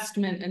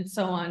investment, and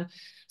so on.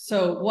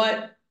 So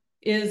what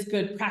is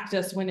good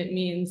practice when it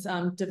means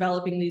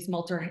developing these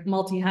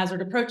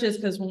multi-hazard approaches?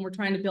 Because when we're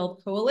trying to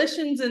build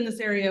coalitions in this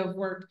area of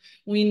work,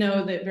 we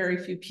know that very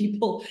few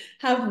people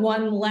have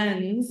one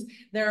lens.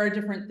 There are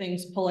different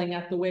things pulling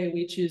at the way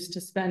we choose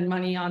to spend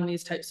money on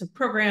these types of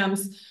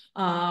programs.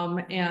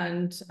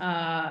 In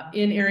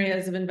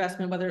areas of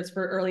investment, whether it's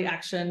for early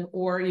action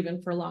or even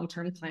for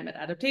long-term climate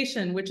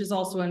adaptation, which is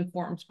also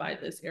informed by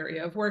this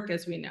area of work,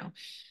 as we know.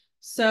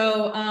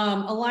 So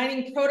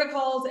aligning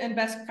protocols and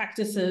best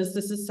practices,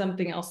 this is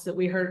something else that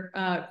we heard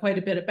quite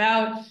a bit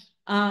about.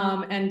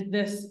 And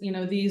this,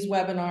 these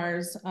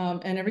webinars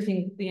and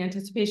everything the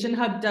Anticipation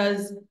Hub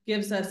does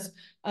gives us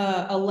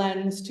a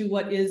lens to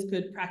what is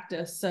good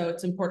practice. So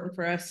it's important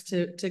for us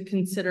to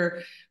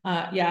consider,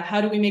 how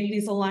do we make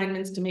these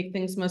alignments to make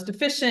things most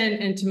efficient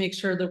and to make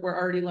sure that we're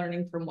already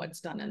learning from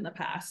what's done in the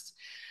past.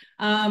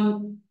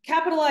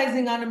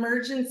 Capitalizing on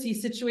emergency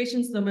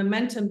situations, the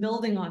momentum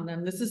building on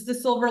them. This is the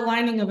silver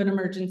lining of an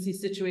emergency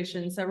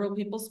situation. Several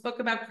people spoke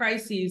about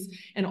crises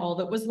and all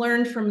that was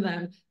learned from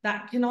them.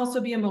 That can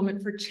also be a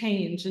moment for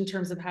change in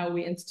terms of how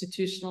we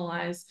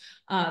institutionalize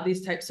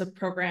these types of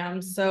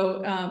programs.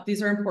 So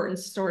these are important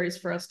stories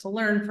for us to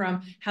learn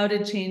from. How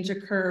did change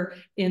occur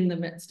in the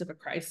midst of a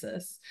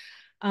crisis?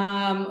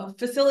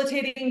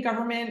 Facilitating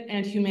government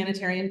and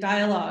humanitarian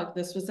dialogue.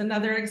 This was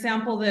another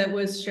example that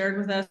was shared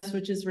with us,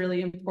 which is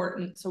really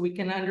important so we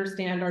can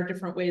understand our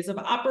different ways of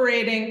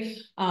operating,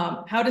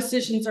 how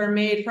decisions are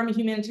made from a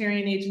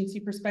humanitarian agency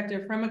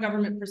perspective, from a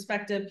government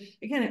perspective.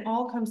 Again, it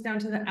all comes down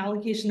to the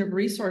allocation of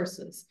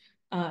resources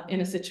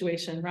in a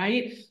situation,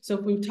 right? So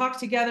if we talk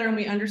together and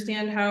we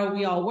understand how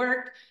we all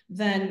work,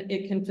 then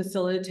it can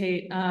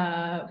facilitate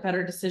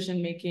better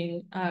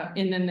decision-making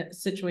in a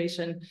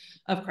situation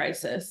of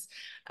crisis.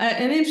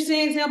 An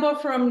interesting example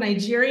from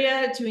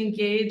Nigeria to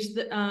engage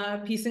the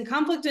peace and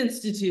conflict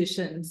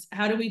institutions.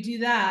 How do we do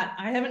that?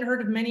 I haven't heard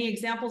of many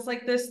examples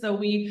like this, though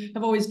we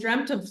have always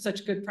dreamt of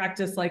such good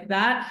practice like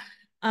that.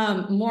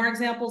 More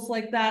examples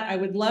like that, I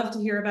would love to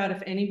hear about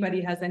if anybody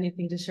has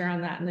anything to share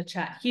on that in the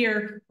chat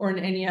here or in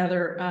any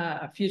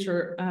other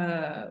future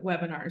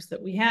webinars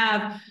that we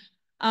have.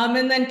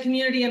 And then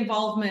community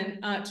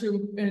involvement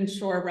to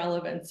ensure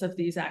relevance of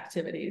these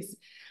activities.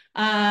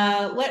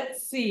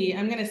 Let's see,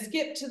 I'm going to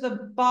skip to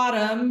the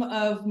bottom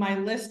of my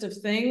list of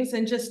things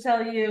and just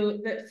tell you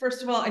that,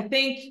 first of all, I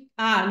think,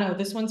 no,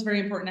 this one's very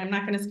important. I'm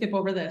not going to skip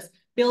over this.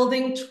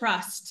 Building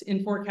trust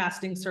in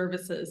forecasting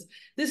services.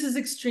 This is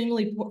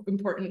extremely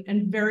important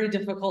and very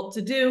difficult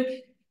to do.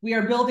 We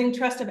are building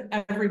trust of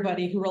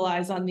everybody who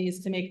relies on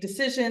these to make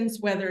decisions,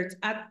 whether it's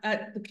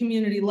at the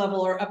community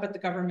level or up at the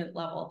government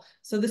level.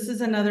 So this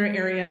is another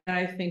area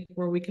I think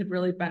where we could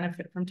really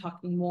benefit from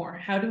talking more.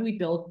 How do we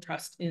build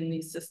trust in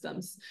these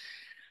systems?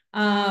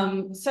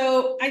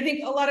 So I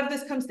think a lot of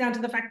this comes down to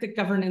the fact that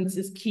governance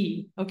is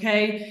key,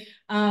 okay?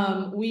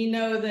 We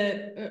know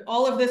that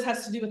all of this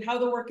has to do with how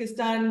the work is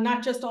done,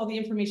 not just all the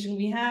information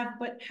we have,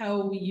 but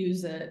how we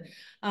use it.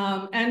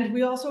 And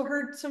we also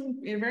heard some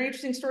very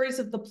interesting stories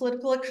of the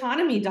political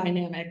economy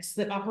dynamics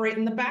that operate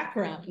in the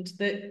background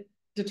that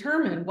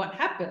determine what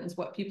happens,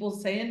 what people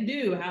say and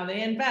do, how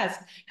they invest,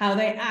 how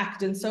they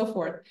act, and so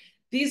forth.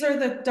 These are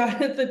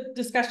the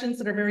discussions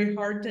that are very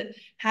hard to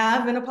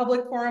have in a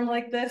public forum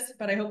like this,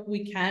 but I hope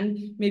we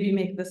can maybe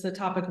make this a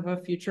topic of a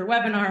future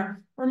webinar,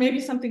 or maybe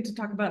something to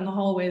talk about in the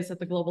hallways at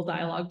the Global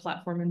Dialogue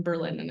platform in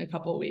Berlin in a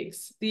couple of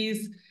weeks.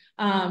 These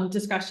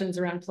discussions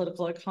around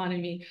political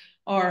economy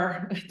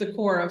are at the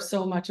core of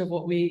so much of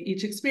what we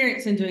each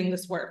experience in doing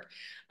this work.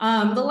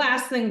 The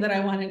last thing that I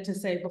wanted to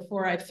say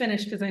before I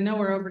finish, because I know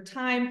we're over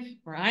time,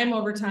 or I'm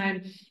over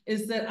time,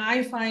 is that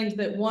I find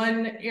that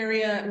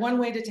one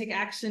way to take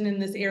action in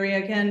this area,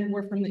 again,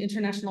 we're from the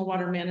International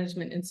Water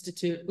Management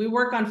Institute. We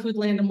work on food,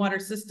 land, and water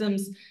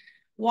systems.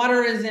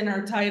 Water is in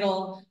our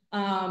title.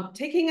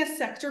 Taking a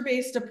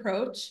sector-based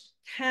approach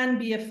can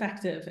be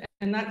effective.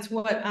 And that's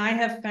what I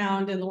have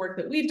found in the work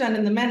that we've done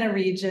in the MENA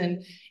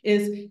region,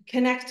 is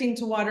connecting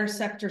to water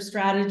sector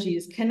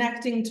strategies,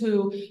 connecting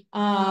to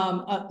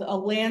a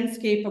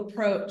landscape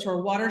approach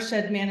or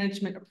watershed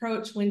management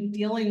approach when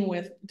dealing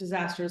with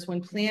disasters,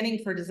 when planning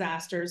for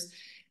disasters.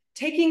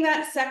 Taking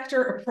that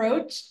sector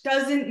approach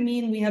doesn't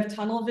mean we have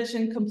tunnel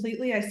vision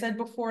completely. I said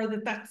before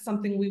that that's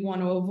something we want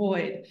to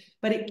avoid,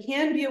 but it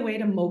can be a way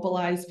to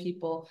mobilize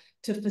people,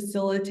 to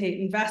facilitate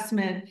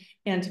investment,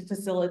 and to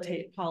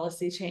facilitate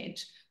policy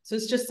change. So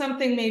it's just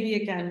something maybe,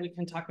 again, we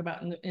can talk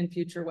about in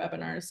future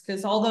webinars,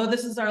 because although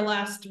this is our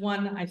last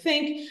one, I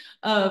think,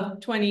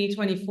 of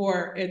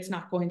 2024, it's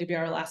not going to be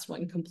our last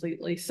one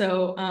completely.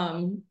 So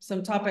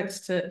some topics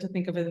to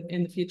think of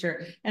in the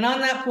future. And on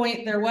that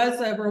point, there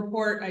was a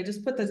report, I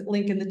just put the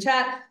link in the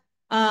chat.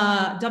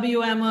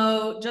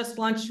 WMO just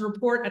launched a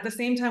report at the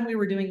same time we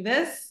were doing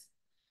this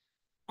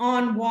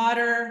on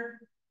water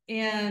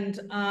and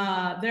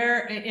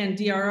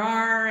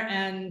DRR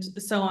and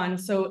so on.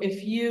 So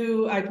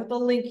I put the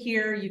link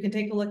here, you can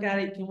take a look at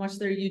it. You can watch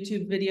their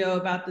YouTube video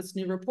about this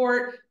new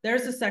report.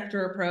 There's a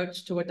sector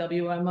approach to what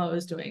WMO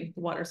is doing,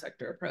 the water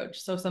sector approach.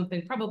 So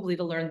something probably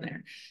to learn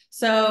there.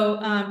 So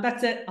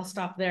that's it, I'll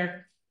stop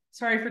there.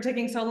 Sorry for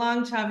taking so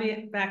long.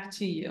 Xavi, back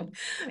to you.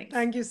 Thanks.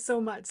 Thank you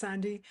so much,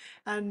 Sandy.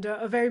 And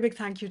a very big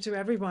thank you to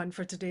everyone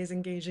for today's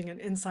engaging and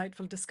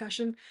insightful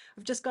discussion.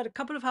 I've just got a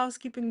couple of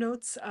housekeeping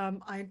notes.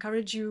 I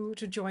encourage you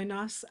to join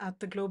us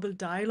at the Global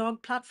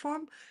Dialogue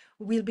platform.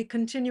 We'll be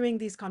continuing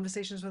these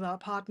conversations with our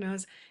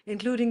partners,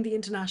 including the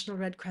International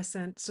Red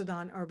Crescent,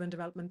 Sudan Urban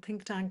Development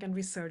Think Tank, and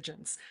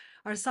Resurgence.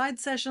 Our side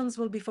sessions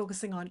will be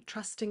focusing on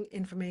trusting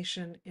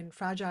information in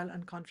fragile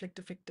and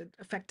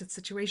conflict-affected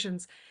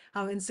situations,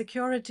 how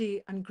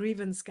insecurity and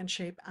grievance can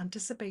shape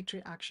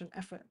anticipatory action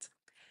efforts.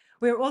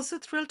 We're also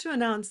thrilled to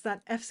announce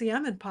that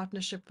FCM, in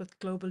partnership with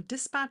Global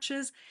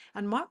Dispatches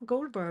and Mark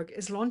Goldberg,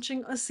 is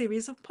launching a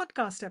series of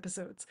podcast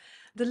episodes.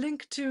 The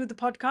link to the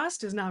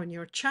podcast is now in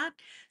your chat,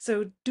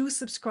 so do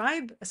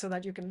subscribe so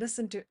that you can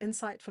listen to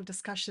insightful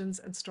discussions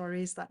and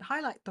stories that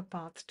highlight the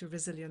path to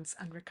resilience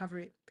and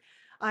recovery.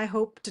 I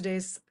hope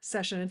today's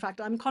session, in fact,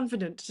 I'm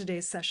confident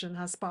today's session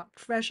has sparked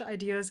fresh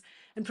ideas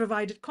and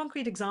provided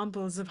concrete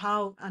examples of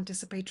how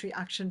anticipatory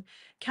action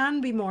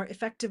can be more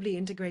effectively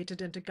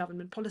integrated into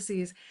government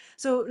policies.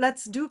 So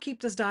let's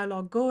keep this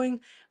dialogue going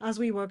as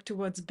we work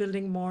towards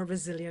building more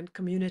resilient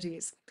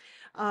communities.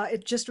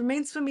 It just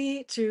remains for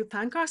me to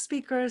thank our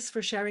speakers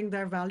for sharing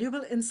their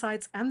valuable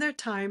insights and their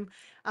time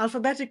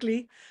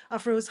alphabetically: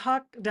 Afroz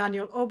Haq,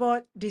 Daniel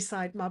Obot,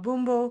 Decide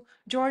Mabumbo,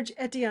 George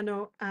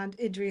Etiano, and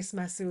Idris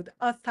Masood.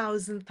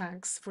 1,000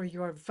 thanks for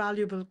your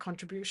valuable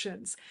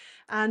contributions.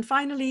 And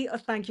finally, a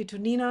thank you to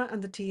Nina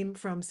and the team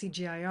from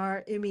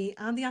CGIAR, IWMI,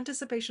 and the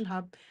Anticipation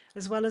Hub,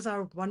 as well as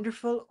our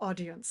wonderful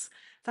audience.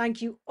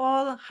 Thank you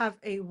all. Have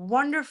a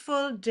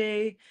wonderful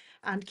day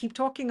and keep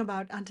talking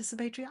about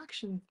anticipatory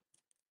action.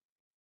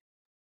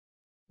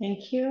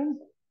 Thank you.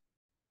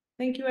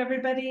 Thank you,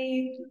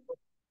 everybody.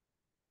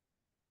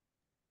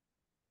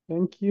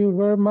 Thank you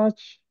very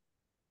much.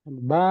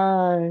 And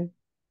bye.